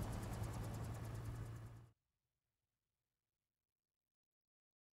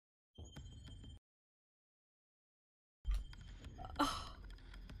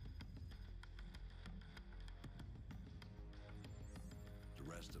 The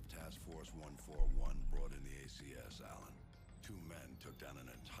rest of Task Force 141 brought in the ACS, Alan. 2 men took down an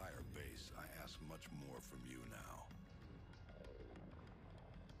entire base. I ask much more from you now.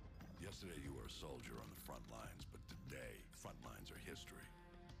 Yesterday you were a soldier on the front lines, but today, front lines are history.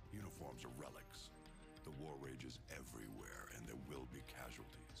 Uniforms are relics. The war rages everywhere, and there will be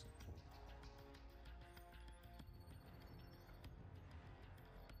casualties.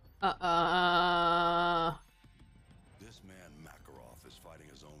 This man, Makarov, is fighting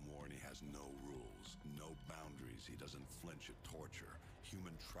his own war, and he has no rules, no boundaries. He doesn't flinch at torture,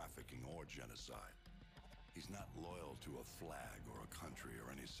 human trafficking, or genocide. He's not loyal to a flag or a country or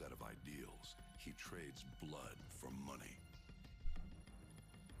any set of ideals. He trades blood for money.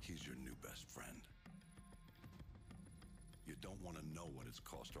 He's your new best friend. You don't want to know what it's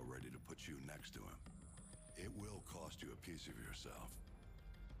cost already to put you next to him. It will cost you a piece of yourself.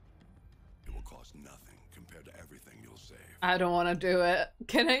 It will cost nothing compared to everything you'll save. I don't want to do it.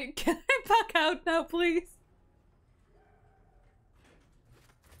 Can I back out now, please?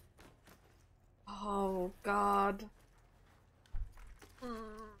 Oh, God.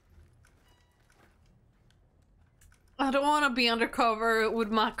 I don't want to be undercover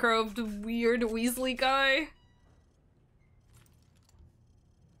with Makarov, the weird Weasley guy.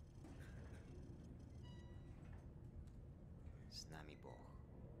 Snami ball.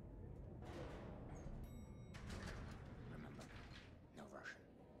 Remember, no Russian.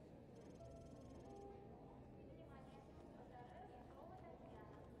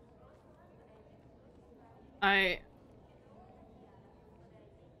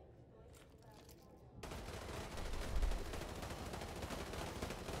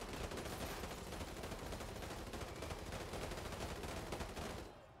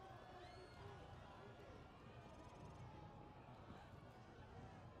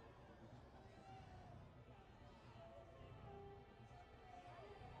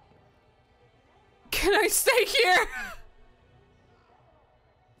 Can I stay here?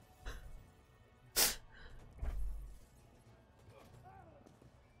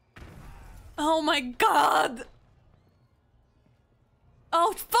 Oh my God!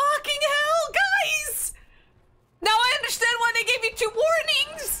 Oh fucking hell, guys! Now I understand why they gave you 2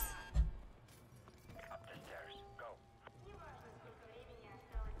 warnings! Up the stairs. Go.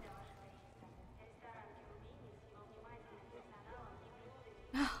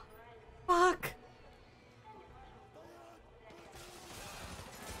 Fuck.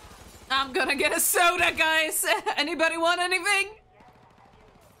 I'm gonna get a soda, guys! Anybody want anything?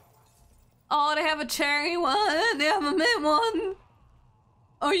 Oh, they have a cherry one, they have a mint one.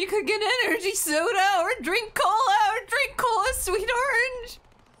 Or you could get energy soda, or drink cola sweet orange.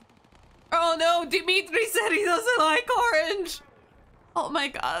 Oh no, Dimitri said he doesn't like orange. Oh my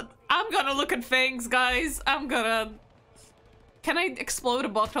God. I'm gonna look at things, guys. I'm gonna... Can I explode a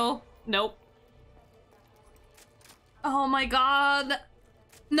bottle? Nope. Oh my God.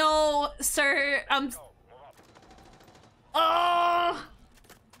 No, sir, I'm... Oh!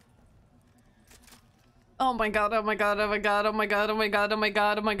 Oh my God, oh my God, oh my God, oh my God, oh my God, oh my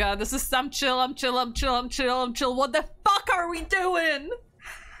God, oh my God. This is... I'm chill. What the fuck are we doing?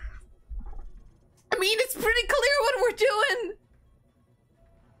 I mean, it's pretty clear what we're doing.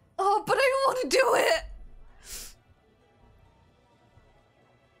 Oh, but I don't want to do it.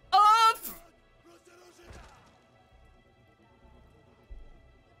 Oh!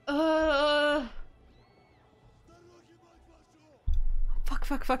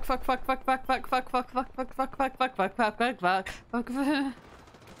 fuck, fuck, fuck, fuck, fuck, fuck, fuck, fuck, fuck, fuck, fuck, fuck, fuck, fuck, fuck, fuck, fuck, fuck, fuck.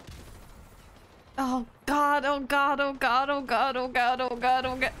 Oh god, oh god, oh god, oh god, oh god, oh god,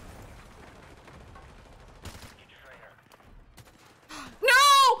 oh god.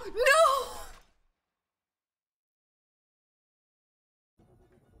 No! No!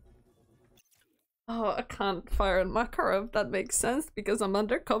 Oh, I can't fire on Makarov. That makes sense because I'm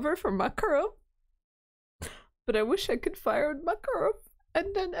undercover for Makarov. But I wish I could fire on Makarov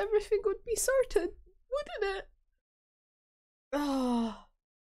and then everything would be sorted, wouldn't it? Oh.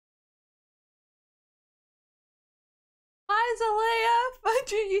 Hi Zalea!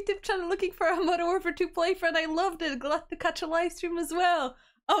 Found your YouTube channel looking for a Modern Warfare 2 playthrough. I loved it. Glad to catch a live stream as well.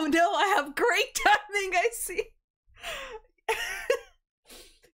 Oh no, I have great timing, I see.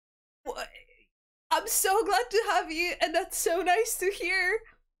 What? I'm so glad to have you, and that's so nice to hear.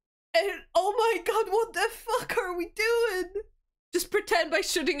 And oh my god, what the fuck are we doing? Just pretend by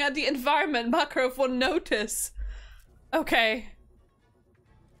shooting at the environment, Makarov won't notice. Okay.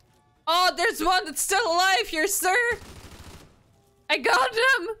 Oh, there's one that's still alive here, sir! I got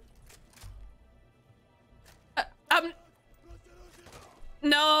him!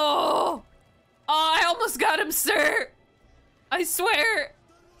 No! Oh, I almost got him, sir! I swear!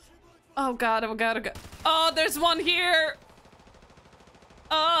 Oh god, oh god, oh god. Oh, there's one here!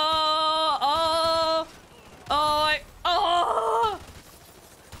 Oh,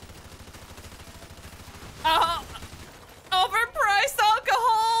 overpriced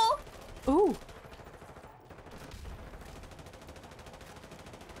alcohol! Ooh.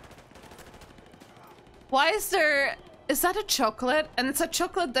 Why is there... Is that a chocolate? And it's a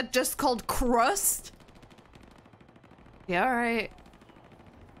chocolate that just called crust? Yeah, alright.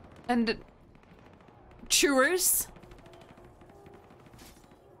 And... chewers?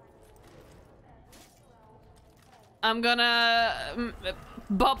 I'm gonna...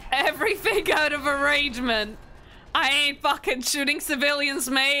 bop everything out of arrangement. I ain't fucking shooting civilians,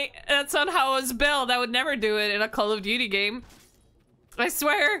 mate. That's not how I was built. I would never do it in a Call of Duty game. I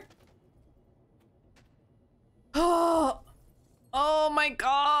swear. Oh, oh my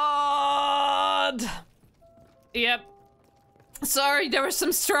god. Yep. Sorry, there were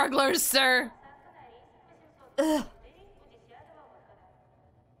some strugglers, sir. Ugh.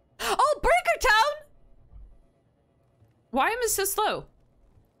 Oh, Burger Town! Why am I so slow?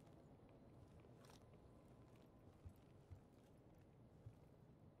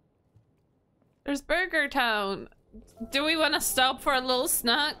 There's Burger Town. Do we want to stop for a little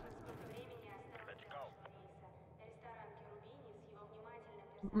snack?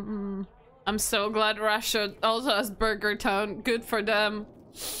 I'm so glad Russia also has Burger Town. Good for them.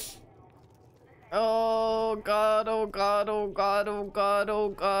 Oh god, oh god, oh god, oh god, oh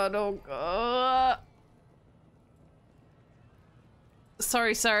god, oh god.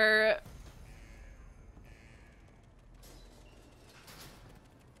 Sorry, sir.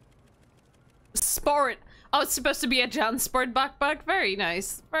 Sport. Oh, it's supposed to be a JanSport backpack. Very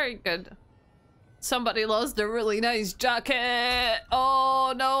nice. Very good. Somebody lost a really nice jacket.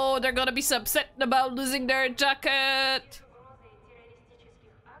 Oh no, they're gonna be so upset about losing their jacket.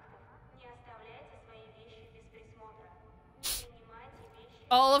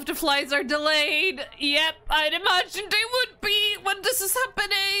 All of the flights are delayed. Yep, I'd imagine they would be when this is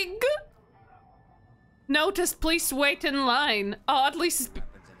happening. Notice, please wait in line. Oh, at least it's...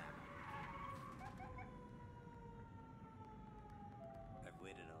 I've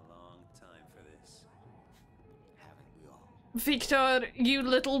waited a long time for this. Haven't we all? Victor, you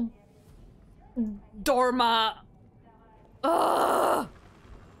little... doormat. Ugh.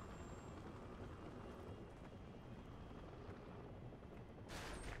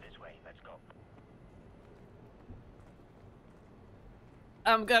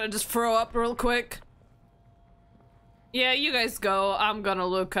 I'm gonna just throw up real quick. Yeah, you guys go. I'm gonna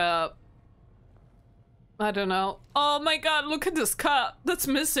look up. I don't know. Oh my god, look at this cat that's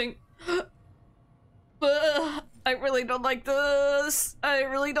missing. I really don't like this. I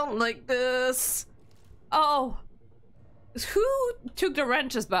really don't like this. Oh. Who took the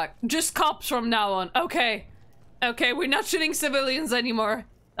wrenches back? Just cops from now on. Okay. Okay, we're not shooting civilians anymore.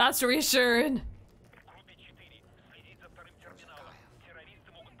 That's reassuring.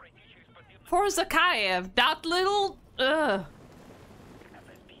 For Zakayev, that little... Ugh.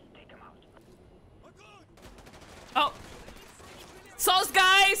 Oh. Sos,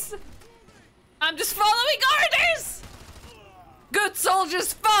 guys! I'm just following orders! Good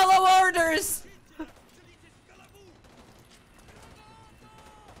soldiers follow orders!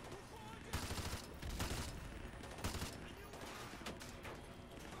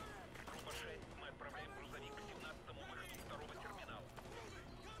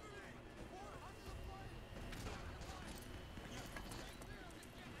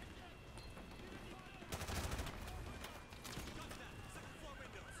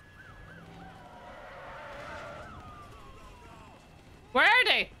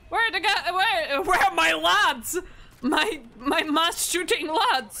 Where the guy? Where are my lads? My mass shooting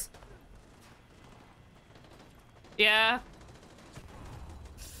lads. Yeah.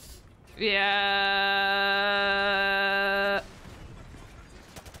 Yeah.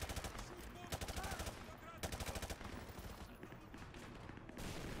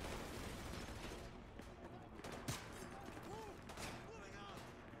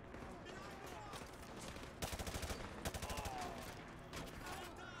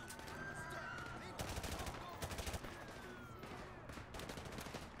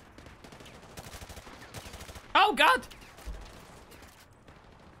 Oh God!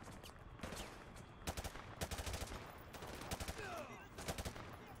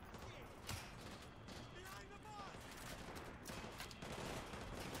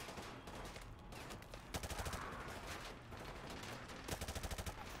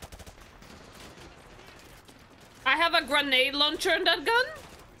 I have a grenade launcher in that gun?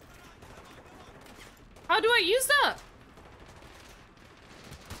 How do I use that?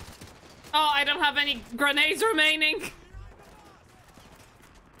 Oh, I don't have any grenades remaining.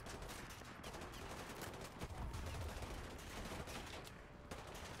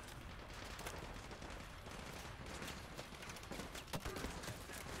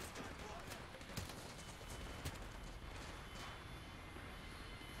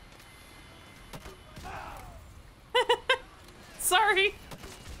 Sorry.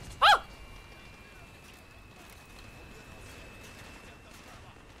 Oh!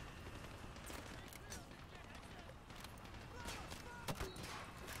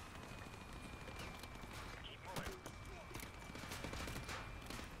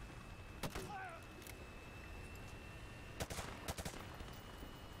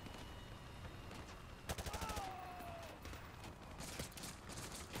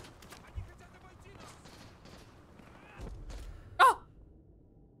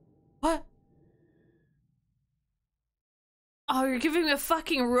 What? Oh, you're giving me a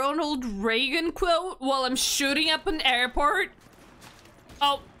fucking Ronald Reagan quote while I'm shooting up an airport?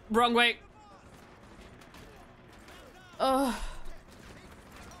 Oh, wrong way. Ugh.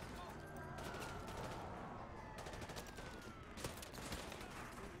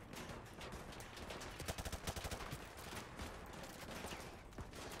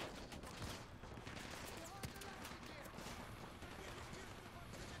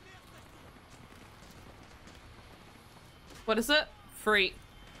 What is it? Free.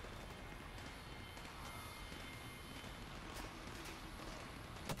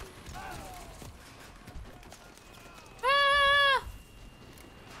 Ah!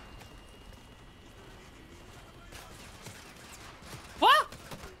 What?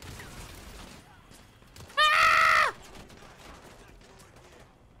 Ah!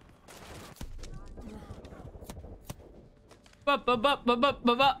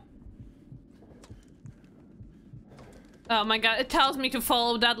 Ba-ba-ba-ba-ba-ba-ba. Oh my God, it tells me to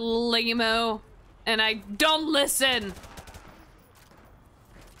follow that lame-o, and I don't listen.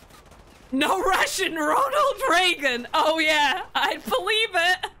 No Russian Ronald Reagan. Oh yeah, I believe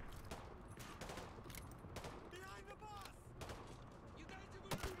it.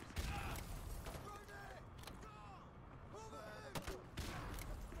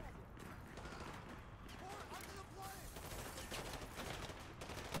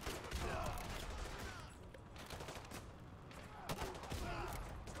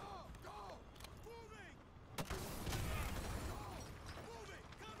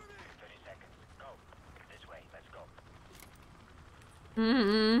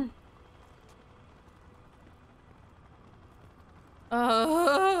 Mm-hmm.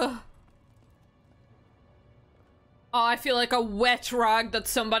 Oh, I feel like a wet rag that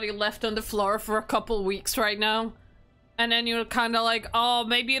somebody left on the floor for a couple weeks right now. And then you're kind of like, oh,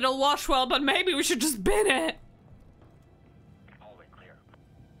 maybe it'll wash well, but maybe we should just bin it. Hallway clear.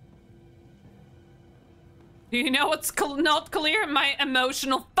 You know what's not clear? My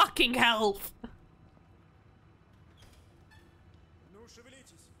emotional fucking health.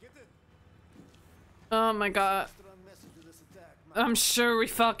 Oh my God. I'm sure we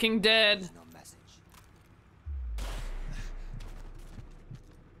fucking did. No message.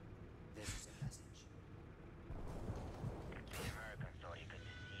 This is a message. The Americans thought he could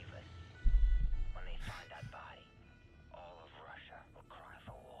deceive us. When they find that body, all of Russia will cry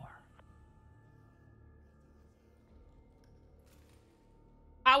for war.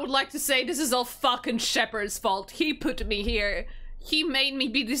 I would like to say this is all fucking Shepard's fault. He put me here. He made me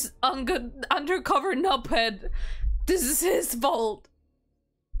be this undercover knobhead. This is his fault.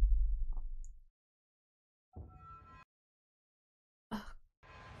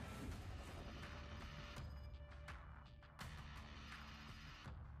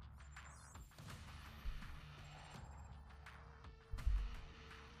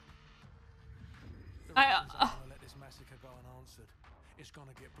 sponsored. It's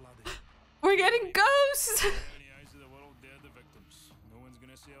gonna get bloody. We're getting ghosts! Many eyes of the world dare the victims. No one's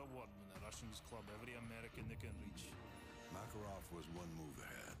gonna say a word when the Russians club every American they can reach. Makarov was one move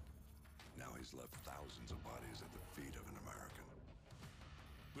ahead. Now he's left thousands of bodies at the feet of an American.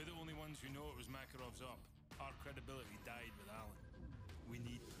 We're the only ones who know it was Makarov's op. Our credibility died with Allen. We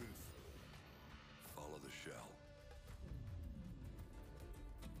need proof. Follow the shell.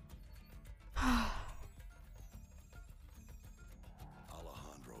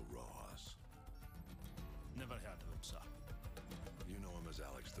 Alejandro Rojas. Never heard of him, sir. You know him as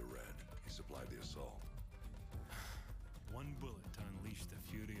Alex the Red. He supplied the assault. One bullet to unleash the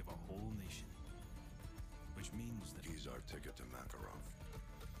fury of a whole nation. Which means that he's our ticket to Makarov.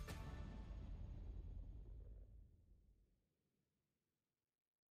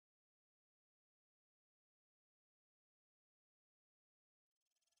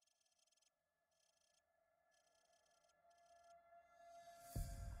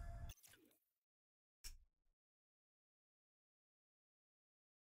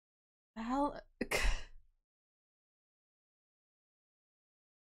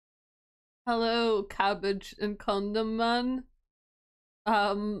 Hello, Cabbage and Condom Man.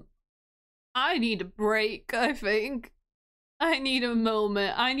 I need a break, I think. I need a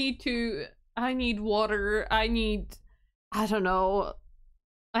moment. I need water. I don't know.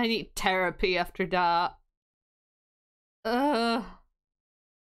 I need therapy after that. I'm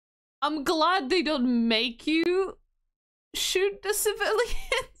glad they don't make you shoot the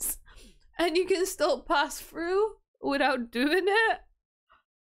civilians and you can still pass through without doing it.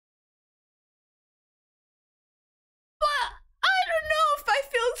 But I don't know if I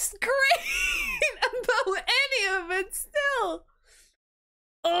feel great about any of it still.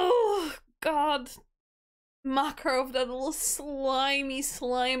 Oh, God. Makarov, that little slimy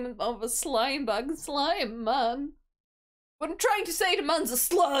slime of a slime bag slime, man. What I'm trying to say, the man's a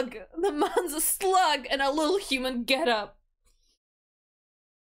slug. The man's a slug and a little human getup.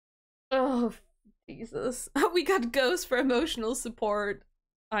 Oh, Jesus. We got Ghost for emotional support.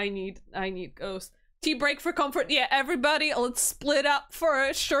 I need Ghost. Tea break for comfort. Yeah, everybody, let's split up for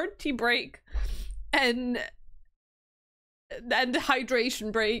a short tea break. And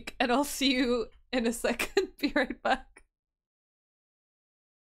hydration break. And I'll see you in a second. Be right back.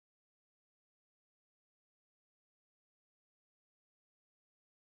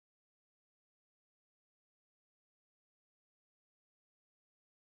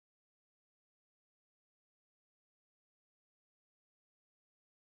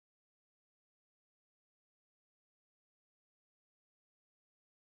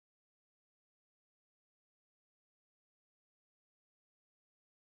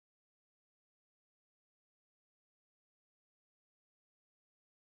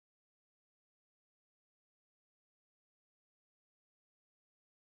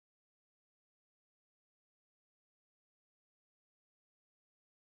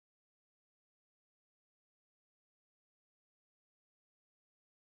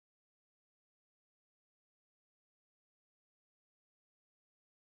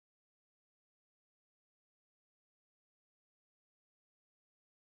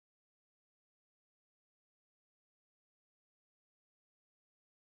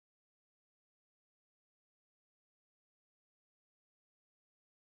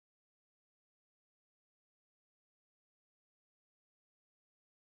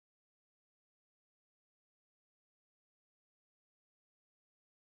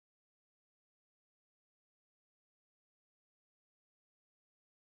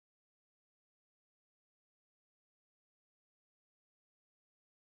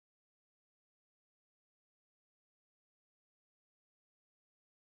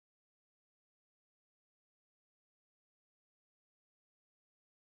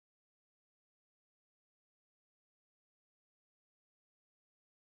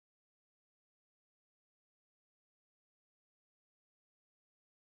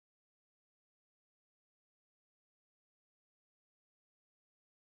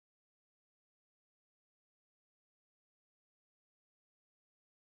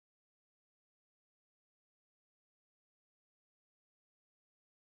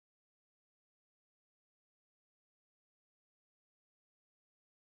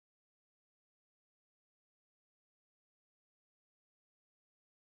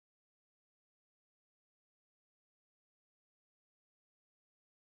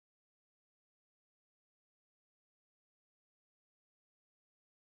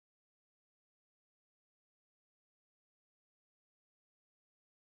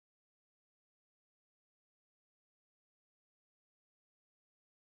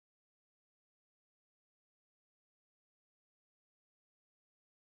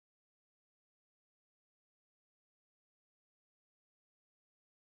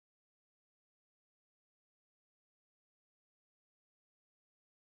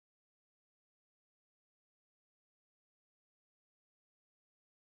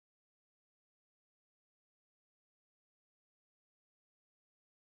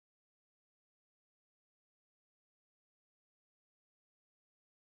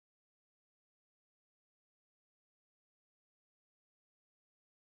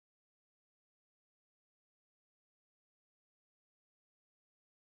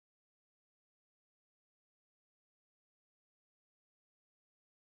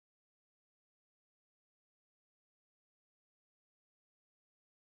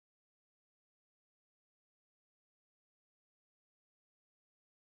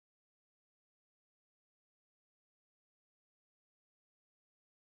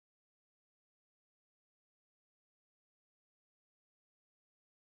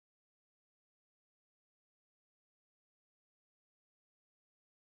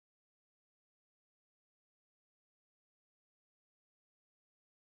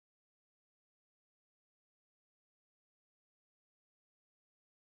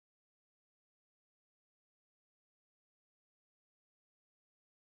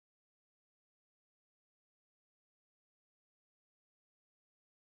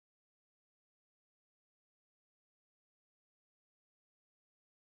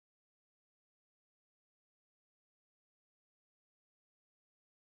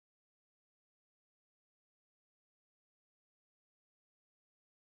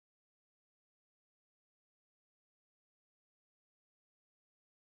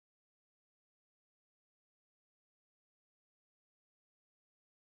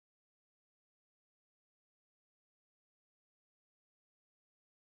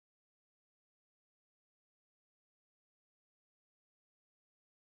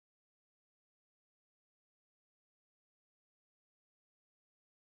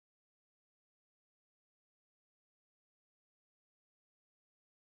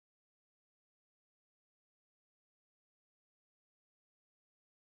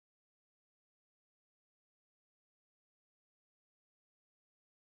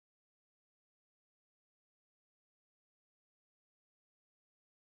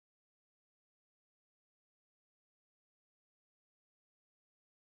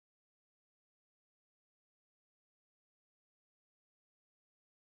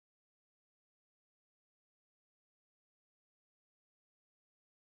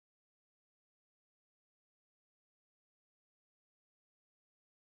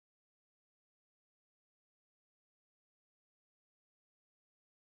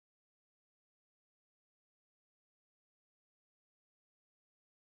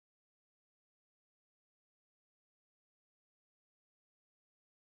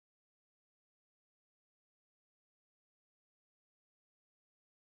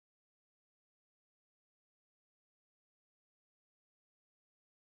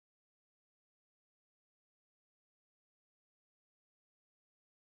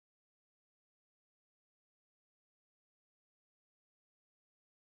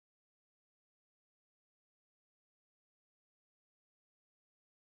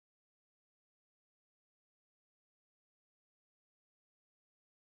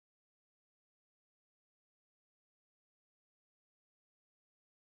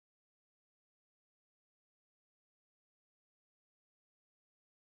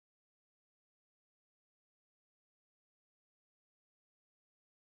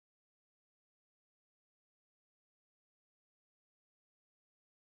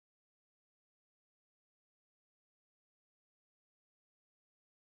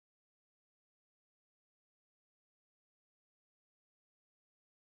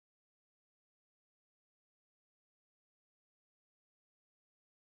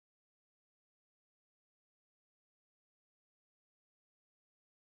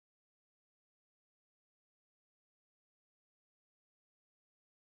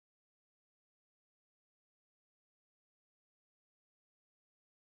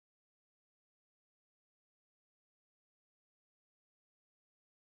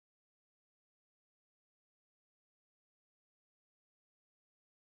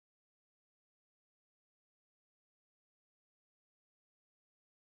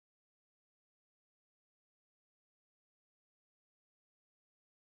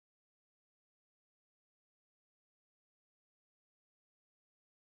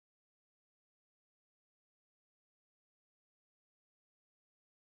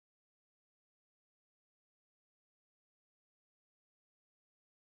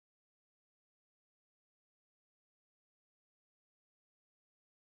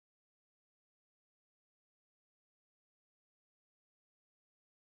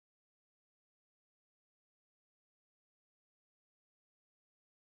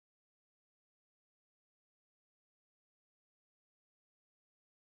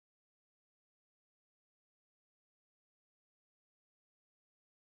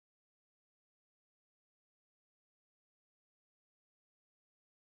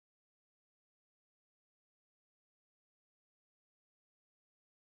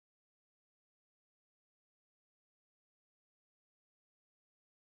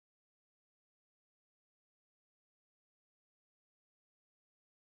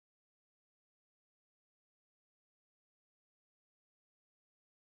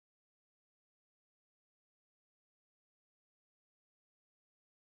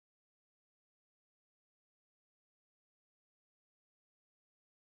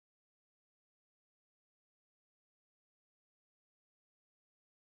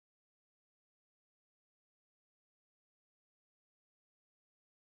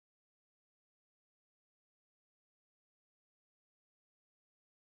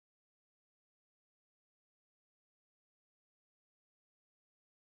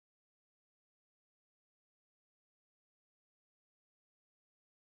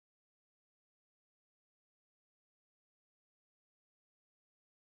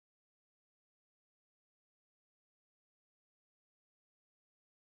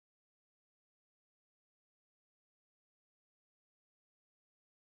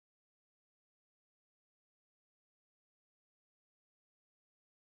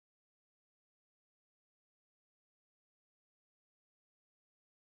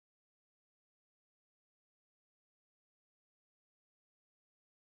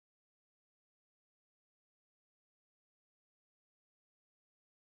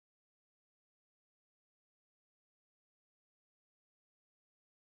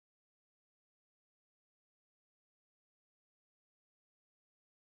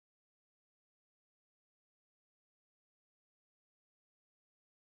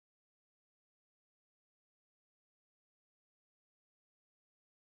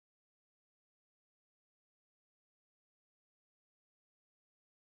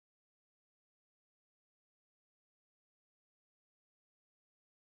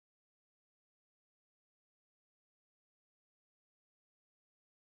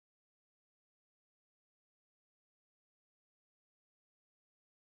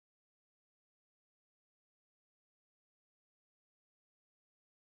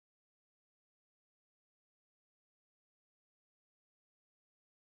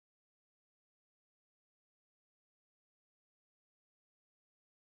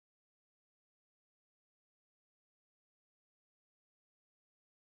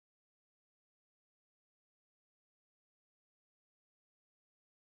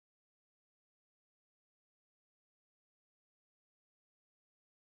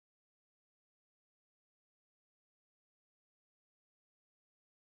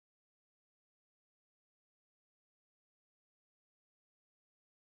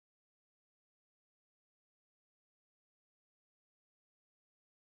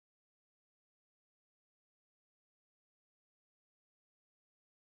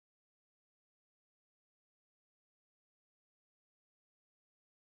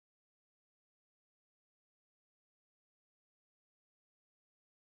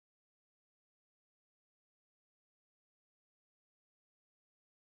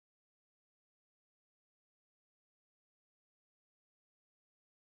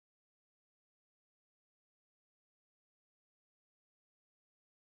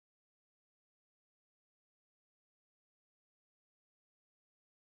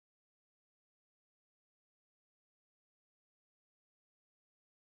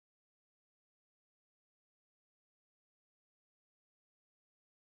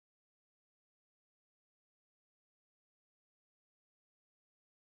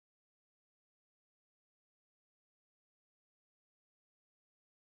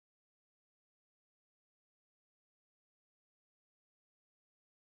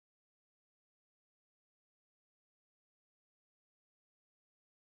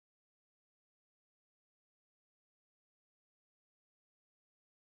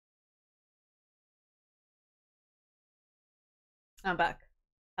 I'm back.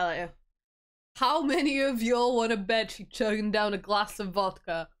 Hello. How many of y'all want to bet she chugging down a glass of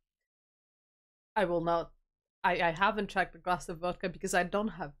vodka? I will not. I haven't checked a glass of vodka because I don't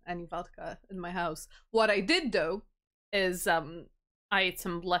have any vodka in my house. What I did though is I ate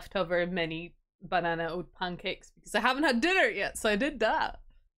some leftover mini banana oat pancakes because I haven't had dinner yet, so I did that.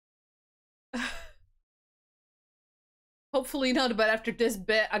 Hopefully not, but after this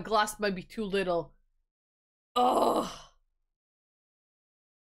bit, a glass might be too little. Oh,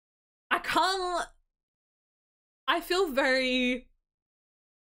 I can't. I feel very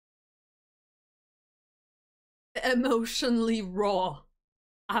emotionally raw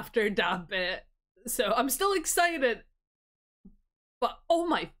after that bit, so I'm still excited, but oh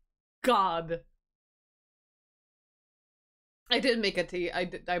my god. I did make a tea.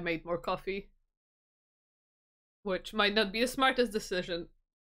 I made more coffee, which might not be the smartest decision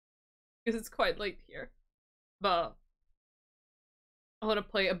because it's quite late here, but I want to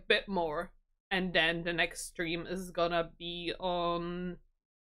play a bit more, and then the next stream is gonna be on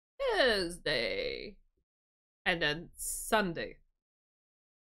Thursday. And then Sunday.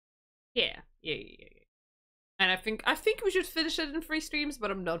 Yeah. And I think we should finish it in 3 streams, but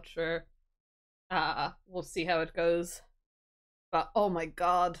I'm not sure. We'll see how it goes. But oh my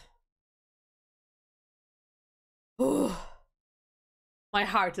god. My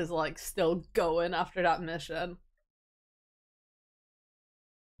heart is like still going after that mission.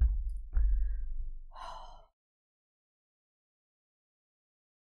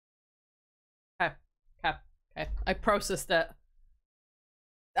 Okay, I processed it.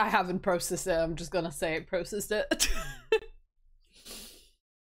 I haven't processed it, I'm just gonna say I processed it.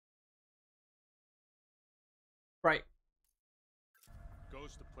 Right.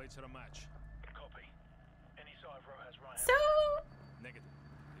 Ghost, the plates are a match. Copy. Any sign of Rojas Ryan? So... Negative.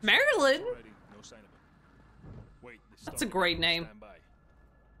 Marilyn? Already, no sign of it. Wait, that's a great name. Stand by.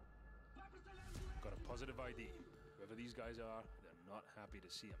 Got a positive ID. Whoever these guys are, they're not happy to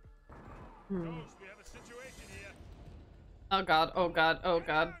see him. Ghost, we have a situation here. Oh god, oh god, oh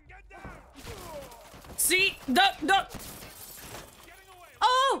god. See? Duck!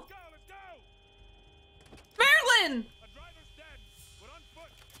 Oh! Marilyn! A driver's dead. We're on foot.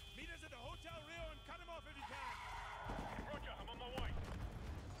 Meet us at the Hotel Rio and cut him off if you can. Roger, I'm on my way.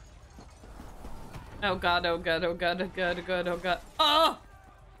 Oh god, oh god, oh god, oh god, oh god, oh god. Oh!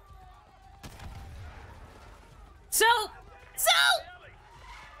 So!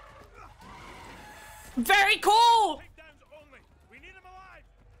 Very cool!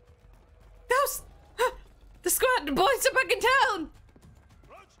 Ghost! The squad, the boys are back in town!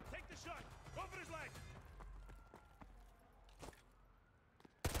 Roach, take the shot. Go for his leg.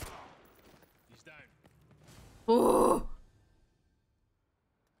 He's down. Oh!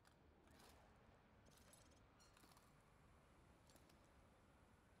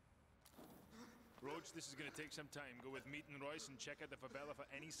 Roach, this is gonna take some time. Go with Meat and Royce and check out the favela for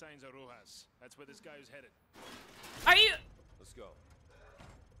any signs of Rojas. That's where this guy is headed. Are you? Let's go.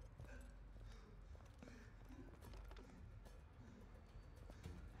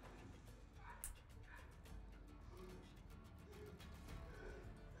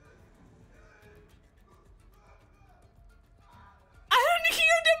 I don't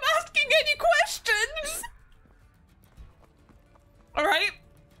hear them asking any questions! Alright?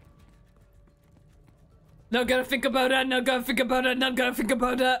 Not gonna think about it, not gonna think about it, not gonna think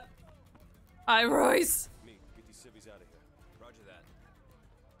about it. Hi, Royce. Me, get these civvies out of here. Roger that.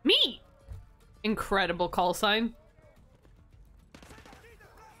 Me! Incredible call sign.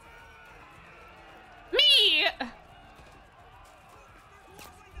 Me!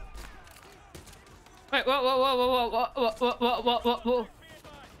 Wait, whoa.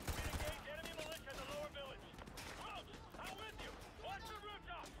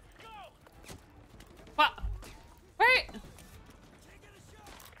 What? Wait!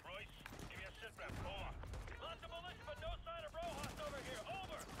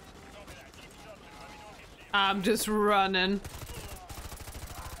 I'm just running.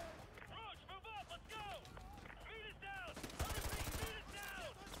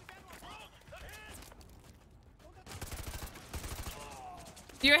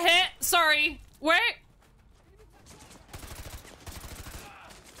 You're hit? Sorry. Wait.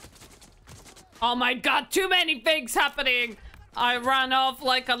 Oh my god, too many things happening. I ran off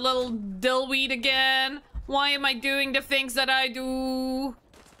like a little dillweed again. Why am I doing the things that I do?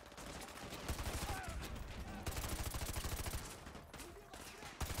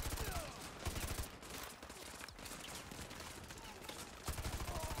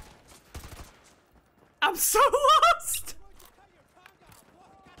 I'm so lost!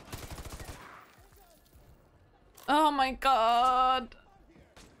 Oh my god.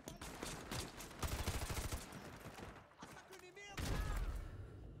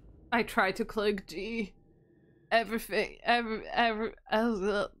 I try to click G. Everything, a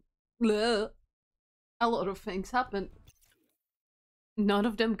lot of things happen. None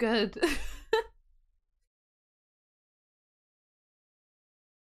of them good.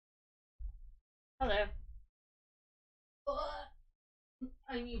 Hello.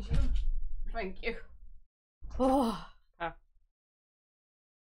 I need you. Thank you. Oh, I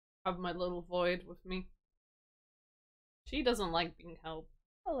have my little void with me. She doesn't like being held.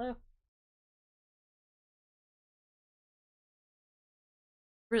 Hello.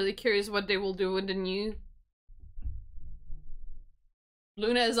 Really curious what they will do with the new.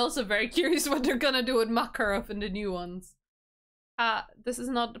 Luna is also very curious what they're gonna do with Makarov in the new ones. This is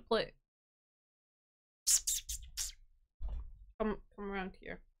not the play. Come around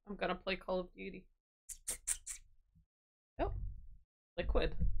here. I'm gonna play Call of Duty. Oh,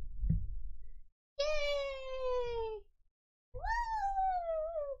 liquid. Yay! Woo!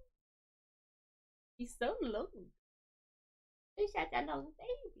 He's so long. He's such a long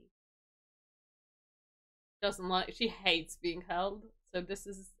baby. Doesn't like. She hates being held. So this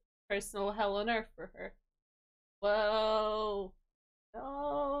is personal hell on earth for her. Whoa!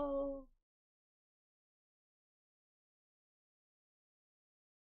 No.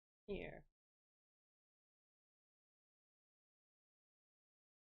 Here.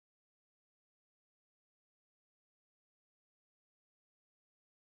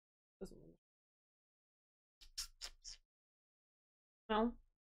 No.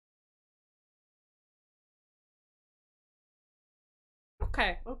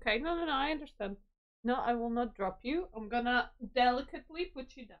 Okay, okay. No, I understand. No, I will not drop you. I'm gonna delicately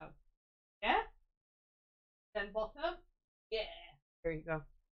put you down. Yeah? Then bottom. Yeah. There you go.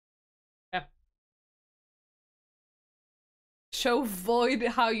 Yeah. Show Void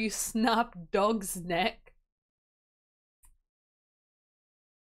how you snap dog's neck.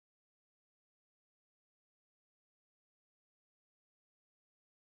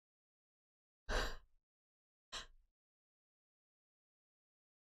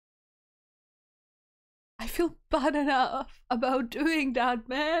 I feel bad enough about doing that,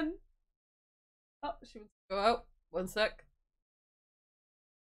 man. Oh, she wants to go out. One sec.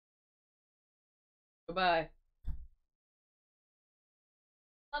 Goodbye.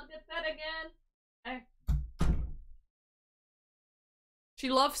 I'll get that again. Hey. She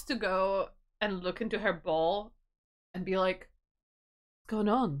loves to go and look into her ball and be like, what's going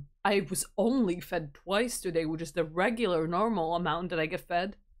on? I was only fed twice today, which is the regular normal amount that I get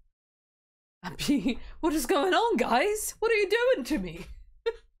fed. And be, what is going on, guys? What are you doing to me?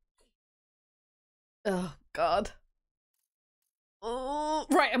 Oh, God. Oh,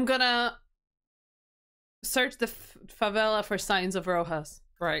 right, I'm gonna search the favela for signs of Rojas.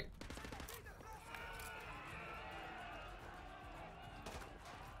 Right.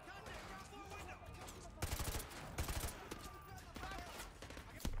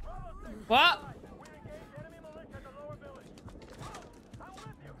 What?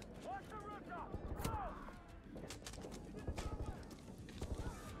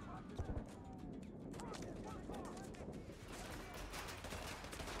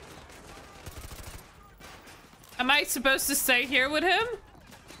 Am I supposed to stay here with him?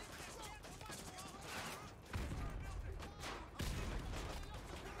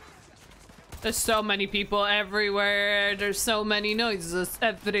 There's so many people everywhere. There's so many noises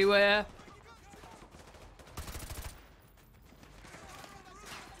everywhere.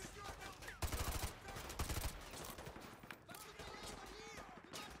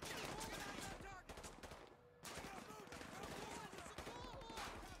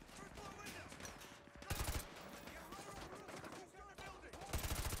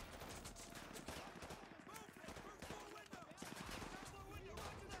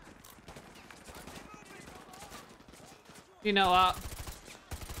 You know what?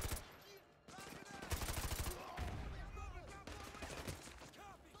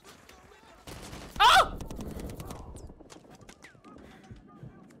 Oh!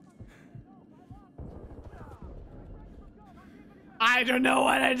 I don't know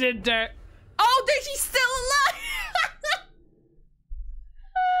what I did there. Oh, he's still alive!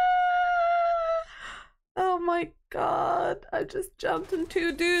 Oh my god. I just jumped in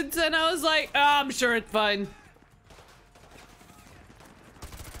two dudes and I was like, oh, I'm sure it's fine.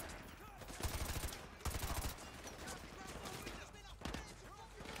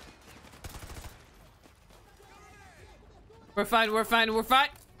 We're fine, we're fine, we're fine.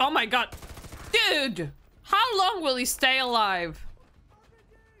 Oh my god. Dude! How long will he stay alive?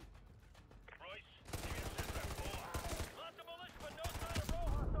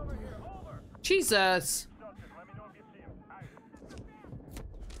 Jesus.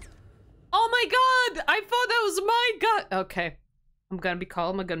 Oh my god! I thought that was my god. Okay. I'm gonna be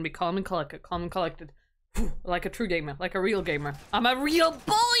calm. I'm gonna be calm and collected. Calm and collected. Like a true gamer. Like a real gamer. I'm a real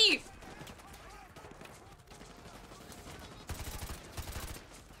boy!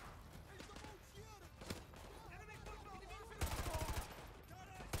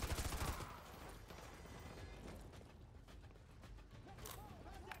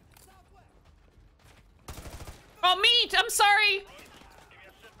 Oh, meat! I'm sorry!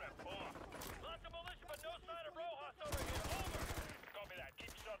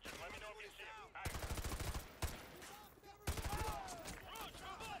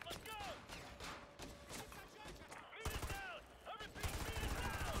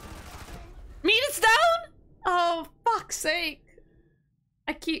 Meat is down? Oh, fuck's sake.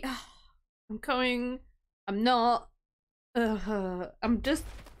 I keep... I'm going... I'm not... I'm just...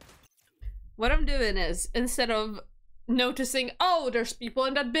 What I'm doing is, instead of noticing, oh, there's people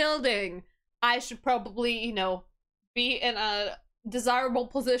in that building, I should probably, you know, be in a desirable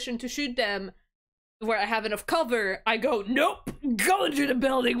position to shoot them where I have enough cover. I go, nope, go into the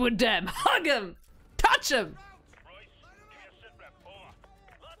building with them, hug them, touch them.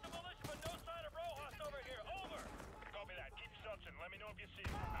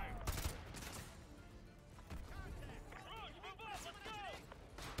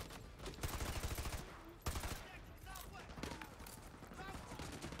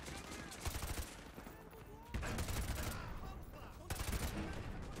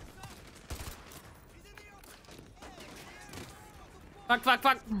 Fuck, fuck,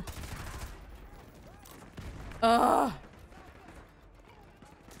 fuck. Ugh.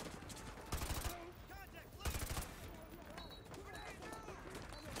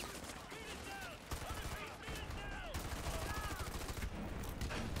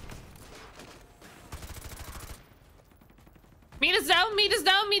 Meat is down, meat is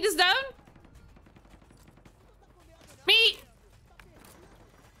down, meat is down. Meat.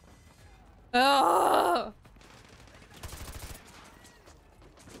 Ugh.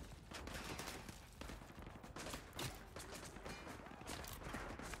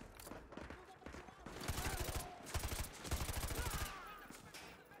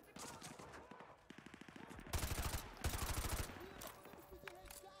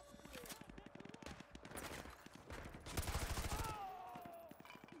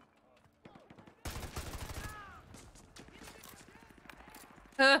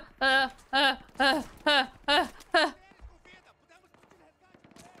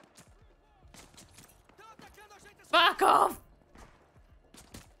 Fuck off!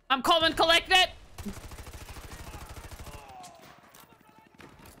 I'm calm and collected!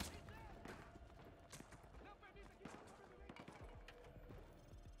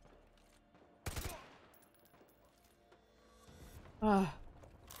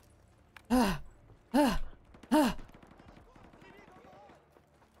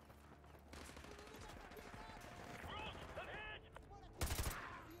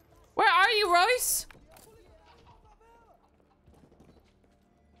 Where are you, Royce?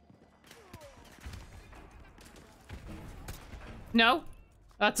 No?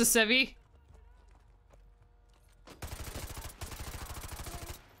 That's a civvy?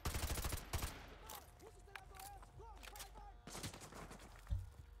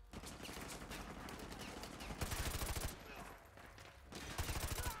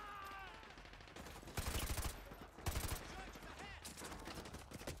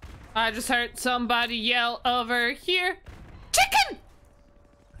 I just heard somebody yell over here. Chicken!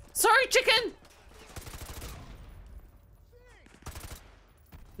 Sorry, chicken!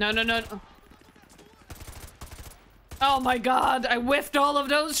 No, no, no. Oh my god, I whiffed all of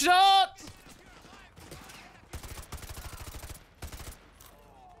those shots!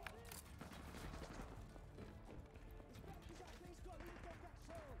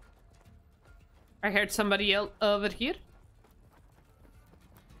 I heard somebody yell over here.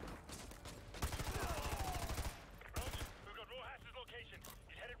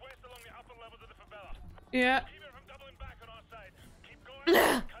 Yeah.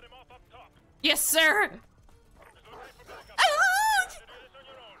 Yes, sir.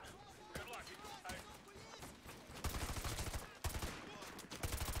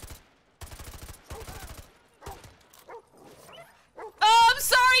 Oh, I'm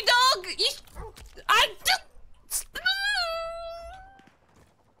sorry, dog.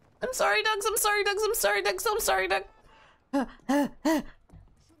 I'm sorry, dogs. I'm sorry, dogs. I'm sorry, dogs. I'm sorry, dogs.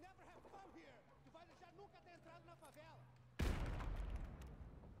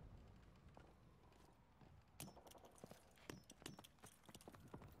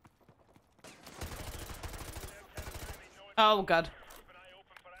 Oh god.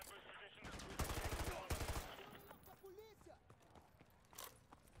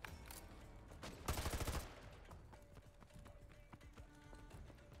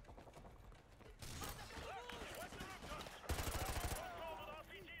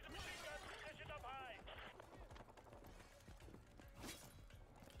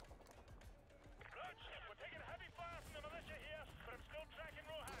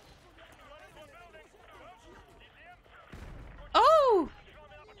 Oh!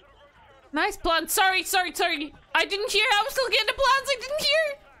 Nice plan. Sorry. I didn't hear. I was looking at the plans. I didn't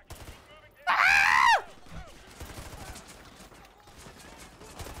hear. Ah!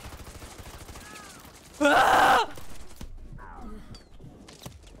 Ah!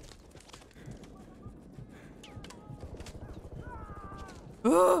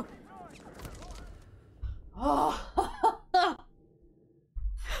 Oh. Oh.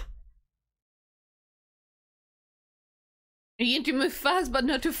 You need to move fast, but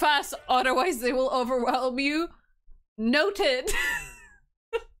not too fast, otherwise they will overwhelm you. Noted.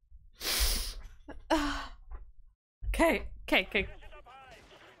 Okay.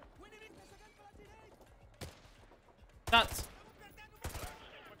 That's...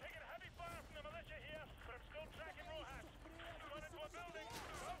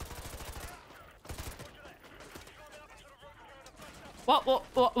 What?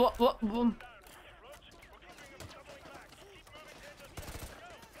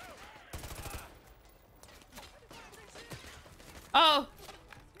 Oh.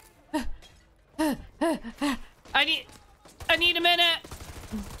 I need a minute.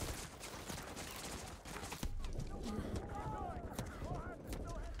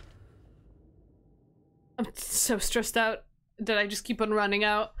 I'm so stressed out that I just keep on running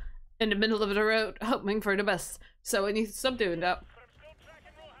out in the middle of the road, hoping for the best. So I need to stop doing that.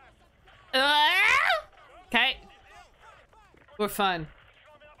 Okay. We're fine.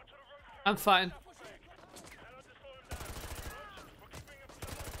 I'm fine.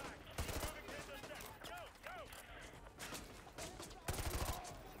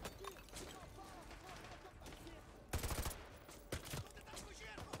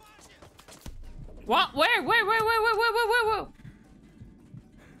 What? Where?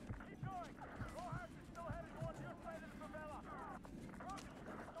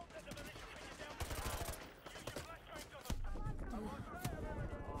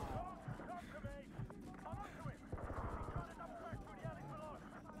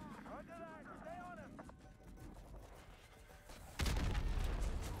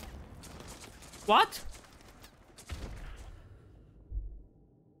 What?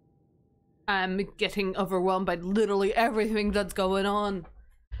 I'm getting overwhelmed by literally everything that's going on.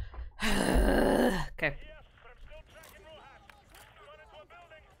 Okay.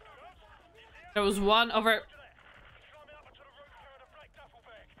 There was one over...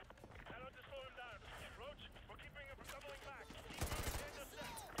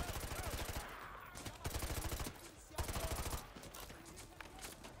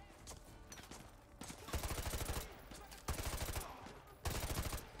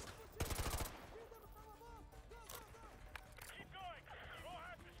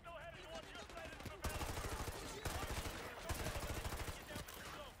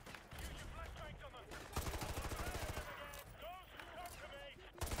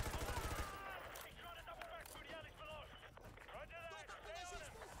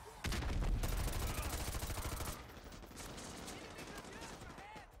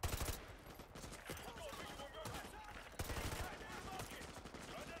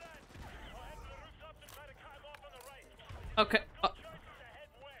 Okay.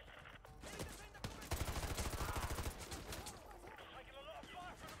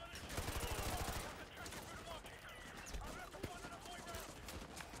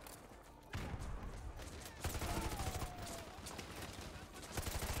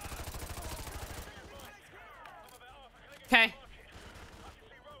 Okay.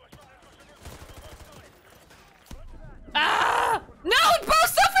 Ah! No!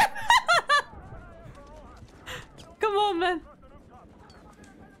 Both of them! Come on, man.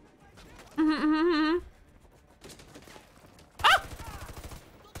 Ah!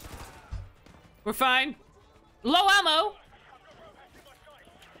 We're fine. Low ammo.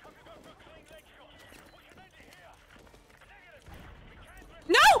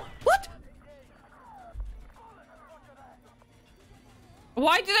 No! What?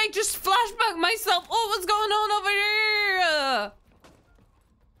 Why did I just flashback myself? Oh, what's going on over here?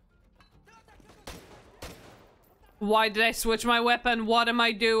 Why did I switch my weapon? What am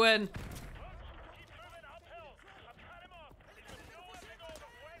I doing?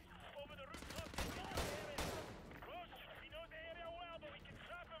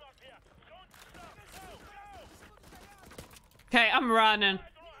 Okay, I'm running.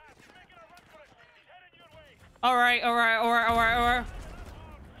 Alright, alright, alright, alright, alright.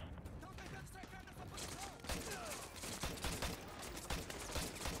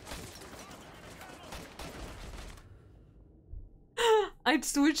 I'd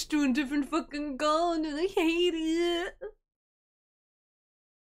switched to a different fucking gun and I hate it.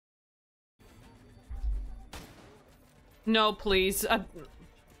 No, please.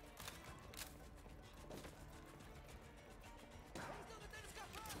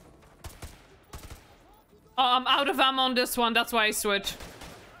 Oh, I'm out of ammo on this one. That's why I switch.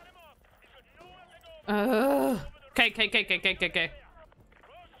 Okay.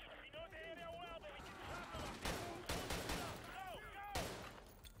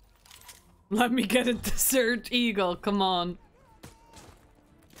 Let me get a Desert Eagle. Come on.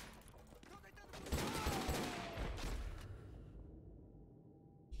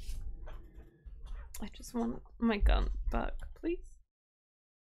 I just want my gun back, please.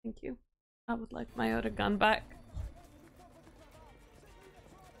 Thank you. I would like my other gun back.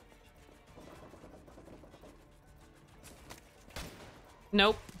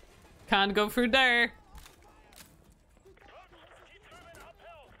 Nope. Can't go through there.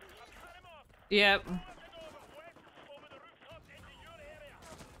 Yep.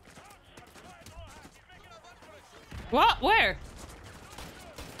 What? Where?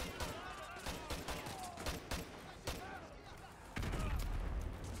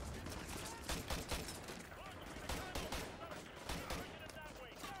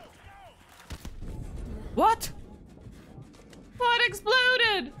 What? What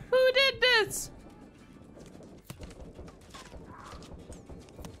exploded? Who did this?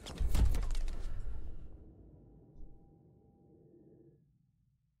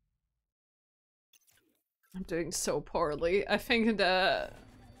 I'm doing so poorly. I think the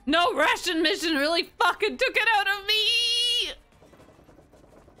no Russian mission really fucking took it out of me.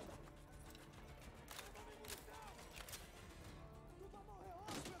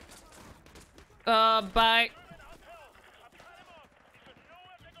 Bye.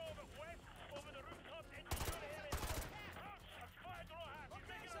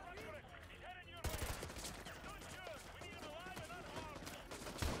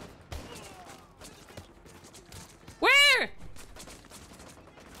 Where?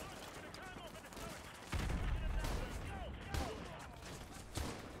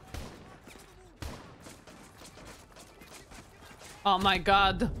 Oh my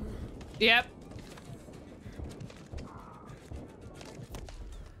god. Yep.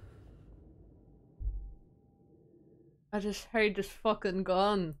 I just hate this fucking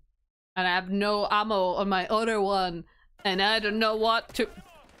gun. And I have no ammo on my other one. And I don't know what to...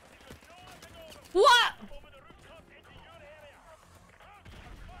 What?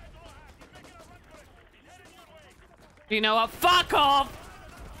 You know what? Fuck off!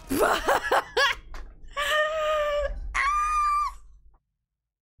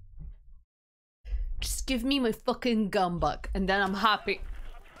 Just give me my fucking gun back and then I'm happy.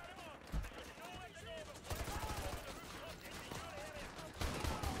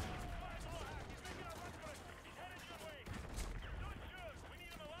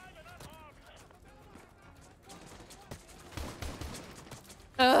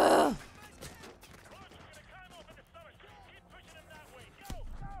 Oh.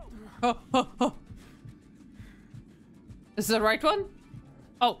 Is this the right one?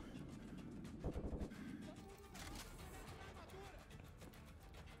 Oh.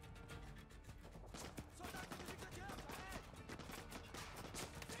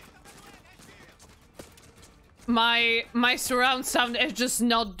 My surround sound is just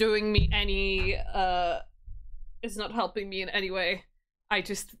not doing me any it's not helping me in any way. I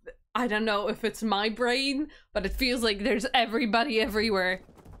don't know if it's my brain, but it feels like there's everybody everywhere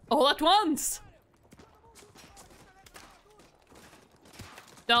all at once.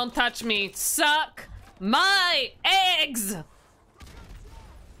 Don't touch me. Suck my eggs.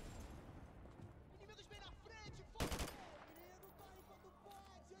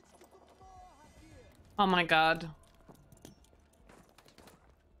 Oh my god.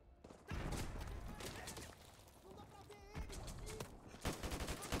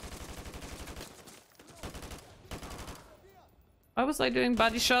 Why was I doing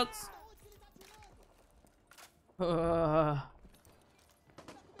body shots? No.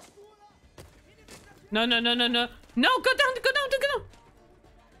 No, go down, go down.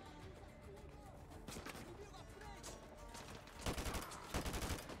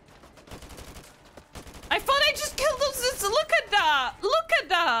 I thought I just killed those. Look at that. Look at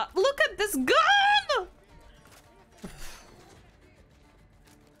that. Look at this gun.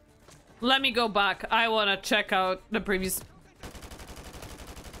 Let me go back. I want to check out the previous.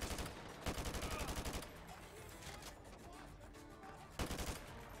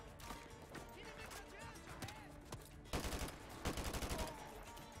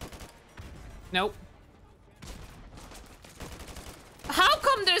 Nope. How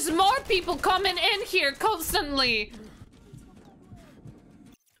come there's more people coming in here constantly?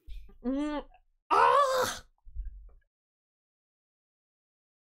 Ah!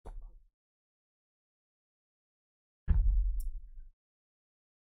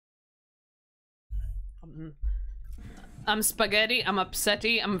 I'm spaghetti, I'm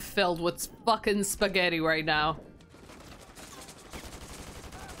upsetty, I'm filled with fucking spaghetti right now.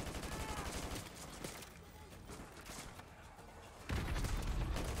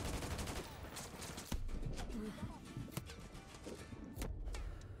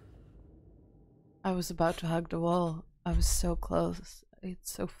 I was about to hug the wall. I was so close.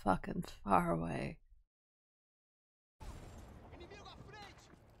 It's so fucking far away.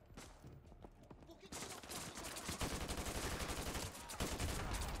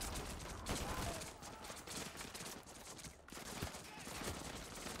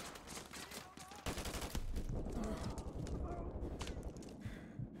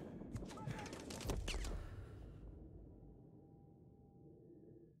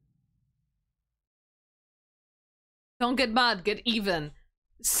 Don't get mad, get even.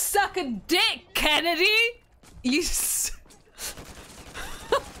 Suck a dick, Kennedy! You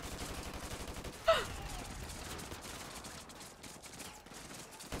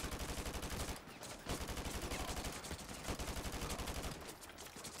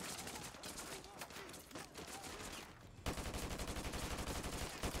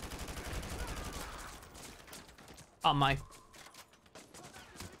Oh my.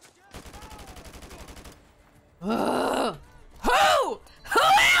 Who? Who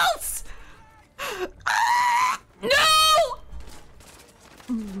else? No!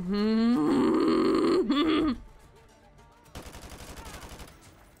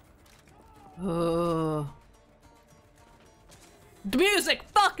 The music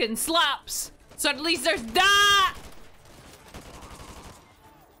fucking slaps. So at least there's that.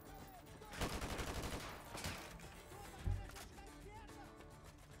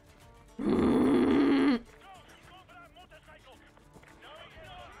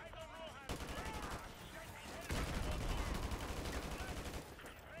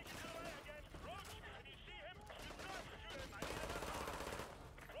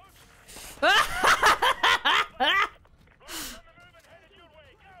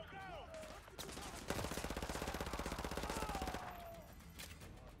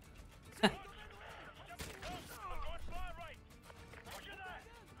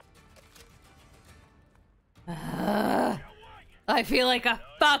 I feel like a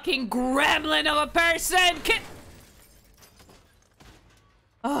fucking gremlin of a person.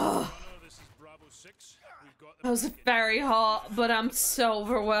 Oh. That was very hot, but I'm so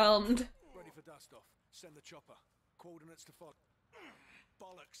overwhelmed. Ready for dust off. Send the chopper. Coordinates to follow.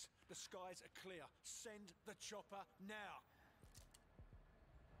 Bollocks. The skies are clear. Send the chopper now.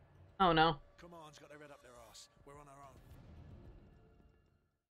 Oh no. Command's got their head up their ass. We're on our own.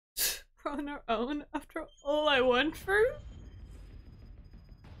 We're on our own after all I went through?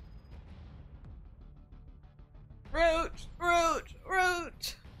 Root.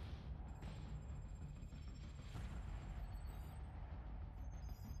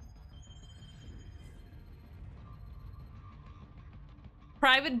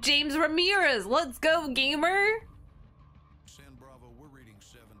 Private James Ramirez, let's go, gamer! San Bravo, we're reading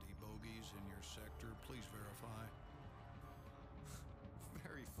 70 bogeys in your sector. Please verify.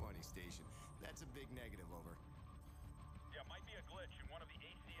 Very funny, Station. That's a big negative, over. Yeah, might be a glitch in one of the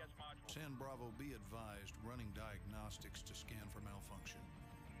ACS modules. San Bravo, be advised, running diagnostics to scan for malfunction.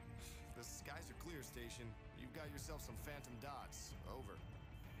 The skies are clear, Station. You've got yourself some phantom dots. Over.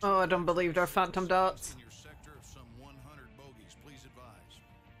 Oh, I don't believe they're phantom dots. In your sector of some 100 bogeys, please advise.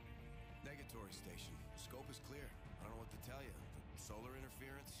 Negatory, Station. Scope is clear. I don't know what to tell you. Solar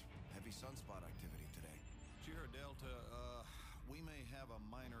interference, heavy sunspot activity today. Sierra Delta, we may have a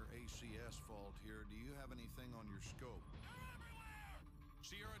minor ACS fault here. Do you have anything on your scope?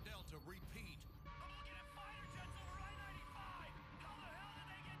 Sierra Delta, repeat.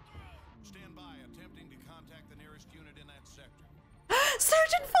 Stand by, attempting to contact the nearest unit in that sector.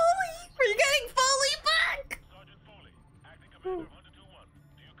 Sergeant Foley! We're getting Foley back! Sergeant Foley, acting commander of 121.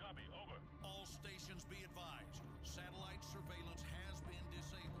 Do you copy? Over. All stations be advised. Satellite surveillance has been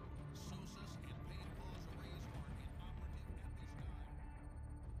disabled. SOSUS and paid pause arrays are inoperative at this time.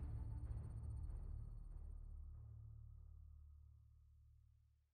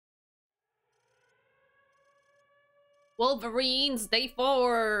 Wolverines, day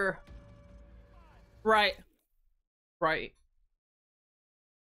 4. Right.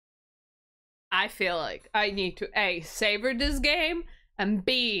 I feel like I need to A, savor this game, and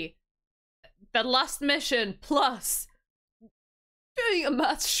B, that last mission plus doing a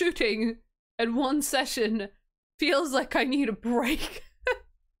mass shooting in one session feels like I need a break.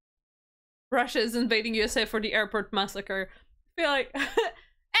 Russia is invading USA for the airport massacre. I feel like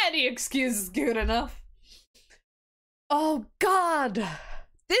any excuse is good enough. Oh god.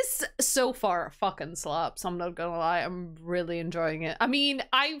 This so far fucking slaps, I'm not gonna lie. I'm really enjoying it. I mean,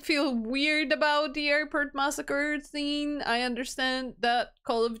 I feel weird about the airport massacre scene. I understand that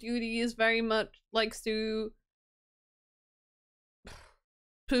Call of Duty is very much likes to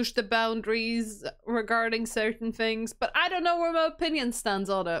push the boundaries regarding certain things, but I don't know where my opinion stands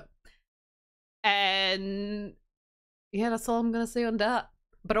on it. And yeah, that's all I'm gonna say on that.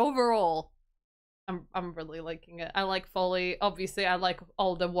 But overall, I'm really liking it. I like Folly. Obviously, I like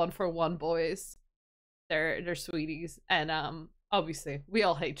all the 1-for-1 boys. They're sweeties. And obviously, we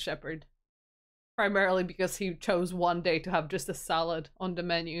all hate Shepard. Primarily because he chose one day to have just a salad on the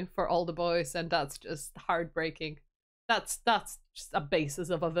menu for all the boys, and that's just heartbreaking. That's just a basis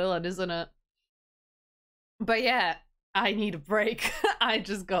of a villain, isn't it? But yeah, I need a break. I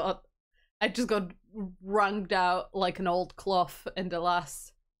just got wrunged out like an old cloth in the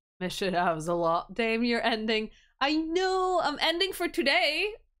last mission. That was a lot. Damn, you're ending. I know I'm ending for today,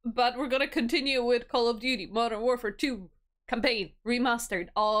 but we're gonna continue with Call of Duty Modern Warfare 2 campaign remastered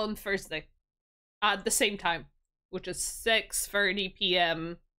on Thursday at the same time, which is 6:30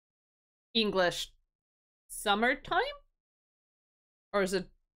 p.m. English summertime? Or is it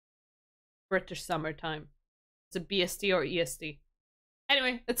British summertime? Is it BST or EST?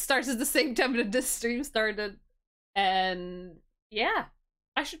 Anyway, it starts at the same time that this stream started. And yeah,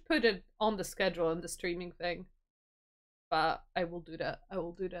 I should put it on the schedule in the streaming thing. But I will do that. I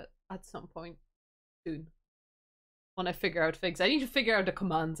will do that at some point soon. When I figure out things. I need to figure out the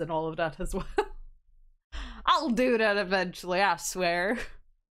commands and all of that as well. I'll do that eventually, I swear.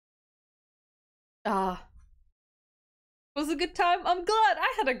 It was a good time. I'm glad.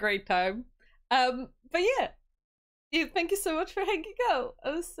 I had a great time. But yeah. Thank you so much for hanging out.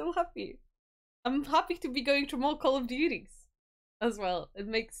 I was so happy. I'm happy to be going to more Call of Duties as well. It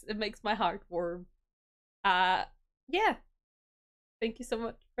makes my heart warm. Yeah. Thank you so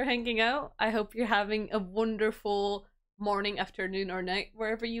much for hanging out. I hope you're having a wonderful morning, afternoon, or night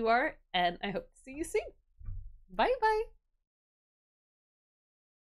wherever you are, and I hope to see you soon. Bye bye.